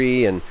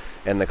industry and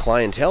the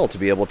clientele to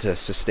be able to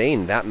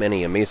sustain that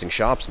many amazing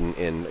shops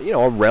in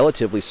a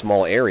relatively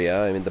small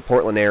area. I mean, the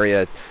Portland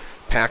area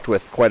packed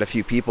with quite a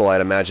few people,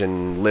 I'd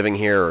imagine, living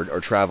here or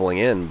traveling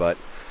in, but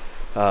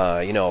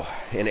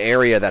an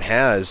area that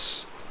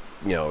has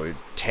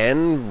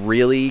 10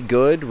 really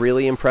good,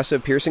 really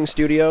impressive piercing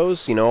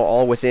studios,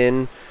 all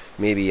within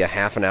maybe a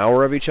half an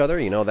hour of each other,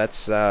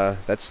 that's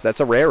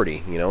a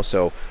rarity,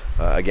 so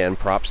again,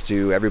 props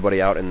to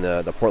everybody out in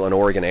the Portland,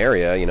 Oregon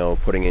area,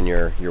 putting in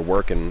your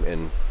work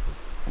and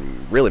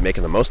really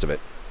making the most of it.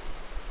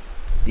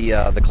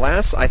 The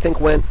class, I think,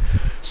 went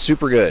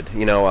super good.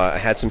 I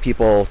had some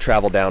people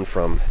travel down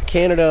from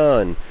Canada,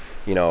 and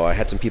I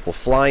had some people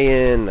fly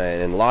in,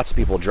 and lots of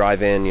people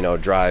drive in,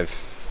 drive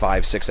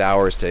 5-6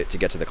 hours to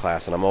get to the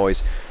class, and I'm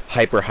always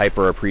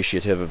hyper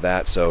appreciative of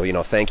that.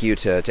 So thank you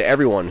to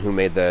everyone who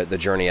made the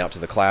journey out to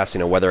the class,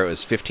 whether it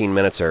was 15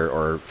 minutes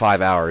or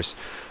 5 hours.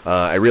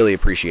 I really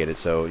appreciate it,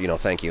 so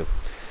thank you.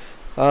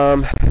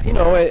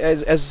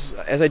 As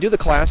I do the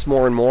class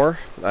more and more,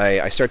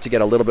 I start to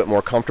get a little bit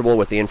more comfortable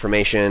with the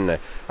information.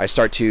 I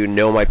start to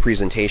know my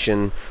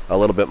presentation a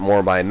little bit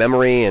more by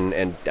memory,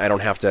 and I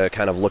don't have to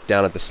kind of look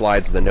down at the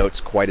slides and the notes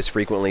quite as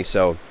frequently,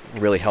 so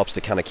it really helps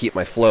to kind of keep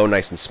my flow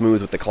nice and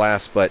smooth with the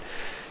class. But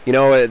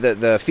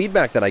the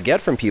feedback that I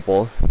get from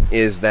people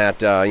is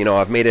that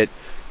I've made it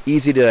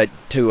easy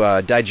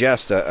to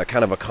digest a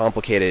kind of a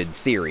complicated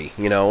theory.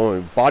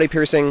 Body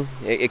piercing,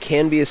 it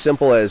can be as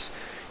simple as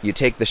you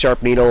take the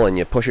sharp needle and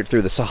you push it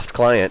through the soft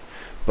client,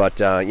 but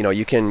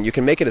you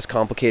can make it as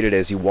complicated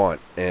as you want,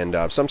 and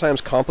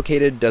sometimes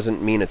complicated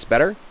doesn't mean it's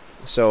better.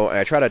 So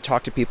I try to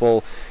talk to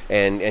people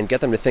and get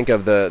them to think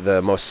of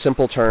the most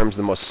simple terms,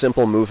 the most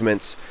simple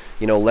movements.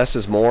 Less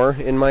is more,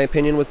 in my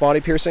opinion, with body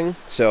piercing.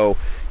 So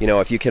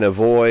if you can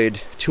avoid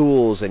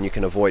tools, and you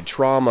can avoid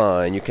trauma,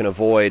 and you can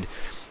avoid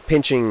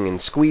pinching and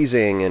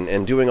squeezing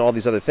and doing all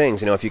these other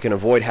things, if you can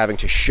avoid having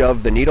to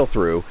shove the needle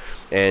through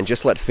and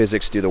just let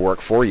physics do the work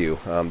for you,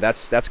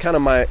 that's kind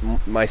of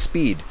my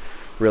speed,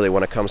 really,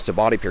 when it comes to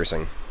body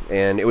piercing.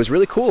 And it was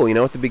really cool.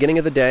 At the beginning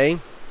of the day,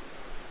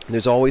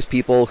 there's always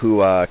people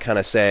who kind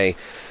of say,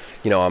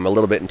 I'm a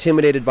little bit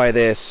intimidated by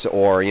this,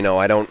 or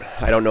I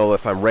don't know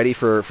if I'm ready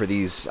for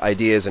these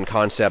ideas and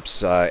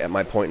concepts at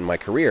my point in my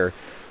career.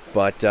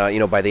 But,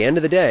 by the end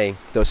of the day,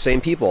 those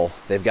same people,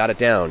 they've got it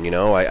down.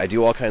 I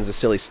do all kinds of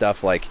silly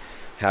stuff, like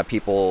have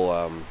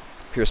people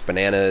pierce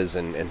bananas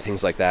and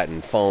things like that,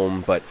 and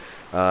foam. But,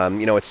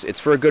 it's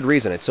for a good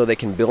reason. It's so they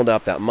can build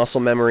up that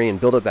muscle memory and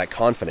build up that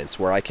confidence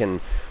where I can,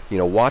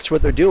 watch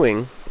what they're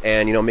doing.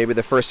 And, maybe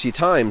the first few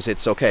times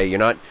it's okay. You're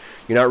not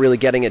really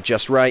getting it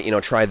just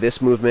right. Try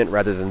this movement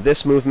rather than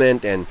this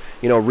movement. And,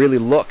 really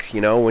look,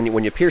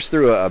 when you pierce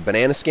through a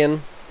banana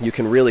skin, you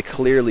can really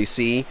clearly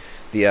see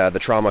the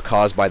trauma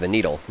caused by the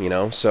needle,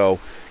 so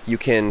you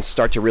can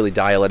start to really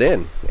dial it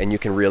in, and you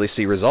can really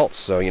see results.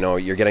 So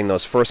you're getting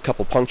those first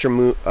couple puncture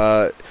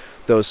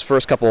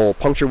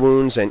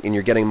wounds, and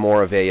you're getting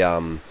more of a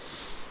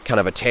kind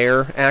of a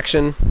tear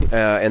action,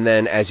 and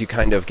then as you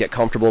kind of get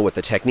comfortable with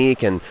the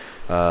technique and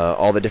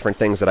all the different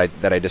things that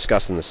I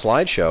discussed in the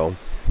slideshow,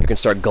 you can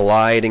start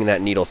gliding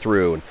that needle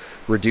through and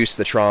reduce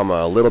the trauma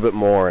a little bit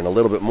more and a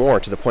little bit more,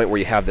 to the point where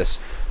you have this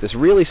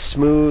really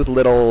smooth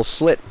little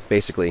slit,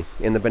 basically,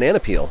 in the banana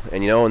peel.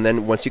 And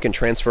then once you can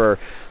transfer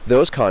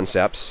those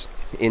concepts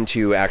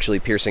into actually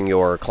piercing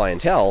your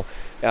clientele,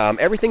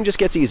 everything just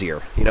gets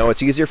easier.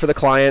 It's easier for the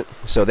client,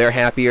 so they're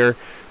happier.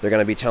 They're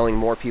going to be telling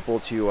more people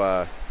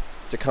to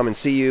come and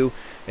see you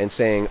and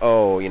saying,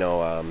 oh,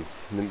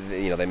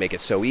 they make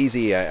it so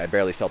easy, I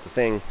barely felt a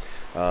thing.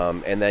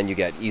 And then you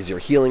get easier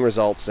healing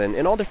results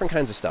and all different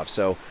kinds of stuff.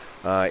 So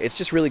it's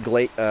just really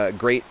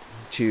great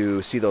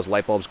to see those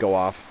light bulbs go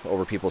off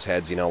over people's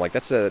heads.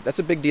 That's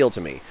a big deal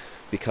to me,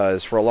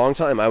 because for a long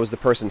time I was the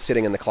person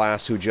sitting in the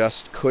class who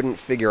just couldn't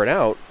figure it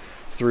out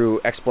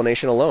through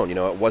explanation alone.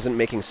 It wasn't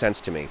making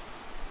sense to me.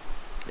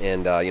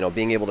 And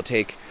being able to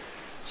take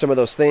some of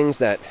those things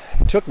that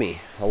took me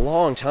a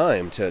long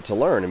time to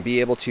learn, and be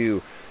able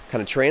to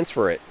kind of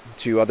transfer it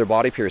to other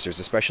body piercers,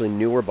 especially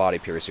newer body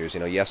piercers.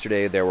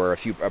 Yesterday there were a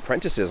few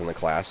apprentices in the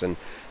class, and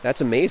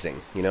that's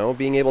amazing.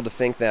 Being able to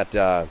think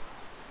that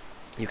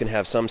you can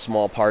have some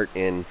small part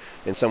in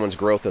someone's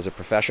growth as a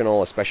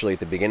professional, especially at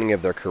the beginning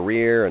of their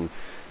career, and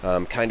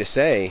kind of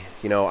say,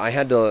 I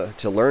had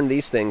to learn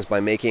these things by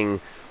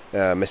making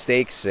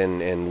mistakes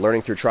and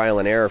learning through trial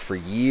and error for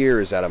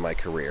years out of my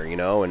career,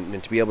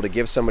 and to be able to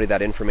give somebody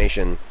that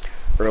information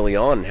early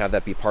on and have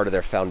that be part of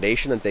their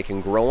foundation that they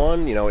can grow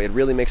on, it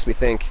really makes me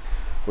think,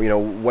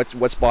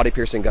 what's body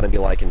piercing going to be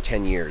like in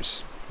 10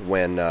 years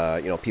when,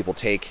 people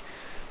take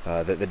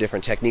the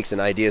different techniques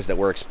and ideas that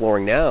we're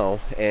exploring now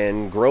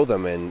and grow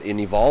them and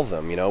evolve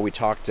them. We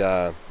talked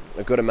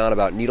a good amount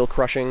about needle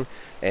crushing,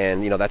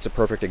 and that's a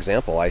perfect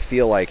example. I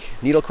feel like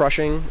needle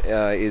crushing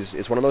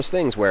is one of those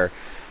things where,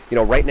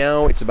 right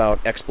now it's about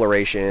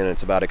exploration,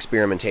 it's about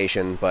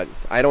experimentation, but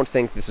I don't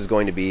think this is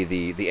going to be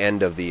the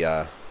end of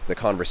the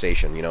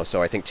conversation.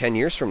 So I think 10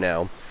 years from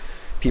now,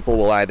 people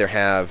will either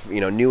have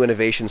new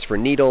innovations for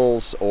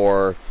needles,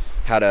 or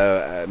how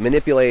to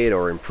manipulate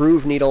or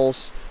improve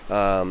needles,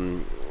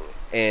 and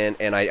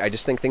I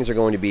just think things are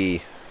going to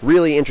be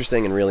really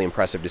interesting and really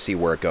impressive to see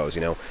where it goes.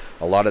 A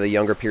lot of the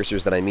younger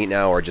piercers that I meet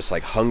now are just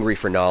like hungry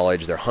for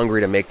knowledge. They're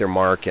hungry to make their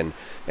mark and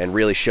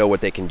really show what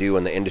they can do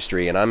in the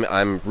industry. And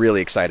I'm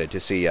really excited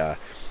to see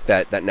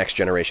that next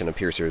generation of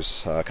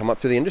piercers come up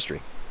through the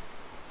industry.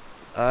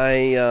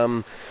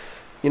 I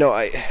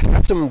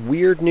had some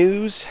weird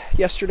news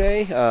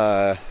yesterday,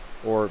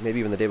 or maybe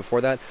even the day before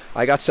that.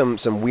 I got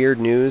some weird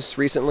news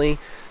recently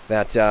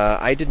that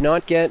I did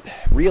not get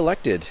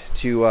reelected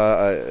to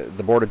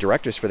the board of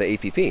directors for the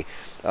APP.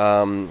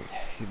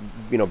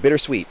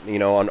 Bittersweet.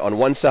 On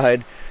one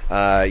side,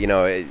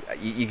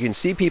 you can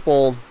see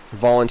people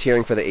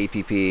volunteering for the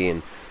APP,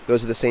 and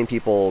those are the same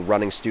people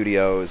running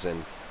studios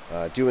and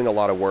doing a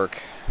lot of work,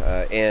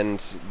 and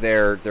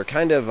they're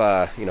kind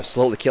of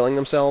slowly killing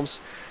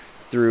themselves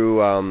through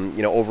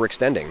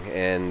overextending,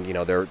 and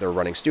they're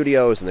running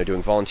studios and they're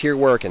doing volunteer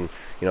work, and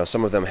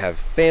some of them have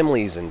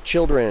families and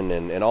children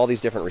and all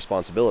these different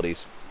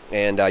responsibilities,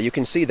 and you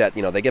can see that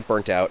they get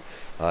burnt out,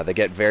 they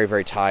get very,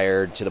 very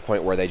tired to the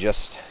point where they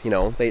just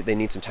they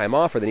need some time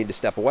off, or they need to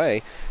step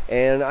away.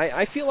 And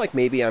I feel like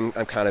maybe I'm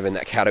kind of in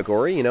that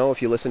category.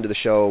 If you listen to the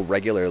show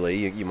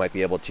regularly, you might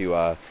be able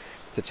to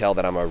tell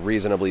that I'm a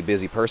reasonably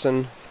busy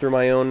person through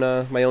my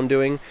own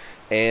doing,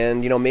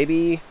 and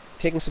maybe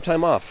taking some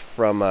time off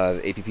from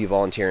APP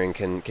volunteering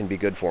can be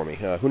good for me.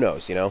 Who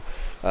knows?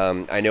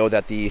 I know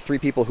that the 3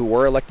 people who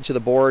were elected to the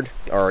board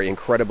are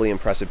incredibly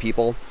impressive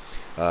people.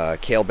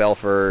 Cale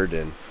Belford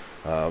and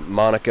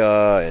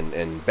Monica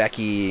and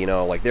Becky.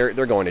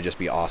 They're going to just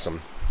be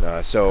awesome.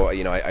 So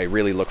I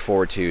really look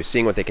forward to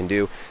seeing what they can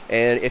do.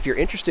 And if you're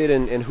interested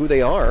in who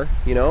they are,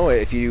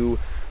 if you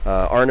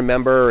aren't a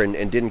member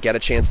and didn't get a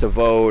chance to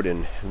vote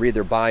and read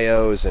their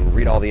bios and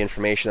read all the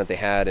information that they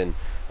had in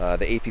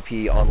the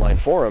APP online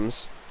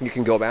forums, you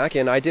can go back,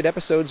 and I did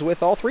episodes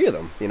with all 3 of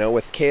them,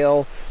 with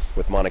Cale,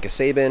 with Monica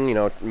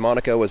Sabin.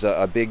 Monica was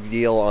a big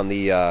deal on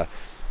the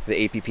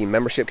APP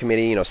membership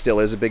committee, still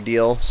is a big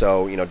deal,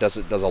 so does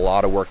a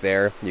lot of work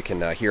there. You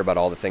can hear about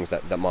all the things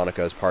that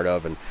Monica is part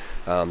of. And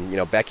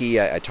Becky,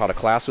 I taught a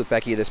class with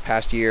Becky this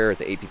past year at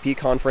the APP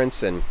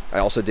conference, and I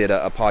also did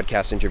a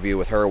podcast interview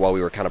with her while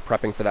we were kind of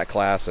prepping for that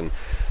class, and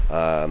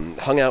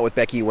hung out with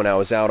Becky when I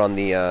was out on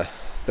the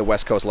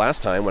West Coast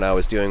last time when I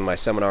was doing my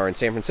seminar in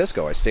San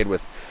Francisco. I stayed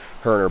with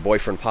her and her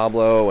boyfriend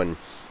Pablo, and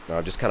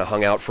just kind of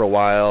hung out for a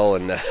while,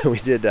 and we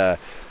did got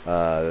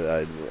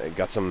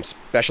some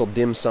special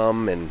dim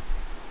sum, and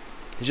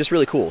it's just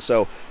really cool.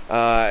 So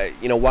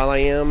while I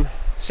am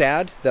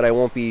sad that I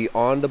won't be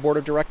on the board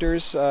of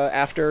directors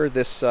after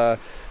this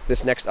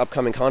next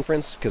upcoming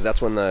conference, because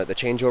that's when the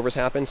changeovers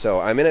happen,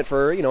 so I'm in it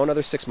for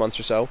another 6 months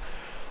or so.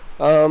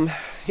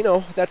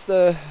 That's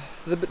the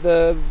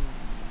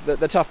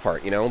tough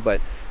part,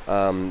 but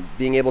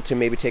being able to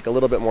maybe take a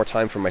little bit more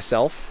time for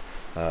myself,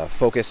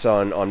 focus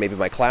on maybe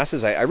my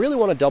classes. I really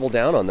want to double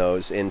down on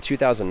those in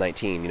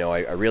 2019.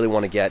 I really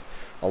want to get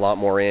a lot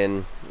more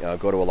in,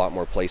 go to a lot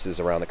more places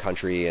around the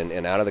country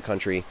and out of the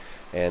country,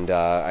 and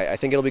I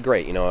think it'll be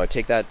great.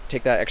 Take that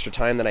extra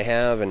time that I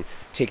have, and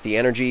take the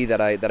energy that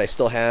I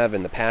still have,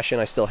 and the passion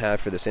I still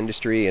have for this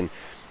industry, and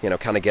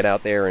kind of get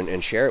out there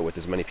and share it with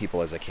as many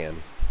people as I can.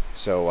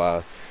 So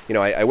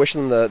I wish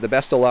them the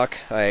best of luck.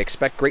 I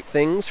expect great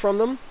things from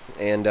them,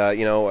 and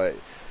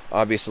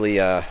obviously,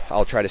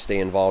 I'll try to stay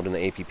involved in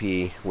the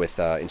APP with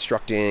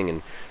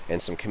instructing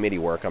and some committee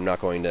work. I'm not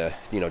going to,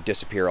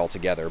 disappear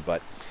altogether,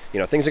 but,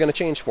 things are going to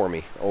change for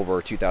me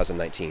over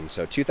 2019.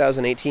 So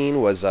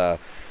 2018 was a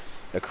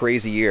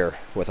crazy year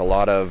with a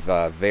lot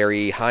of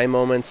very high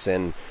moments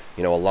and,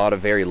 a lot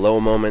of very low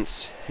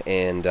moments.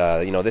 And,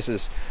 this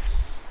is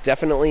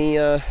definitely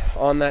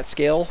on that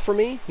scale for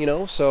me,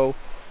 so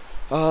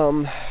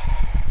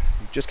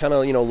just kind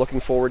of, looking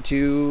forward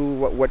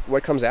to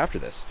what comes after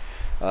this.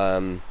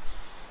 I'm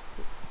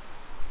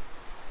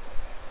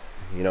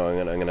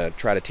gonna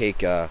try to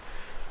take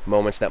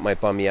moments that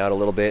might bum me out a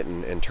little bit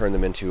and turn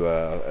them into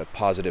a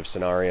positive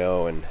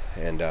scenario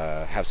and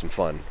have some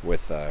fun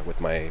with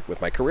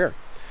my career.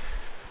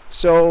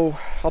 So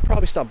I'll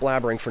probably stop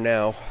blabbering for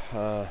now.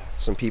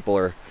 Some people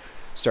are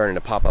starting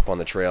to pop up on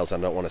the trails. I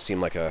don't want to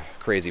seem like a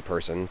crazy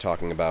person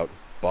talking about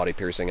body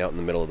piercing out in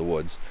the middle of the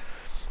woods.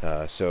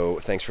 So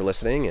thanks for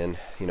listening, and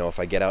if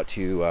I get out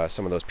to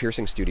some of those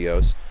piercing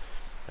studios,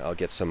 I'll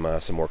get some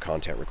more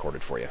content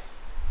recorded for you.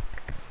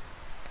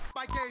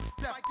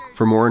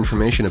 For more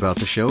information about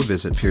the show,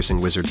 visit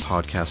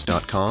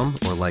piercingwizardpodcast.com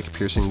or like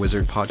Piercing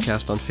Wizard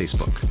Podcast on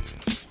Facebook.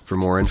 For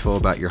more info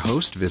about your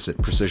host, visit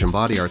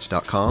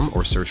precisionbodyarts.com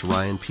or search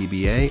Ryan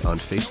PBA on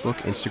Facebook,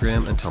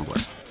 Instagram, and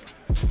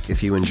Tumblr.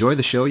 If you enjoy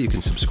the show, you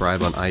can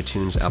subscribe on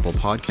iTunes, Apple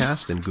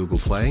Podcast, and Google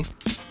Play.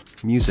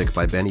 Music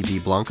by Benny B.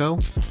 Blanco.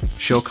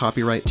 Show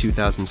copyright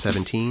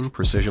 2017,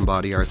 Precision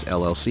Body Arts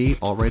LLC,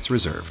 all rights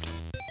reserved.